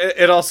billionaire. But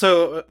it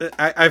also...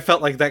 I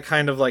felt like that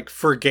kind of, like,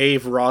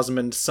 forgave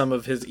Rosamund some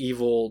of his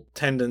evil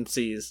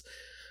tendencies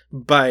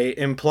by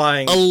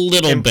implying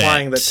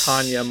that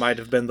Tanya might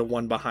have been the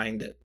one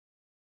behind it.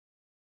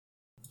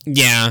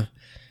 Yeah.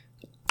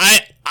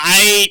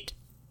 I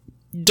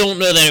don't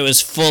know that it was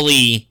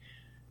fully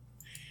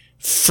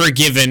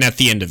forgiven at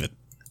the end of it.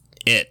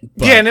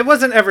 But... Yeah, and it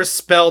wasn't ever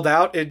spelled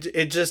out.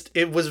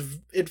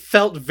 It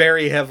felt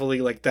very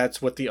heavily like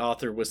that's what the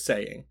author was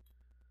saying.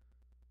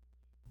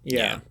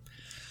 Yeah.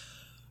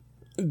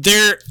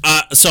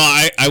 So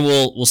I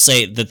will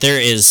say that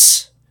there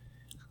is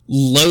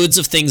loads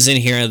of things in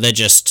here that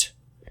just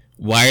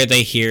Why are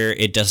they here?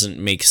 It doesn't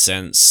make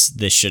sense.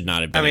 This should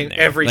not have been in there.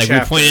 Every like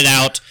chapter. We pointed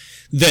out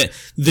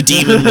the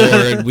Demon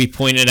Lord. We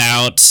pointed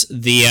out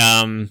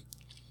the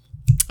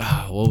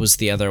what was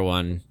the other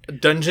one?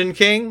 Dungeon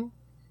King.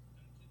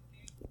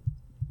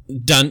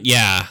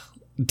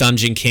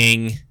 Dungeon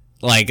King.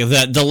 Like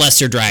the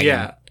Lesser Dragon.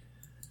 Yeah.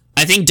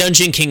 I think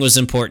Dungeon King was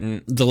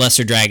important. The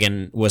Lesser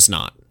Dragon was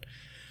not.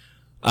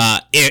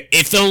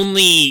 If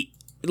only,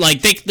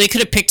 like, they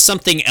could have picked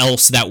something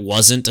else that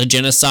wasn't a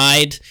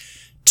genocide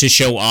to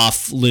show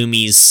off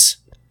Lumi's.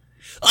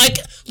 Like,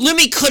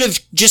 Lumi could have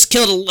just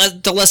killed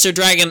the Lesser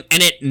Dragon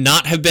and it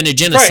not have been a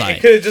genocide. Right,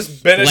 it could have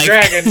just been a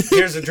dragon.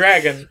 Here's a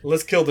dragon.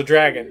 Let's kill the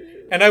dragon.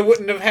 And I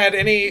wouldn't have had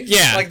any...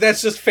 Yeah. Like,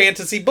 that's just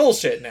fantasy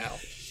bullshit now.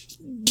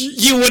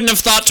 You wouldn't have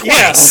thought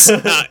twice.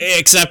 Yeah.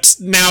 Except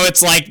now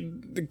it's like,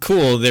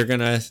 cool, they're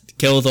gonna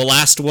kill the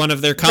last one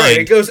of their kind. Right,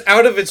 it goes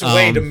out of its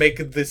way to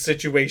make the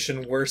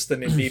situation worse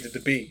than it needed to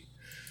be.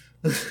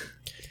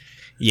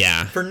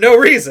 Yeah. For no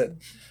reason.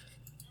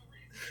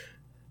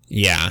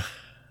 Yeah.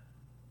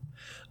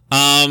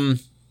 And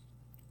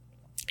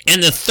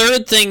the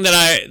third thing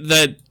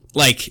that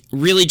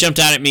really jumped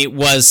out at me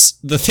was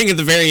the thing at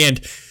the very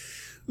end.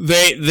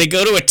 They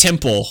go to a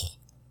temple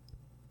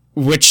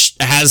which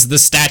has the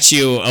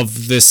statue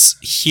of this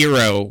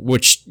hero,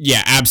 which,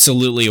 yeah,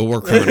 absolutely a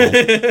war criminal.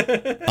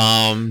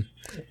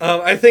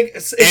 I think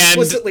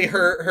explicitly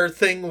her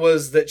thing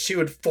was that she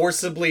would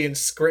forcibly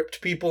inscript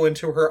people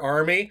into her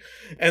army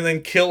and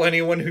then kill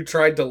anyone who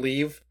tried to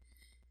leave.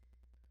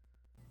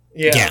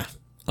 Yeah. Yeah.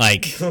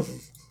 Like...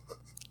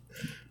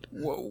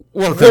 war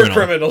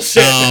criminal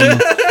shit.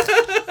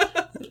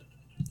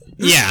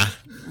 Yeah,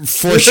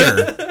 for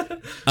sure.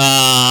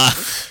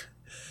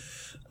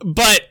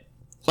 But,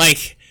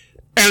 like,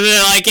 and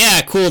they're like,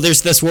 yeah, cool,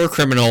 there's this war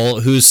criminal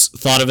who's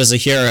thought of as a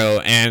hero,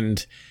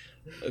 and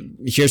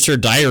here's her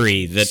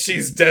diary that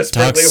she's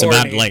desperately talks horny.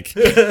 about, like,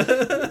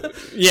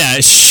 yeah,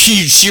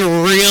 she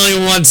really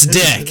wants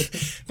dick.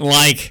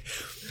 Like,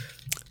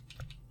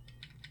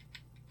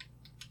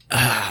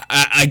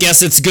 I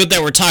guess it's good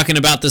that we're talking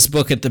about this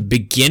book at the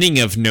beginning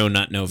of No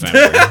Nut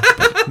November.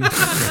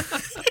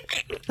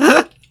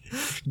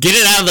 Get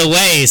it out of the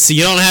way so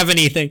you don't have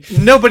anything.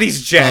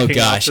 Nobody's jacking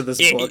off to this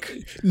book.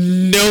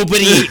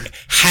 Nobody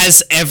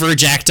has ever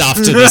jacked off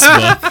to this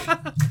book.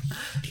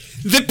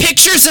 The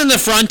pictures in the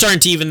front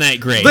aren't even that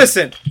great.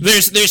 Listen,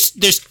 there's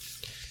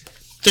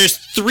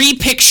 3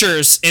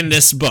 pictures in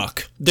this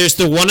book. There's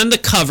the one on the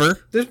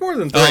cover. There's more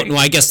than 3. Oh, no,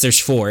 I guess there's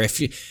 4. If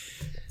you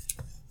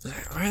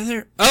are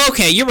there? Oh,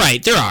 okay, you're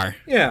right. There are.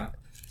 Yeah,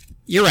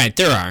 you're right.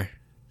 There are.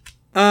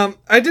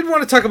 I did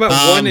want to talk about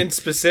one in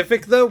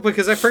specific, though,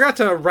 because I forgot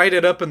to write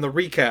it up in the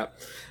recap.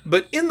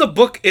 But in the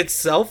book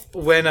itself,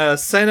 when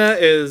Senna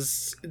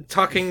is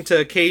talking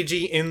to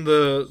Keiji in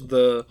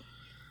the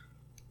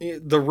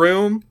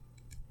room,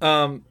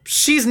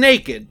 she's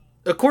naked.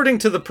 According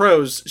to the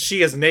prose,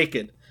 she is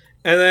naked.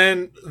 And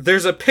then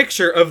there's a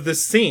picture of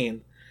this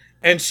scene,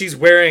 and she's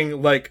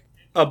wearing, like,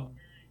 a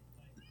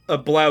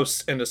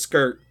blouse and a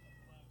skirt.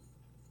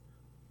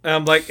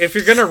 Like, if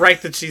you're gonna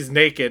write that she's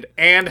naked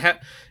and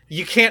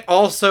you can't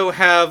also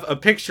have a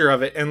picture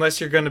of it unless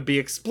you're going to be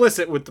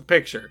explicit with the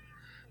picture.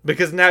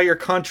 Because now you're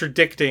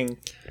contradicting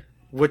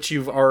what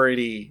you've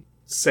already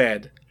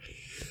said.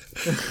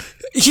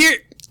 Here,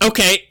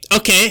 okay,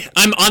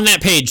 I'm on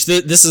that page.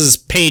 This is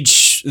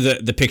page,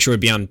 the picture would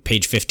be on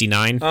page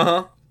 59.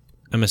 Uh-huh.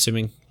 I'm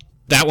assuming.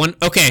 That one?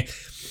 Okay.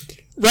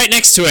 Right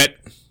next to it,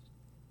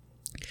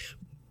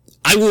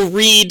 I will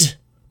read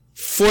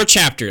 4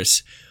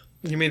 chapters.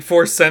 You mean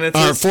 4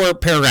 sentences? Or 4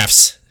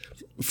 paragraphs.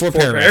 4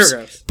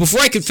 paragraphs. Before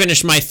I could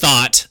finish my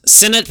thought,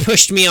 Senna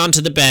pushed me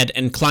onto the bed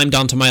and climbed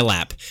onto my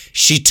lap.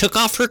 She took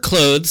off her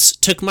clothes,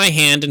 took my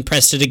hand, and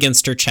pressed it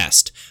against her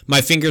chest. My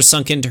fingers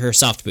sunk into her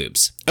soft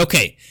boobs.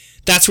 Okay,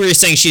 that's where you're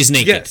saying she's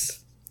naked.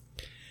 Yes.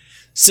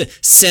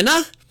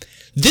 Senna?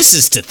 This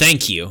is to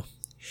thank you.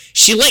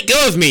 She let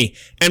go of me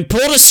and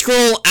pulled a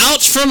scroll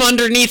out from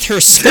underneath her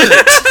skirt.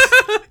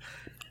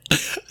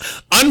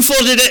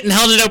 Unfolded it and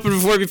held it open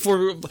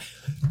before...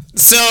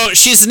 So,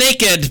 she's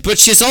naked, but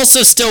she's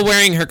also still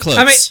wearing her clothes.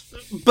 I mean,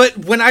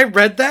 but when I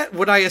read that,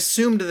 what I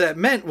assumed that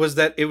meant was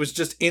that it was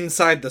just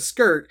inside the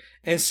skirt,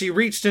 and she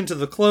reached into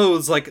the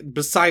clothes, like,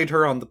 beside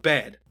her on the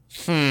bed.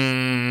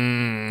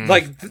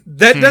 Like,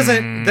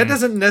 that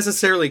doesn't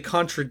necessarily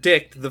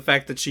contradict the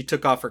fact that she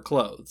took off her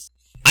clothes.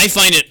 I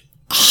find it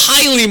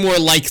highly more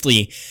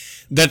likely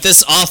that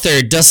this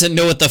author doesn't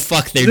know what the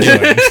fuck they're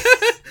doing.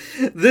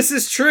 This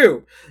is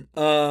true.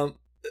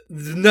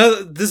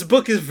 This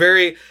book is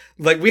very...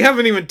 Like, we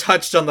haven't even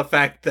touched on the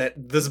fact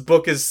that this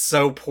book is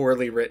so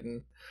poorly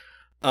written.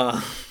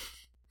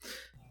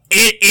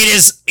 It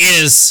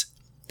is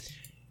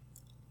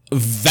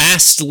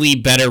vastly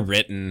better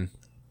written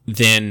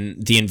than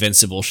The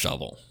Invincible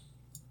Shovel.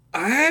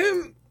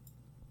 It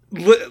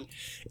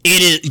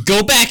is.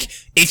 Go back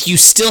if you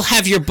still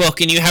have your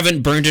book and you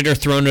haven't burned it or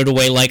thrown it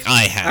away like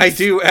I have. I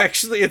do,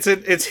 actually.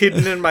 It's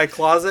hidden in my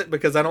closet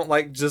because I don't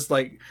like just,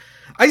 like...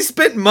 I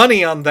spent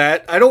money on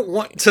that. I don't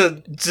want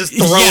to just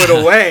throw it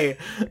away.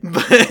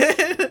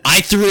 But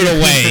I threw it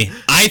away.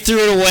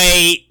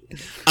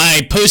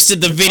 I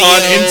posted the video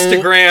on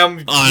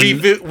Instagram.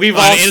 We've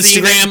all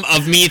seen Instagram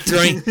of me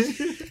throwing.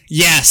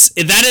 Yes,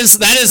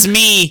 that is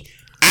me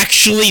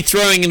actually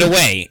throwing it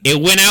away. It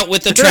went out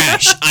with the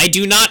trash. I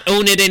do not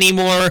own it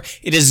anymore.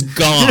 It is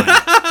gone.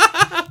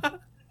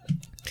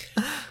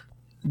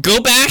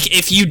 Go back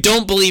if you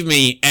don't believe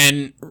me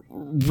and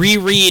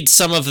reread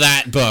some of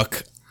that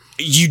book.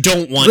 You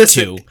don't want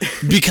to,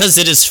 because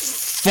it is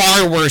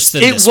far worse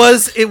than this.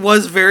 It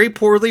was very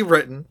poorly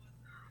written.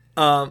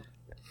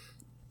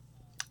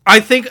 I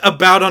think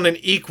about on an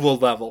equal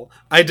level.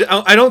 I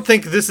don't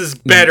think this is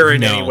better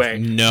in any way.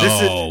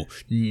 No.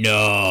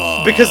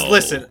 Because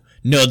listen.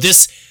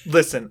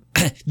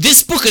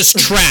 This book is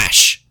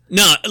trash.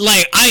 No,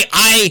 like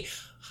I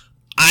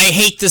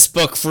hate this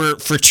book for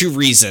 2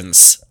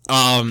 reasons.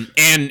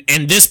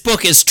 And this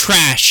book is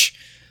trash.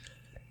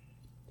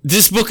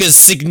 This book is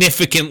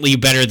significantly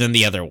better than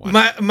the other one.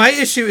 My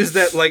issue is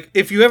that, like,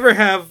 if you ever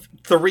have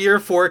 3 or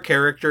 4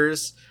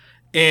 characters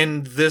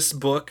in this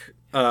book,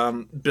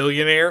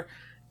 Billionaire,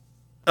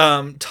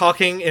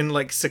 talking in,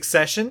 like,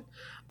 succession,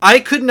 I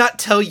could not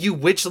tell you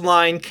which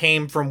line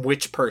came from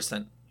which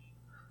person.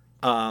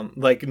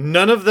 Like,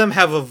 none of them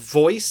have a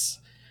voice.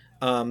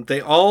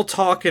 They all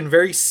talk in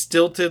very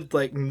stilted,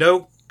 like,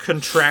 no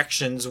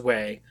contractions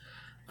way.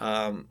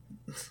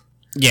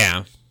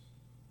 Yeah.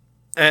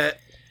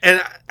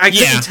 And I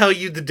couldn't tell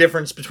you the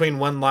difference between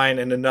one line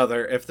and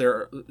another if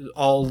they're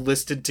all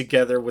listed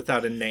together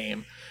without a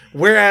name.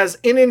 Whereas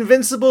in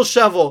Invincible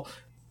Shovel,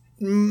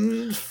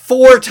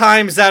 4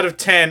 times out of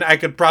 10, I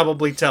could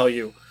probably tell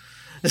you.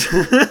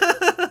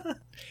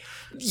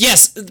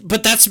 Yes,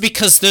 but that's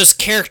because those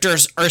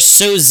characters are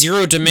so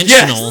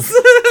zero-dimensional. Yes.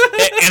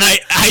 And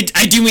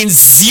I do mean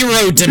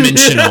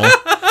zero-dimensional.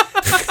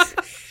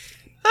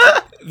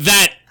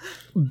 That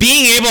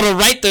being able to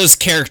write those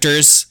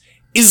characters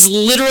is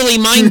literally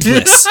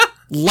mindless.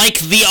 Like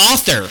the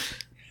author,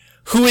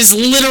 who is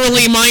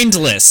literally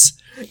mindless.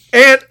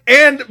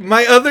 And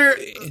my other...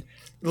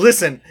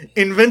 Listen,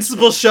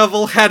 Invincible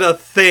Shovel had a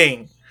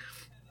thing.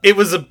 It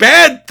was a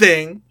bad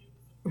thing,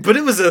 but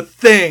it was a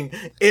thing.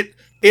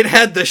 It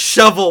had the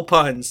shovel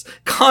puns.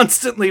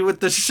 Constantly with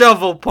the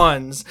shovel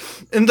puns.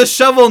 And the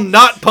shovel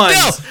not puns.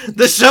 No,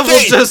 the shovel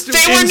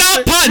they were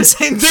not puns.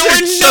 There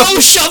were no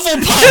shovel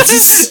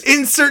puns.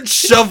 Insert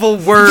shovel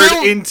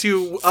word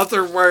into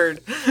other word.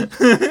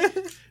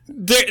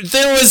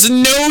 There was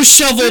no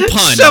shovel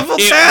pun.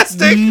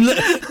 Shovel-tastic!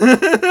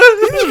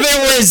 There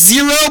were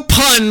 0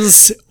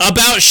 puns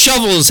about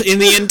shovels in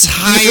the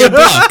entire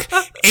book.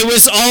 It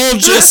was all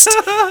just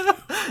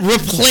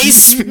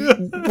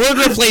word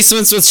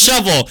replacements with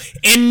shovel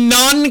in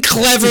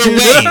non-clever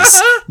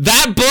ways.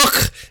 That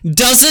book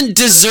doesn't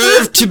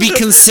deserve to be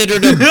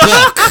considered a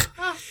book.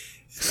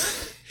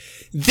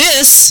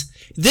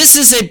 This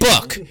is a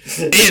book.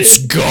 It's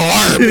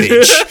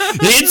garbage.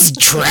 It's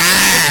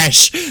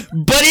trash.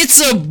 But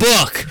it's a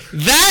book.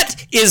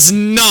 That is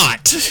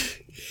not.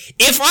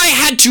 If I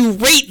had to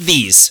rate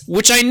these,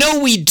 which I know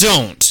we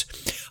don't,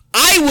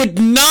 I would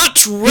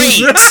not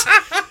rate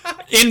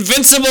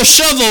Invincible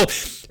Shovel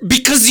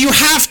because you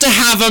have to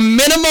have a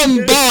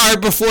minimum bar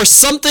before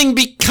something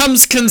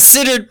becomes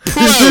considered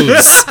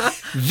prose.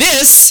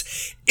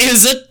 This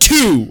is a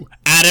 2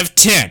 out of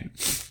 10.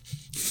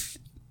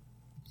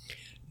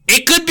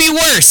 It could be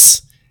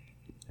worse,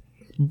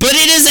 but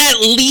it is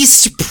at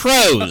least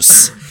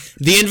prose.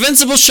 The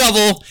Invincible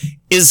Shovel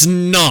is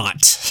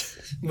not.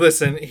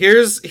 Listen,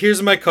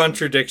 here's my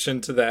contradiction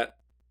to that.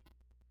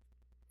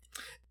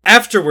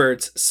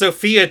 Afterwards,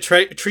 Sophia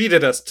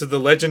treated us to the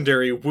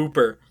legendary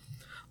Whooper.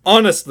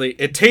 Honestly,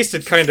 it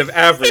tasted kind of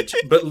average,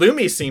 but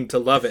Lumi seemed to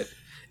love it.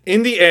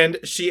 In the end,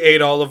 she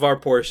ate all of our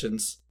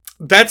portions.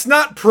 That's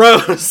not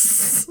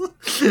prose.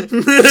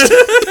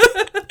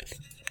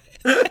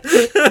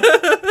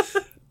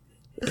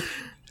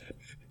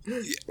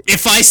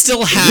 If I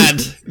still had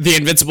the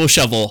Invincible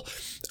Shovel,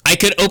 I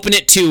could open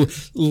it to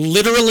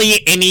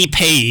literally any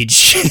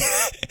page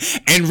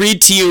and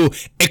read to you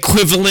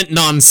equivalent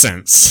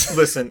nonsense.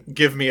 Listen,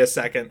 give me a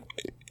second.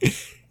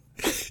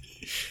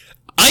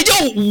 I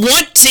don't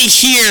want to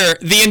hear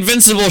the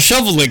Invincible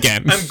Shovel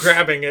again. I'm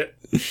grabbing it.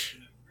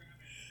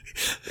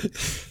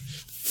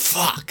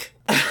 Fuck.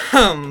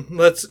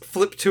 Let's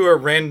flip to a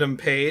random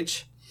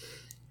page.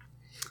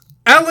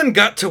 Alan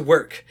got to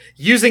work.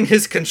 Using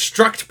his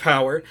construct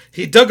power,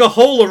 he dug a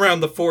hole around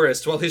the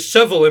forest while his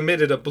shovel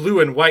emitted a blue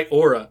and white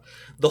aura.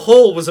 The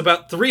hole was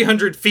about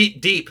 300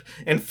 feet deep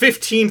and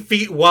 15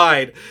 feet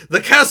wide.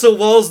 The castle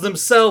walls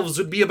themselves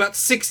would be about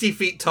 60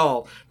 feet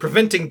tall,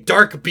 preventing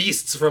dark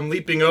beasts from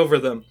leaping over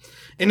them.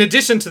 In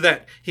addition to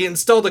that, he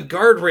installed a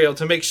guardrail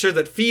to make sure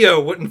that Theo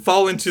wouldn't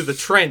fall into the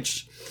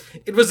trench.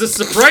 It was a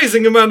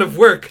surprising amount of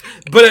work,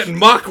 but at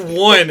Mach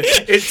 1,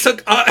 it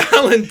took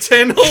Alan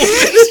 10 whole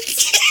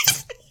minutes.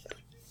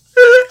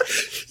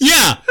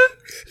 Yeah.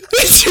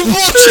 It's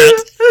bullshit.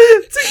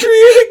 To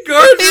create a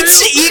guardrail it's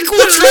equal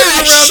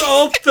trash around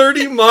all all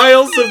 30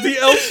 miles of the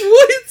Elf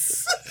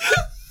Woods.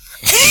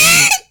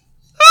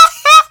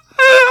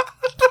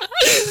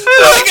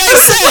 Like I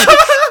said,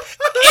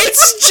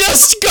 it's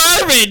just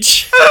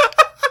garbage.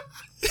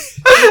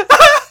 I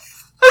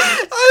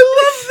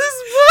love this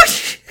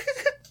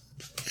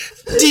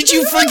book. Did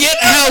you forget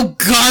how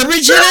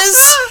garbage it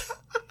is?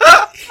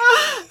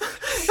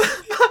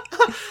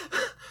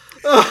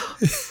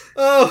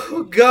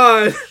 Oh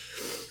God.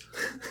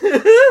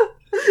 10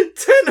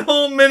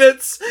 whole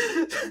minutes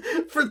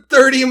for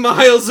 30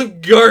 miles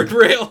of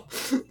guardrail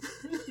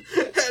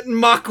at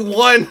Mach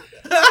 1.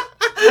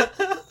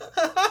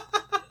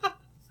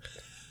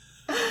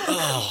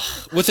 Oh,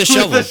 with a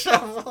shovel. With a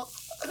shovel.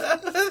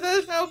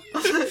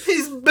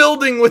 He's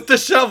building with the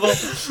shovel.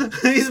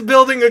 He's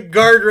building a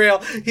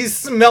guardrail. He's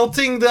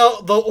smelting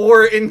the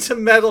ore into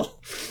metal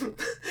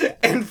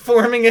and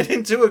forming it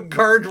into a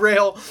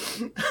guardrail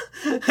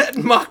at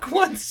Mach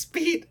 1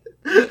 speed.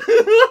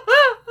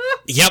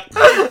 Yep.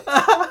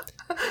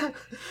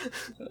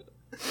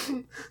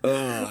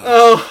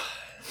 Oh.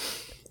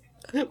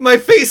 My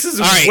face is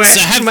right, wet.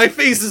 so My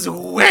face is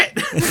wet.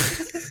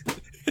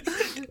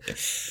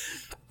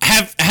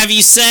 Have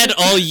you said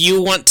all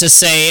you want to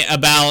say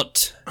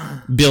about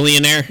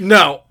Billionaire?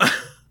 No.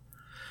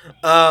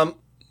 Okay. I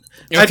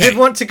did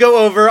want to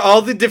go over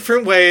all the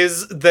different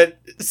ways that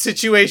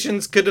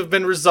situations could have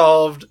been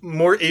resolved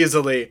more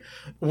easily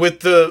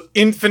with the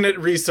infinite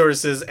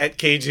resources at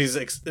Keiji's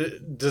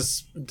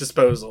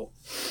disposal.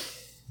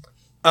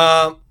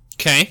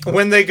 Okay.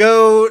 When they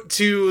go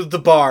to the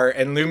bar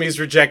and Lumi's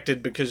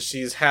rejected because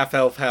she's half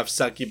elf, half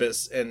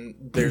succubus, and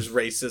there's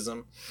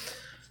racism.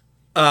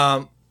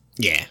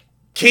 Yeah.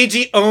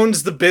 Keiji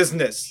owns the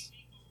business.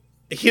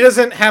 He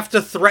doesn't have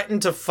to threaten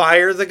to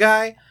fire the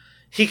guy.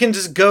 He can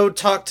just go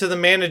talk to the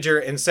manager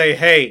and say,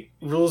 "Hey,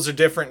 rules are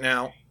different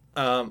now.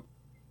 Yeah.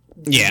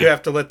 You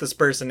have to let this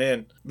person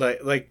in."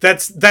 Like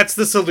that's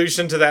the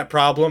solution to that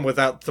problem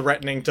without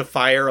threatening to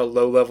fire a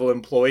low-level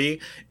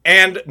employee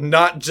and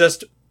not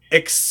just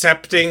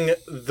accepting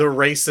the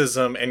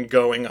racism and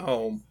going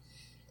home.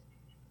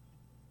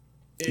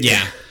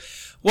 Yeah.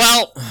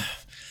 Well,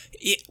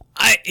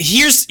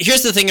 here's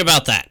the thing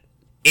about that.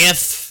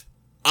 If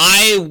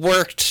I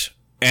worked,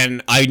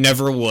 and I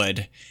never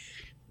would,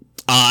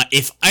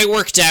 if I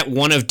worked at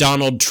one of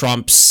Donald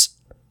Trump's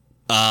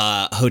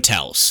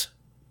hotels,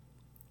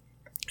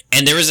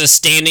 and there was a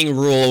standing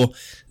rule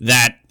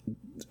that,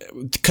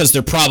 because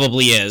there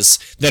probably is,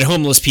 that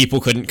homeless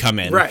people couldn't come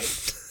in. Right.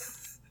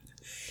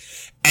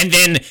 And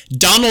then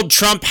Donald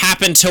Trump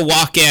happened to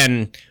walk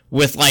in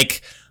with,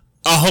 like,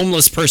 a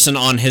homeless person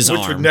on his arm.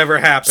 Which would never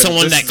happen.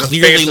 Someone This that is a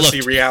clearly fantasy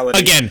looked... reality.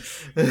 Again,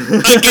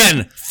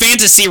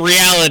 fantasy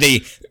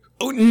reality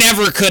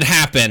never could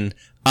happen.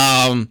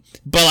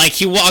 But, like,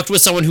 he walked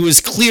with someone who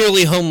was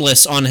clearly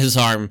homeless on his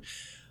arm.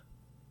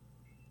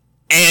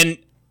 And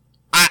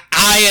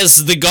I,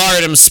 as the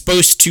guard, am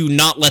supposed to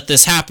not let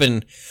this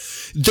happen.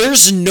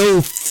 There's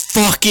no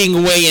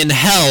fucking way in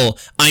hell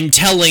I'm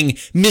telling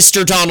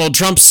Mr. Donald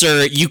Trump,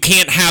 sir, you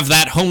can't have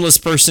that homeless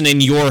person in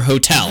your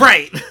hotel.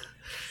 Right.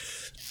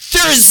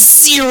 There is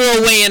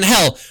zero way in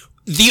hell.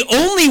 The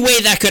only way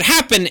that could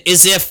happen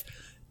is if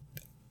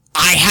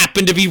I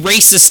happen to be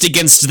racist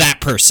against that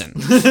person.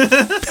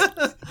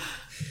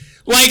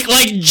 Like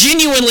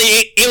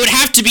genuinely, it would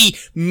have to be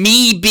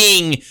me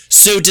being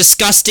so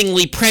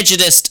disgustingly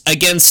prejudiced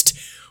against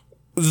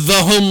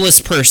the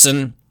homeless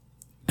person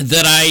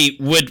that I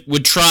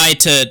would try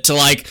to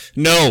like,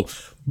 no,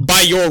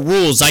 by your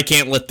rules, I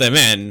can't let them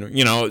in.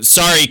 You know,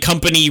 sorry,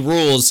 company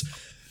rules.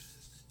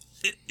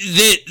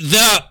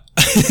 The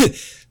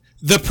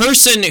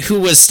person who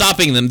was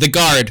stopping them, the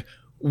guard,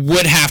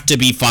 would have to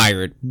be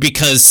fired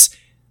because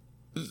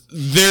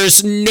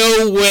there's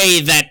no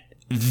way that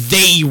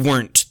they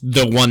weren't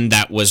the one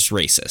that was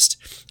racist.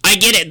 I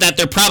get it that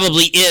there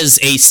probably is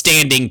a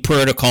standing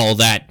protocol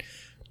that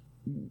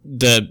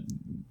the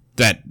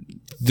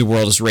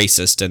world is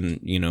racist and,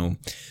 you know,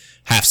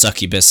 half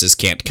succubuses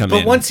can't come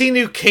in. But once he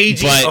knew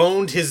Keiji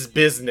owned his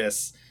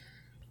business.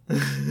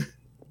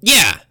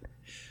 Yeah.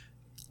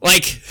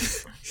 Like,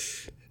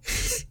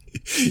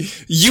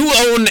 you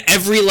own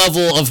every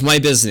level of my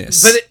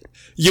business. But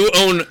you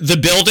own the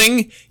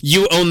building,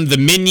 you own the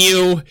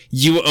menu,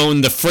 you own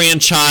the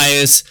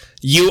franchise,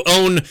 you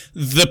own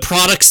the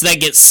products that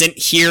get sent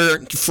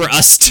here for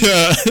us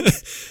to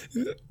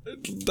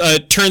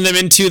turn them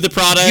into the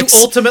products. You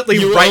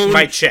ultimately write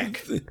my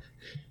check.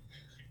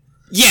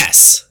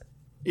 Yes.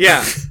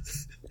 Yeah.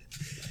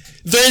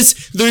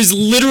 There's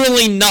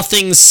literally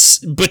nothing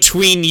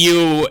between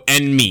you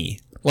and me.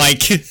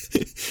 Like,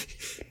 it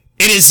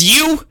is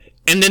you,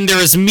 and then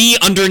there is me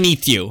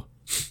underneath you.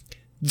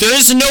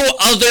 There's no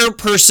other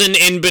person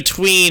in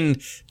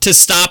between to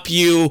stop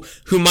you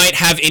who might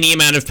have any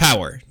amount of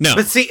power. No.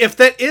 But see, if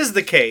that is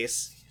the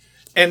case,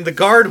 and the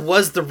guard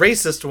was the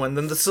racist one,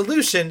 then the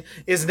solution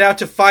is now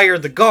to fire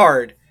the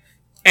guard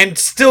and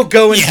still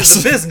go into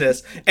the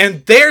business.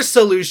 And their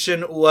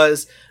solution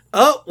was,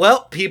 oh,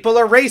 well, people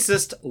are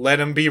racist. Let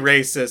them be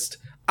racist.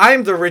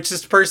 I'm the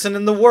richest person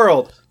in the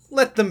world.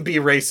 let them be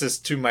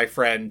racist to my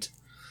friend.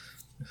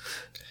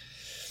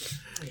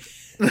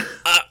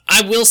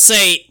 I will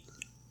say,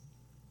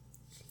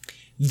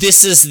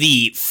 this is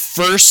the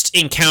first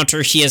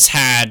encounter he has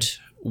had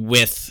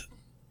with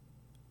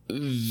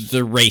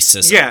the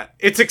racism. Yeah,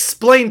 it's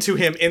explained to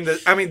him in the...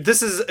 I mean,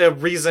 this is a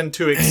reason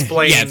to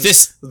explain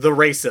the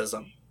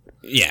racism.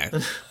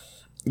 Yeah.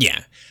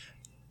 Yeah.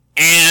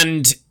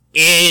 And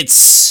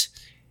it's...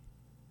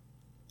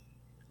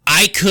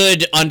 I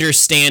could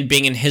understand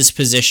being in his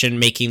position,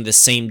 making the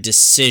same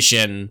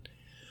decision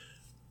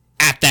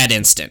at that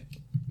instant.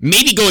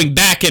 Maybe going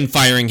back and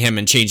firing him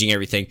and changing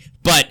everything,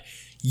 but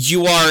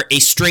you are a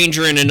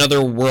stranger in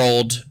another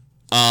world.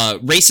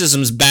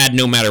 Racism's bad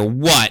no matter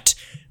what,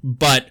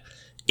 but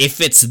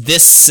if it's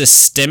this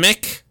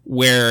systemic,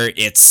 where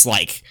it's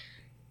like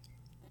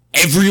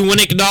everyone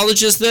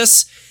acknowledges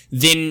this,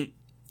 then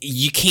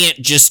you can't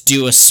just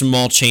do a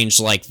small change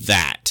like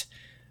that.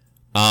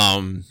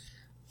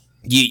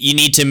 You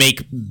need to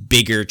make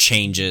bigger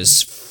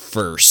changes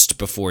first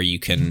before you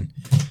can...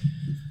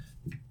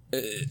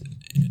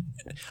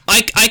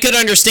 I could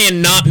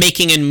understand not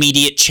making an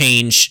immediate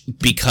change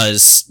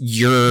because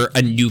you're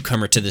a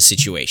newcomer to the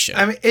situation.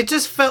 I mean, it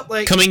just felt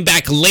like... Coming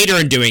back later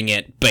and doing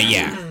it, but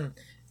yeah.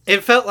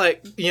 It felt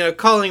like,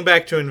 calling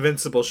back to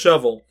Invincible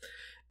Shovel,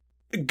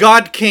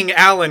 God King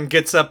Allen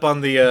gets up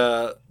on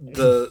the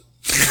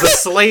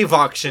slave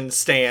auction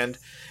stand,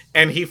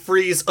 and he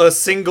frees a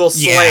single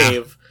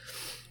slave.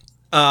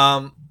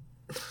 Yeah.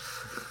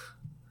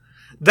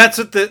 That's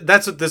what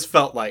this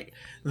felt like.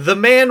 The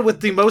man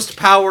with the most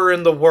power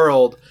in the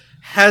world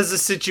has a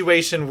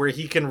situation where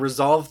he can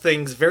resolve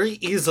things very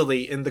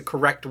easily in the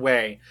correct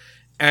way,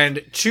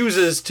 and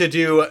chooses to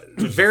do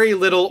very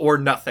little or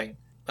nothing.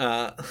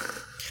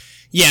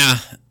 Yeah.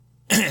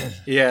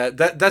 Yeah,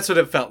 that's what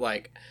it felt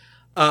like.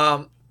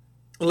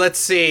 Let's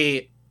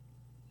see.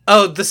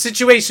 Oh, the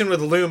situation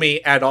with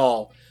Lumi at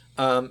all.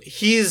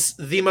 He's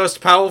the most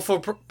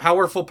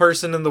powerful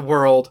person in the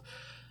world.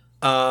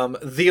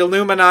 The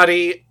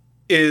Illuminati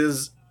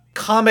is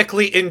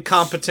comically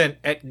incompetent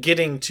at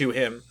getting to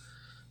him.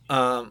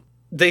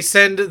 They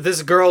send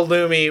this girl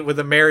Lumi with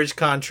a marriage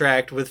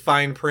contract with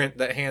fine print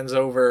that hands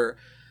over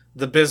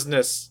the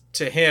business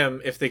to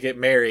him if they get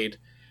married.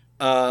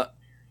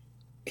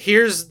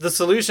 Here's the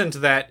solution to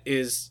that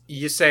is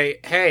you say,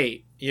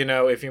 hey,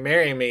 if you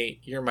marry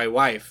me, you're my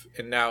wife,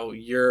 and now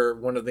you're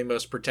one of the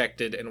most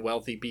protected and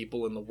wealthy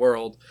people in the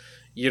world.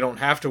 You don't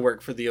have to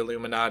work for the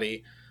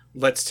Illuminati.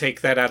 Let's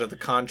take that out of the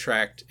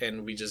contract,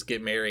 and we just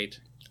get married.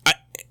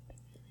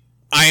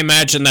 I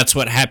imagine that's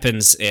what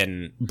happens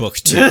in book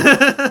 2.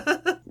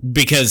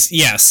 Because,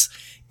 yes,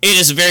 it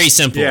is very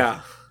simple.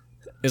 Yeah.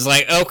 It's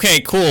like,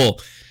 okay, cool.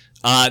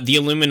 The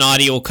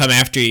Illuminati will come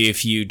after you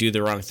if you do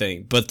the wrong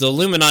thing. But the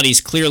Illuminati's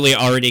clearly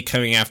already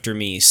coming after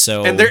me,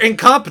 so... And they're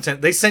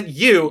incompetent. They sent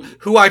you,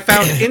 who I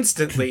found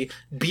instantly,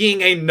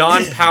 being a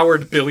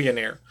non-powered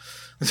billionaire.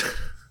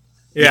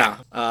 Yeah.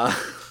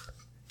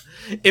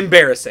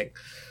 Embarrassing.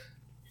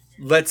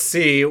 Let's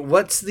see.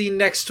 What's the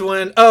next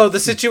one? Oh, the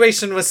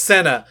situation with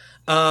Senna.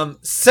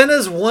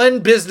 Senna's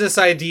one business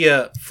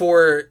idea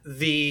for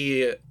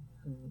the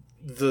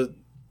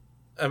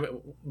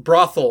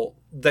brothel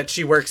that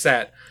she works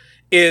at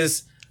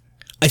is...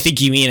 I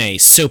think you mean a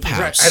soap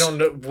house. I don't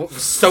know.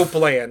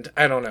 Soapland.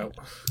 I don't know.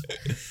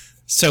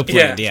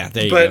 Soapland, yeah,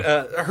 there you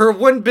go. But her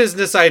one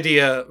business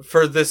idea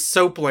for this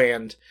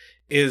Soapland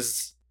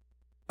is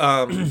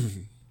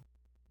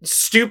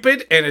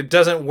stupid, and it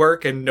doesn't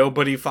work, and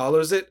nobody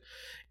follows it.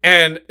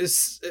 And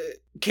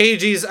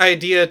KG's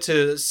idea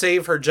to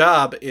save her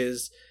job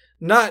is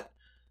not...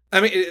 I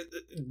mean,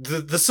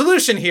 the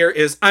solution here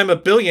is, I'm a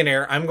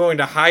billionaire. I'm going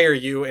to hire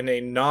you in a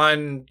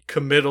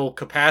non-committal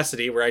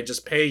capacity where I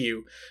just pay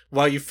you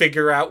while you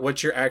figure out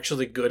what you're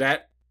actually good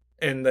at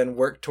and then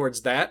work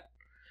towards that.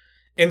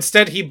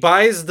 Instead, he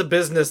buys the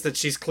business that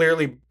she's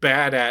clearly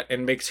bad at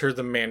and makes her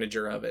the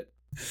manager of it.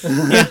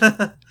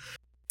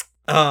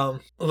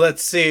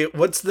 Let's see.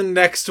 What's the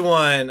next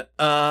one?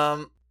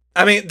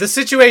 I mean, the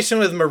situation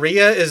with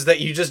Maria is that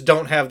you just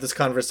don't have this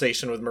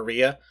conversation with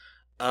Maria.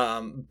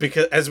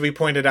 Because, as we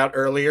pointed out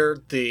earlier,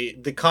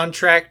 the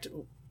contract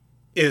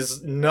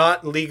is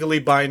not legally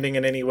binding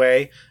in any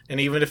way. And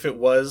even if it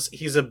was,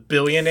 he's a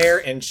billionaire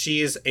and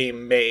she's a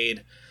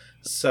maid.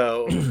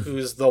 So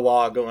who's the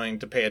law going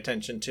to pay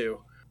attention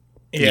to?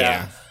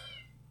 Yeah.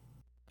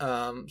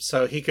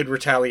 So he could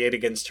retaliate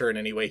against her in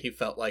any way he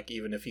felt like,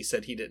 even if he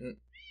said he didn't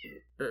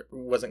or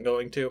wasn't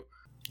going to.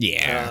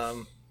 Yeah.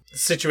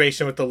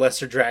 Situation with the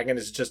Lesser Dragon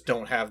is just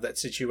don't have that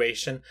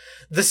situation.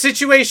 The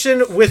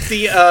situation with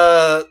the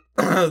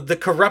the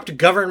corrupt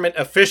government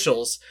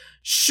officials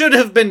should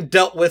have been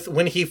dealt with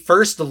when he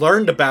first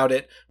learned about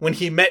it, when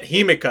he met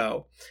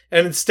Himiko.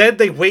 And instead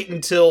they wait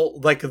until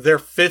like their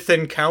 5th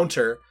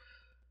encounter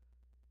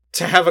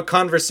to have a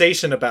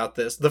conversation about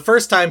this. The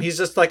first time he's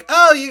just like,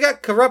 oh, you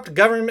got corrupt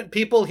government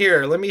people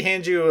here. Let me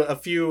hand you a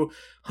few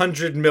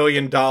 $100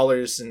 million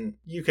and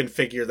you can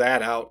figure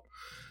that out.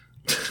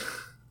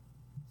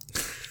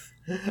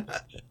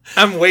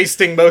 I'm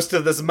wasting most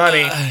of this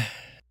money.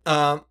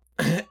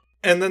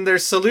 And then their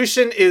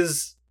solution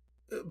is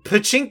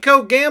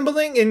pachinko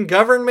gambling in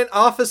government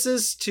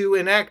offices to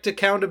enact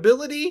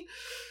accountability.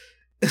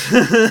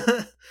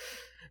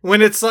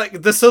 When it's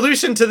like, the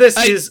solution to this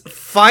is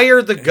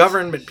fire the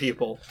government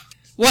people.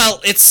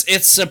 Well,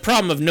 it's a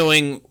problem of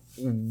knowing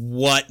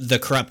what the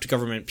corrupt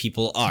government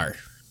people are.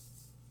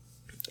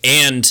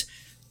 And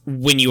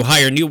when you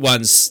hire new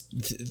ones,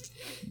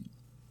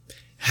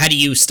 how do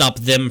you stop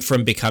them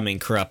from becoming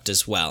corrupt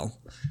as well?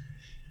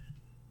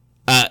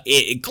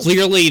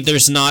 Clearly,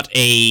 there's not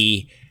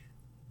a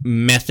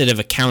method of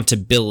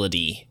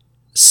accountability,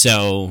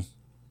 so...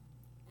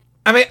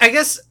 I mean, I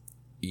guess...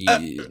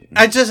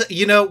 I just,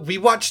 we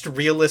watched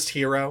Realist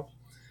Hero,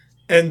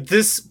 and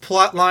this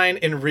plot line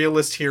in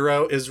Realist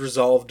Hero is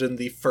resolved in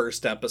the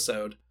first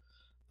episode.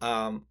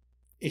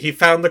 He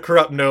found the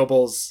corrupt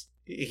nobles,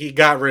 he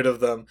got rid of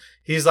them.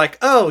 He's like,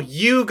 oh,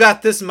 you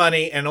got this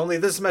money, and only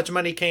this much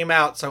money came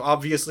out, so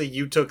obviously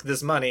you took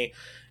this money.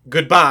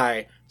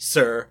 Goodbye,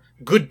 sir.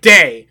 Good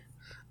day.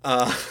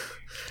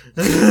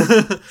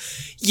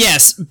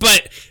 Yes,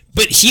 but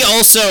he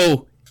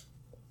also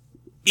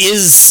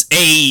is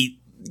a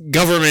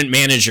government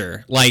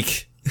manager.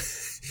 Like,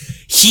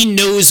 he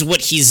knows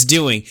what he's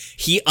doing.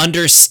 He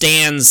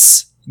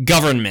understands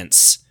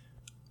governments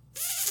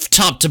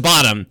top to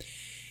bottom.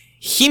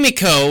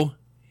 Himiko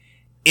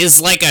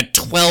is like a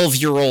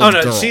 12-year-old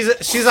girl.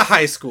 She's a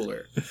high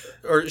schooler.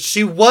 Or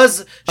she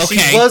was a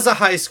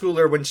high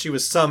schooler when she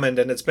was summoned,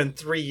 and it's been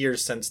 3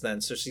 years since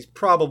then, so she's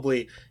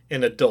probably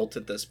an adult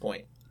at this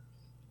point.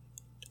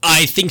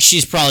 I think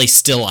she's probably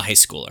still a high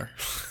schooler.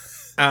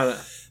 I don't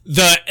know.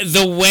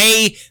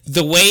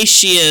 The way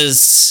she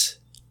is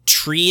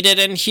treated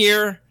in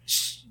here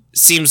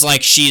seems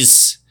like she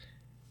is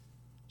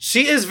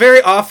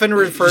very often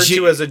referred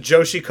to as a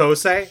Joshi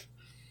Kosei,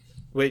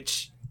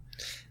 which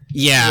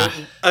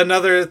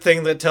another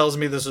thing that tells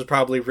me this was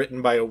probably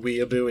written by a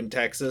weeaboo in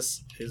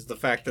Texas is the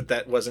fact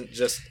that wasn't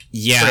just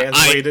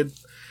translated.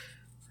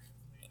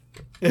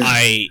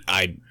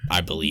 I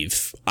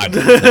believe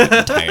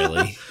that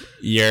entirely.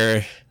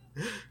 You're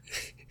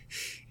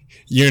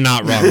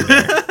not wrong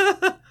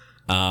there.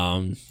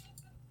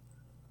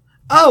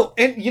 Oh,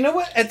 and you know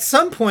what? At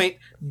some point,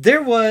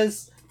 there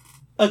was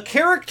a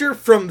character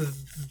from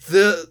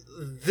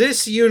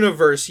this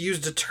universe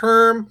used a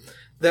term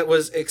that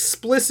was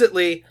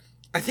explicitly,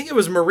 I think it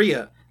was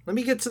Maria. Let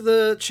me get to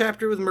the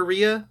chapter with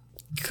Maria.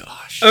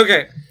 Gosh.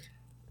 Okay,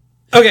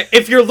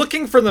 if you're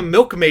looking for the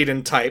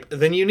Milkmaiden type,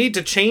 then you need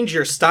to change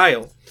your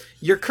style.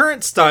 Your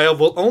current style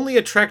will only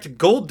attract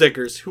gold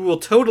diggers who will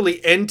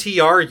totally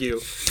NTR you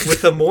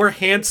with a more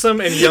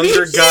handsome and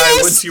younger guy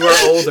once you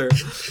are older.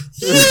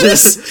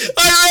 Yes!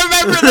 I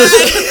remember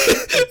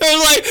that! I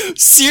was like,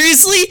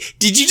 seriously?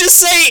 Did you just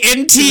say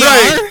NTR?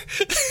 Right.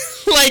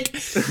 Like,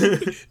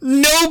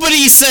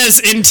 nobody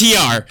says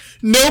NTR.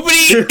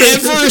 Nobody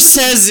ever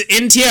says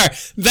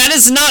NTR. That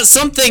is not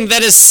something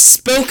that is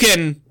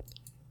spoken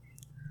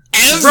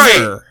ever.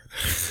 Right.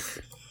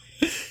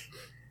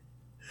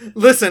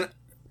 Listen,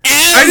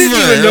 I didn't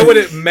even know what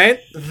it meant.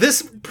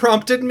 This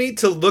prompted me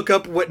to look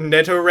up what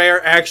Netorare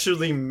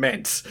actually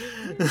meant.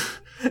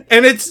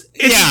 And it's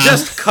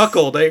just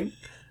cuckolding.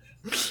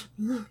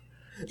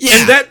 Yeah.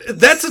 And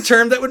that's a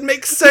term that would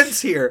make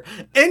sense here.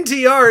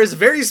 NTR is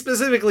very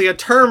specifically a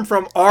term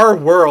from our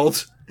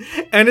world,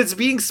 and it's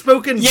being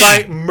spoken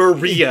by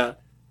Maria.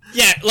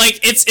 Yeah, like,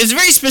 it's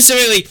very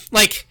specifically,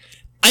 like,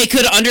 I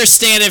could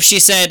understand if she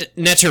said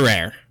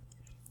Netorare,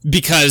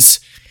 because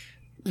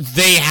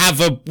they have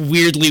a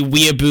weirdly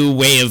weeaboo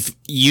way of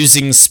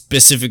using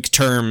specific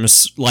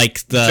terms,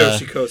 like the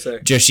Joshi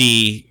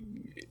Kosei.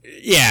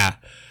 Yeah.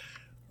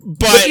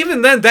 But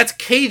even then, that's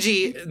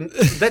Keiji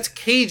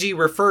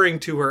referring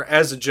to her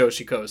as a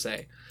Joshi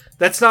Kosei.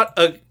 That's not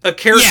a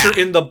character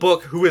in the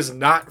book who is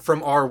not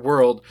from our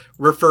world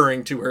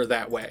referring to her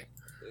that way.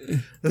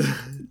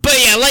 But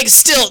yeah, like,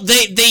 still,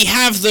 they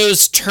have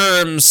those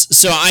terms,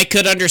 so I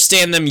could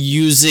understand them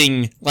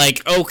using,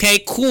 like, okay,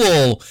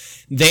 cool,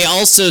 they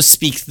also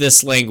speak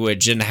this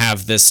language and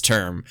have this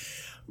term.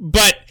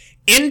 But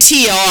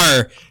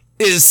NTR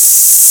is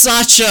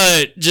such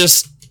a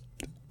just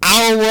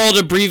our world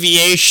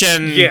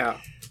abbreviation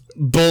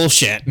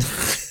bullshit.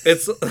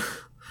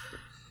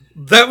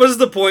 That was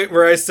the point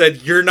where I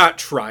said, you're not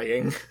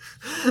trying.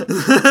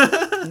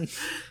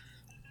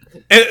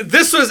 And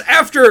this was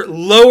after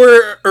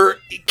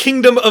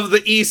Kingdom of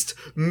the East,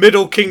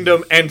 Middle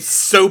Kingdom, and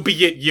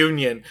Soviet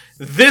Union.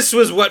 This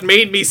was what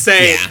made me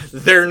say,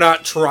 they're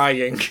not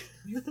trying.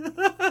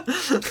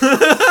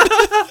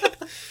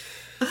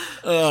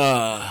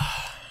 Alright.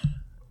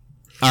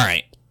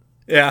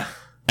 Yeah.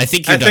 I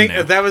think you're done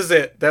now. That was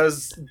it. That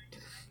was...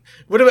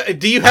 What about...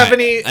 Do you have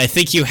any... I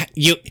think you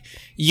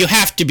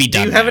have to be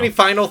done. Do you have any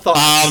final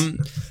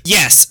thoughts?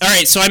 Yes.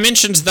 Alright, so I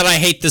mentioned that I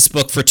hate this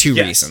book for two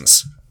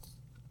reasons.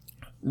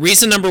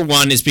 Reason number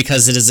one is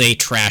because it is a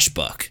trash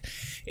book.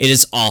 It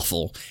is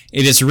awful.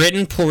 It is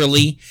written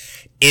poorly.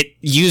 It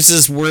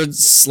uses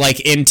words like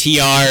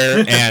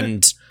NTR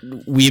and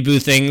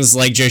weeaboo things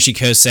like Joshi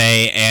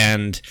Kosei,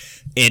 and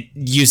it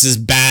uses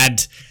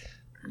bad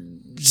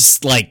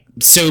just like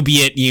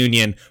Soviet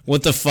Union.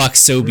 What the fuck,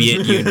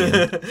 Soviet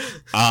Union?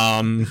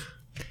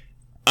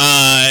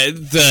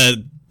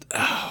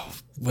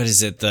 What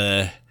is it?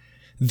 The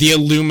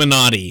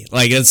Illuminati.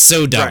 Like, it's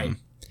so dumb.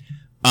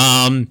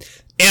 Right.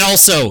 It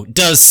also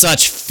does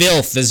such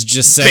filth as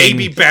just saying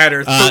baby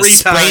batter 3 times.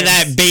 Spray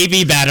that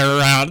baby batter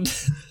around.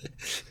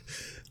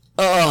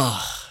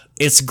 Oh,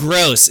 it's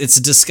gross. It's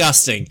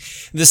disgusting.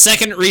 The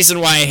second reason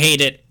why I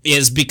hate it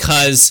is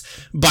because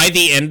by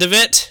the end of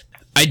it,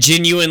 I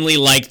genuinely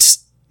liked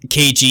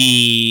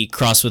KG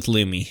cross with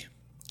Lumi.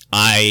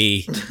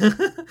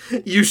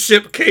 You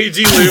ship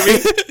KG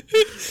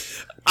Lumi?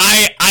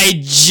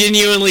 I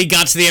genuinely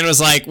got to the end and was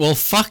like, well,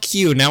 fuck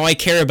you. Now I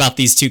care about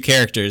these two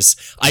characters.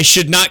 I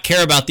should not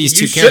care about these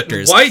two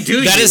characters. Why do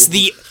you? That is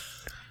the...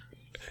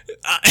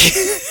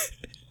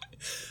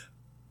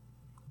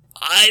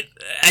 I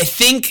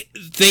think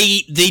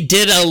they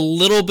did a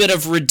little bit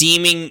of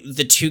redeeming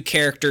the two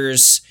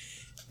characters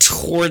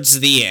towards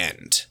the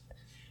end.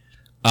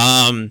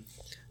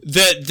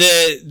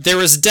 There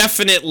was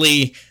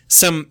definitely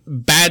some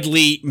bad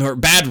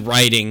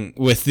writing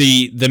with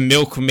the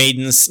Milk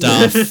Maiden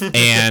stuff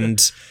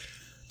and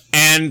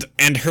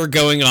her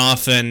going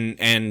off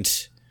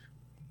and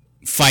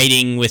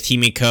fighting with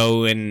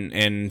Himiko and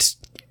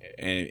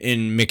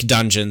in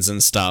McDungeons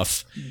and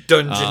stuff.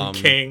 Dungeon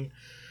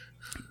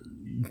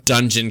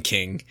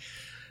King.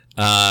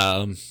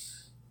 For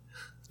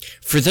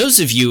those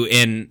of you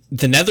in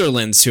the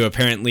Netherlands who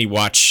apparently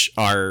watch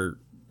or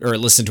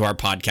listen to our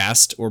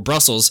podcast, or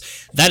Brussels,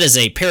 that is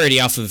a parody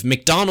off of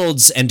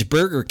McDonald's and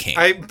Burger King.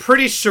 I'm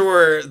pretty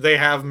sure they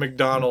have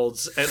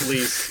McDonald's, at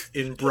least,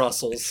 in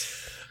Brussels.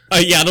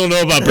 Yeah, I don't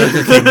know about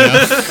Burger King,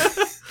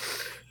 though.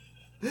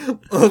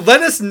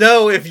 Let us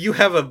know if you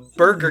have a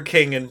Burger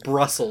King in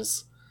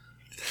Brussels.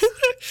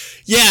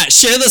 Yeah,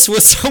 share this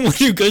with someone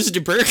who goes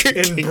to Burger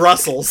King. In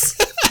Brussels.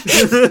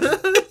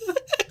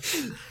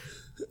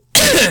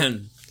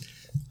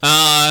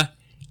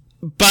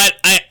 But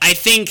I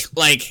think,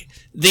 like...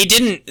 They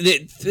didn't.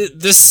 They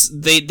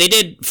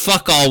did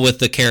fuck all with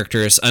the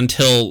characters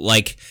until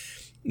like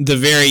the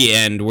very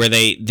end, where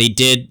they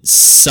did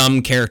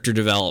some character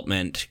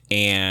development,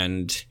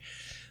 and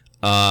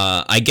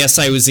I guess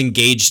I was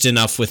engaged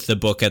enough with the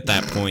book at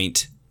that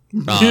point,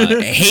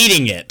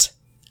 hating it.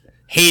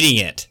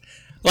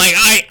 Like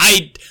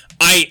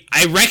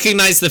I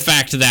recognize the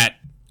fact that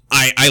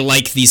I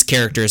like these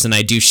characters and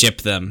I do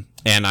ship them,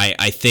 and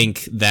I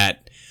think that.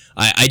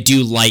 I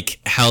do like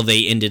how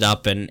they ended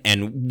up and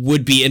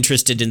would be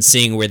interested in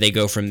seeing where they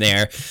go from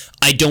there.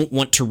 I don't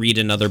want to read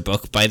another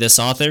book by this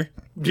author.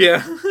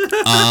 Yeah.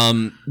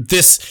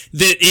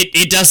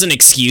 It doesn't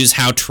excuse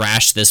how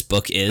trash this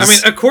book is. I mean,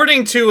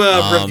 according to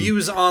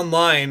reviews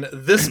online,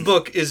 this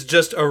book is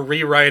just a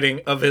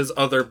rewriting of his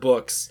other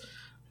books.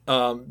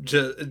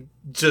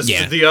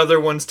 The other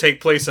ones take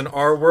place in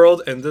our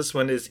world, and this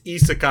one is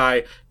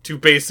isekai to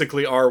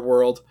basically our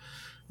world.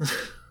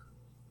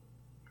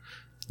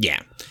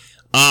 Yeah.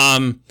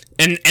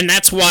 And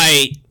that's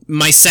why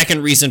my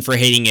second reason for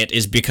hating it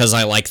is because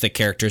I like the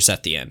characters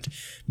at the end.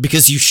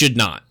 Because you should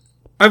not.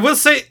 I will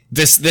say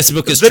this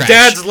book is the trash.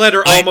 dad's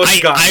letter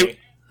almost got me.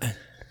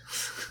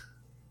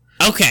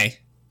 Okay.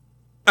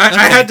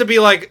 I had to be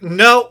like,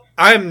 no,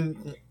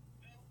 I'm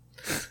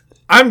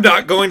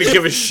not going to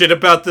give a shit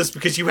about this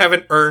because you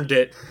haven't earned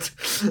it.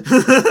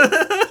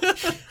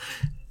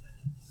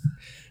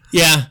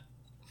 Yeah.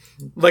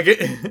 Like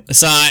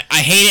so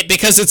I hate it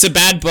because it's a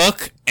bad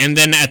book, and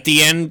then at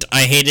the end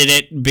I hated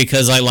it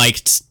because I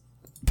liked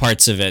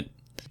parts of it.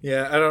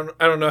 Yeah, I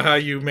don't know how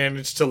you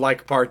managed to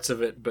like parts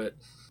of it, but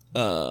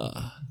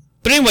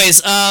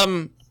anyways,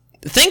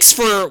 thanks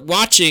for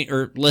watching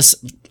or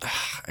listen.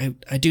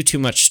 I do too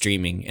much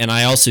streaming, and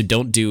I also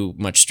don't do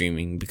much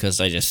streaming because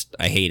I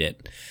hate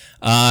it.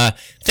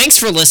 Thanks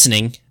for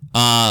listening.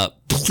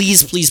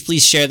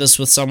 Please share this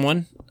with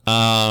someone.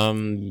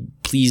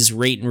 Please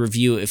rate and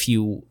review if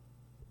you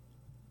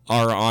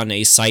are on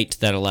a site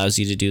that allows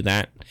you to do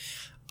that.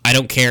 I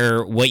don't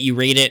care what you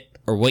rate it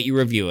or what you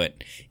review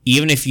it.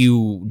 Even if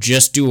you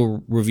just do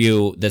a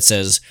review that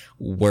says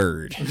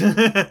word.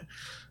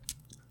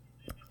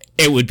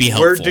 It would be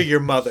helpful. Word to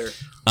your mother.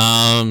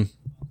 As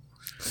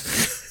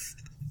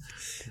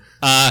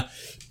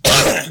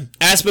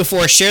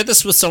before, share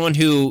this with someone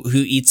who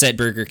eats at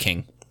Burger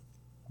King.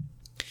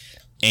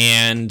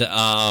 And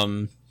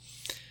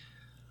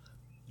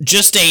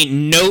just a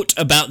note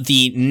about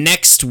the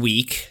next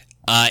week.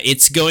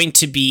 It's going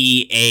to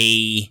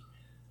be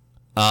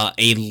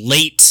a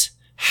late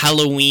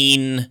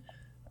Halloween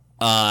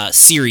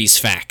series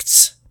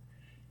facts.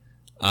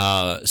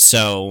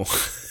 So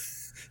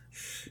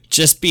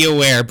just be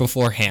aware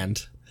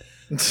beforehand.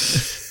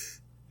 It's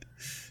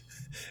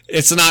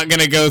not going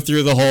to go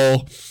through the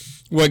whole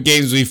what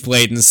games we've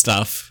played and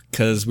stuff,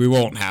 because we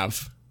won't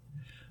have.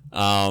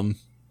 But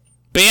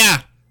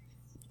yeah,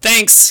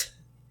 thanks.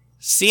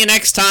 See you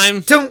next time.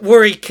 Don't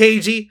worry,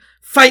 KG.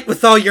 Fight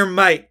with all your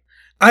might.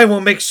 I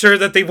will make sure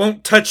that they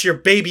won't touch your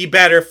baby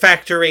batter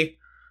factory.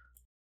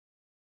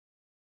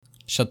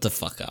 Shut the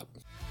fuck up.